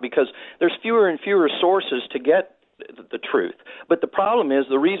that out, because there's fewer and fewer sources to get the truth. But the problem is,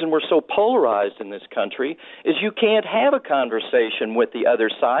 the reason we're so polarized in this country is you can't have a conversation with the other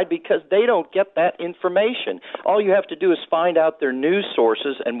side because they don't get that information. All you have to do is find out their news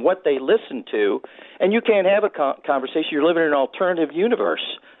sources and what they listen to, and you can't have a conversation. You're living in an alternative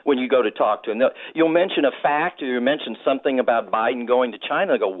universe when you go to talk to them. You'll mention a fact, or you'll mention something about Biden going to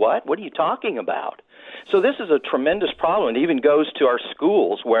China. They go, what? What are you talking about? So this is a tremendous problem. It even goes to our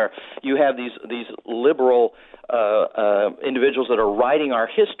schools, where you have these liberal individuals that are writing our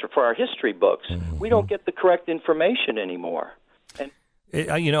history books. We don't get the correct information anymore.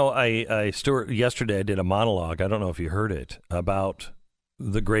 Stuart, yesterday I did a monologue, I don't know if you heard it, about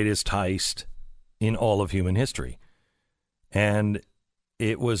the greatest heist in all of human history. And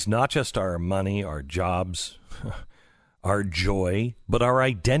it was not just our money, our jobs, our joy, but our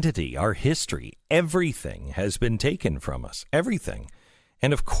identity, our history. Everything has been taken from us. Everything.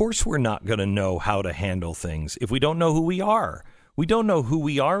 And of course we're not going to know how to handle things if we don't know who we are. We don't know who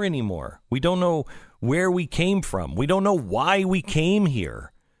we are anymore. We don't know where we came from. We don't know why we came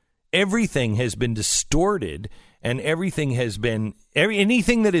here. Everything has been distorted, and anything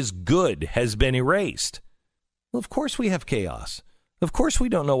that is good has been erased. Well, of course we have chaos. Of course we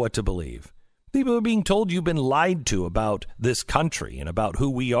don't know what to believe. People are being told you've been lied to about this country and about who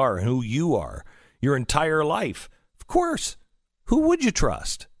we are and who you are your entire life. Of course. Who would you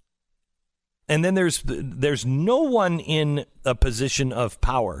trust? And then there's no one in a position of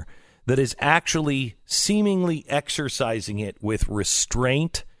power that is actually seemingly exercising it with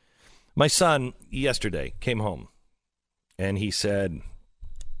restraint. My son yesterday came home and he said,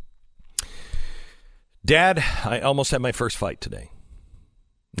 Dad, I almost had my first fight today.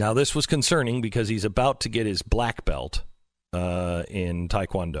 Now, this was concerning because he's about to get his black belt in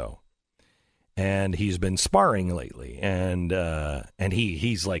Taekwondo. And he's been sparring lately, and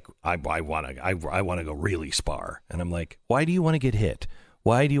he's like, I want to go really spar. And I'm like, why do you want to get hit?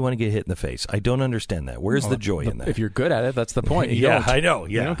 Why do you want to get hit in the face? I don't understand that. Where's the joy in that? If you're good at it, that's the point. I know.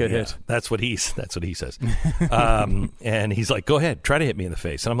 Yeah, you don't get hit. That's what he says. And he's like, go ahead, try to hit me in the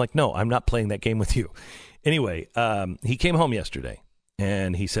face. And I'm like, no, I'm not playing that game with you. Anyway, he came home yesterday,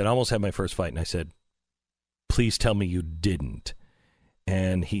 and he said, I almost had my first fight. And I said, please tell me you didn't.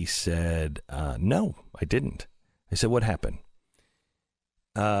 And he said, no, I didn't. I said, what happened?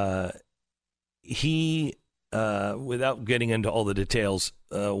 He, without getting into all the details,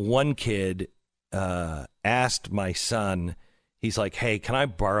 one kid asked my son, he's like, hey, can I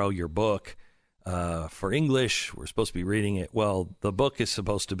borrow your book for English? We're supposed to be reading it. Well, the book is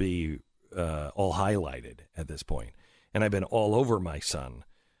supposed to be all highlighted at this point. And I've been all over my son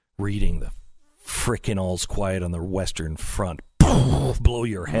reading the frickin' All's Quiet on the Western Front. Blow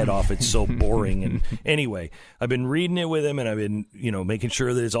your head off. It's so boring. And anyway, I've been reading it with him, and I've been, making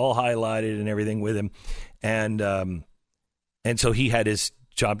sure that it's all highlighted and everything with him. And so he had his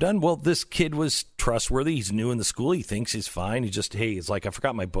job done. Well, this kid was trustworthy. He's new in the school. He thinks he's fine. He's like, I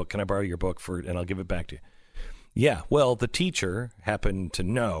forgot my book. Can I borrow your book and I'll give it back to you? Yeah. Well, the teacher happened to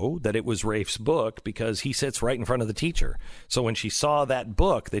know that it was Rafe's book because he sits right in front of the teacher. So when she saw that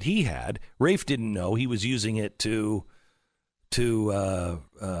book that he had, Rafe didn't know he was using it to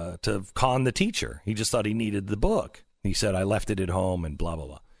con the teacher. He just thought he needed the book. He said, I left it at home and blah, blah,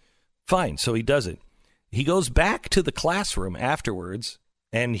 blah. Fine. So he does it. He goes back to the classroom afterwards,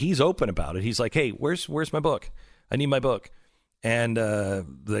 and he's open about it. He's like, hey, where's my book? I need my book. And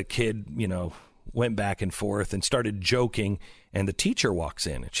the kid, went back and forth and started joking, and the teacher walks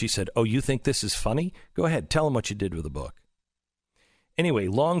in, and she said, oh, you think this is funny? Go ahead. Tell him what you did with the book. Anyway,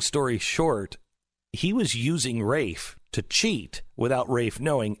 long story short, he was using Rafe to cheat without Rafe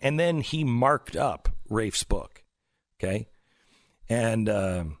knowing, and then he marked up Rafe's book, okay? And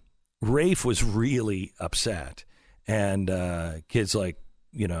Rafe was really upset, and kid's like,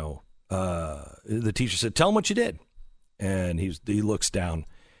 the teacher said, tell him what you did. And he looks down,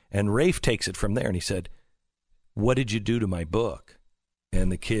 and Rafe takes it from there, and he said, what did you do to my book? And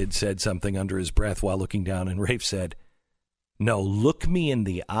the kid said something under his breath while looking down, and Rafe said, no, look me in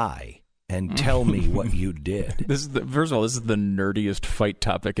the eye and tell me what you did. First of all, this is the nerdiest fight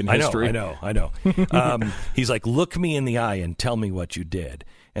topic in history. I know. He's like, look me in the eye and tell me what you did.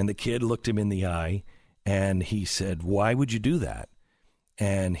 And the kid looked him in the eye, and he said, why would you do that?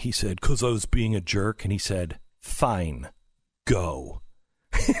 And he said, because I was being a jerk. And he said, fine, go.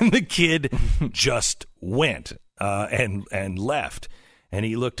 And the kid just went and left. And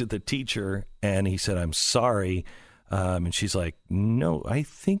he looked at the teacher, and he said, I'm sorry. And she's like, no, I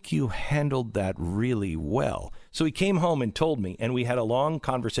think you handled that really well. So he came home and told me, and we had a long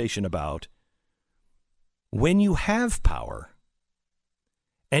conversation about when you have power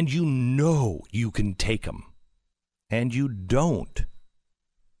and you can take them and you don't,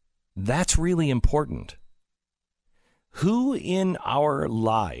 that's really important. Who in our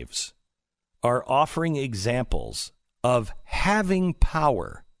lives are offering examples of having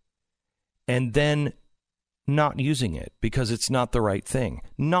power and then not using it because it's not the right thing,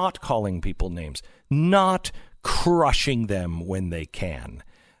 not calling people names, not crushing them when they can,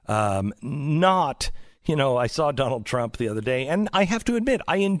 not, I saw Donald Trump the other day, and I have to admit,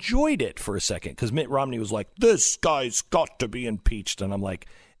 I enjoyed it for a second because Mitt Romney was like, this guy's got to be impeached. And I'm like,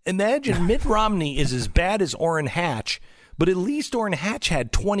 imagine Mitt Romney is as bad as Orrin Hatch, But at least Orrin Hatch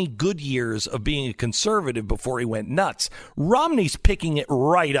had 20 good years of being a conservative before he went nuts. Romney's picking it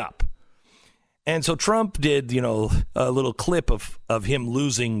right up. And so Trump did, a little clip of him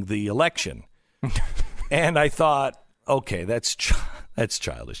losing the election. And I thought, okay, that's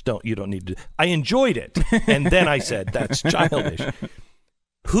childish. You don't need to. I enjoyed it. And then I said, that's childish.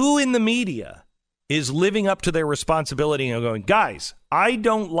 Who in the media is living up to their responsibility and going, guys, I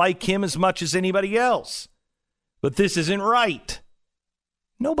don't like him as much as anybody else, but this isn't right?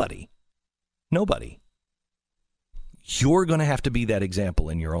 Nobody. You're going to have to be that example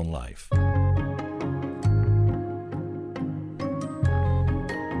in your own life.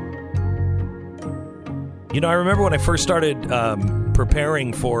 I remember when I first started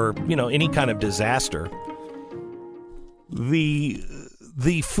preparing for, any kind of disaster, the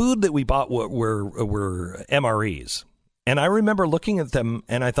food that we bought were MREs. And I remember looking at them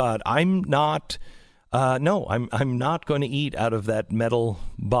and I thought, I'm not going to eat out of that metal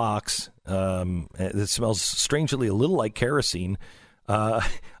box. It smells strangely a little like kerosene.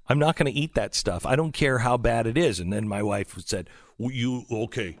 I'm not going to eat that stuff. I don't care how bad it is. And then my wife said,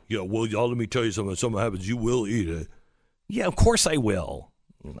 okay, yeah, well, y'all, let me tell you something. If something happens, you will eat it. Yeah, of course I will.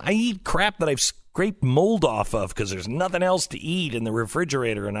 I eat crap that I've scraped mold off of because there's nothing else to eat in the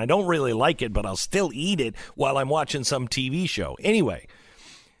refrigerator, and I don't really like it, but I'll still eat it while I'm watching some TV show. Anyway,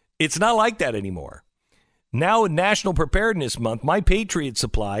 it's not like that anymore. Now in National Preparedness Month, My Patriot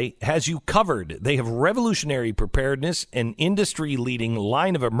Supply has you covered. They have revolutionary preparedness and industry-leading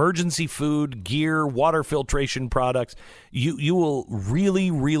line of emergency food, gear, water filtration products. You will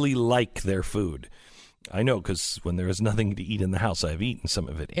really, really like their food. I know, because when there is nothing to eat in the house, I've eaten some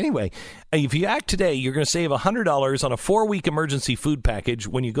of it. Anyway, if you act today, you're going to save $100 on a 4-week emergency food package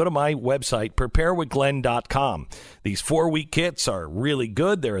when you go to my website, preparewithglenn.com. These 4-week kits are really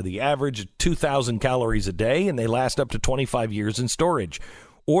good. They're the average of 2,000 calories a day, and they last up to 25 years in storage.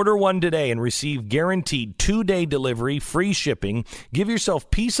 Order one today and receive guaranteed 2-day delivery, free shipping. Give yourself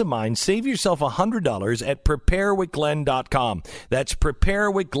peace of mind. Save yourself $100 at preparewithglenn.com. That's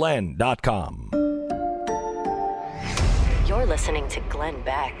preparewithglenn.com. You're listening to Glenn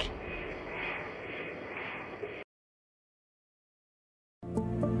Beck. I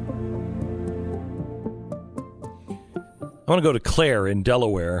want to go to Claire in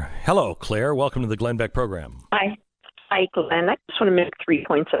Delaware. Hello, Claire. Welcome to the Glenn Beck program. Hi, Glenn. I just want to make 3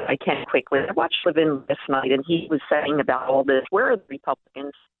 points if I can quickly. I watched Levin last night, and he was saying about all this, where are the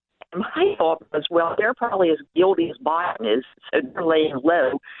Republicans? And my thought was, well, they're probably as guilty as Biden is, so they're laying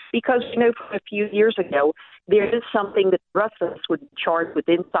low. Because, from a few years ago, there is something that the rest of us would be charged with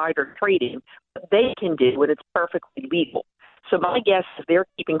insider trading, but they can do, and it's perfectly legal. So my guess is they're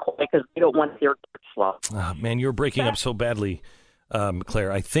keeping quiet because they don't want their slow. Oh, man, you're breaking up so badly,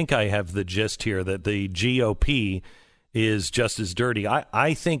 Claire. I think I have the gist here that the GOP is just as dirty.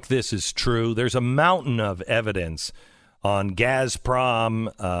 I think this is true. There's a mountain of evidence on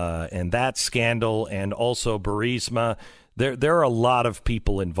Gazprom and that scandal, and also Burisma. There are a lot of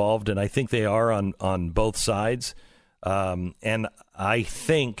people involved, and I think they are on both sides. And I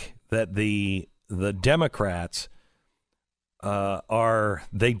think that the Democrats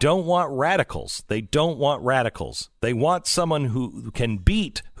they don't want radicals. They don't want radicals. They want someone who can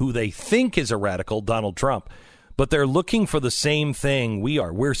beat who they think is a radical, Donald Trump. But they're looking for the same thing we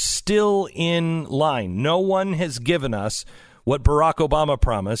are. We're still in line. No one has given us what Barack Obama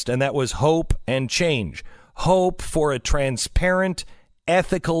promised, and that was hope and change. Hope for a transparent,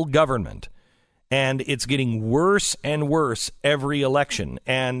 ethical government. And it's getting worse and worse every election.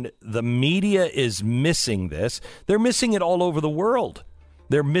 And the media is missing this. They're missing it all over the world.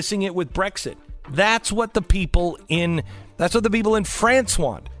 They're missing it with Brexit. That's what the people in France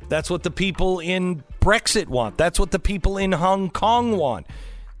want. That's what the people in Brexit want. That's what the people in Hong Kong want.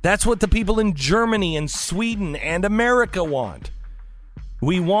 That's what the people in Germany and Sweden and America want.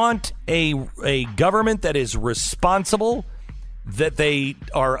 We want a government that is responsible, that they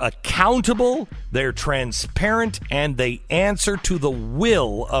are accountable, they're transparent, and they answer to the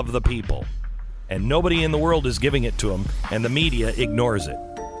will of the people. And nobody in the world is giving it to them, and the media ignores it.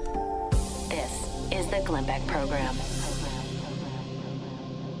 This is the Glenn Beck program.